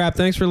 that's a wrap.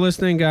 Thanks for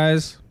listening,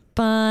 guys.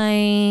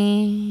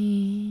 Bye.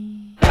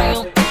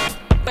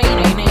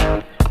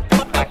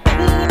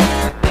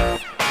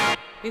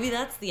 Maybe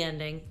that's the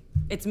ending.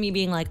 It's me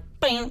being like,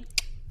 bang,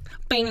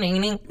 bang,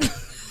 bang, bang.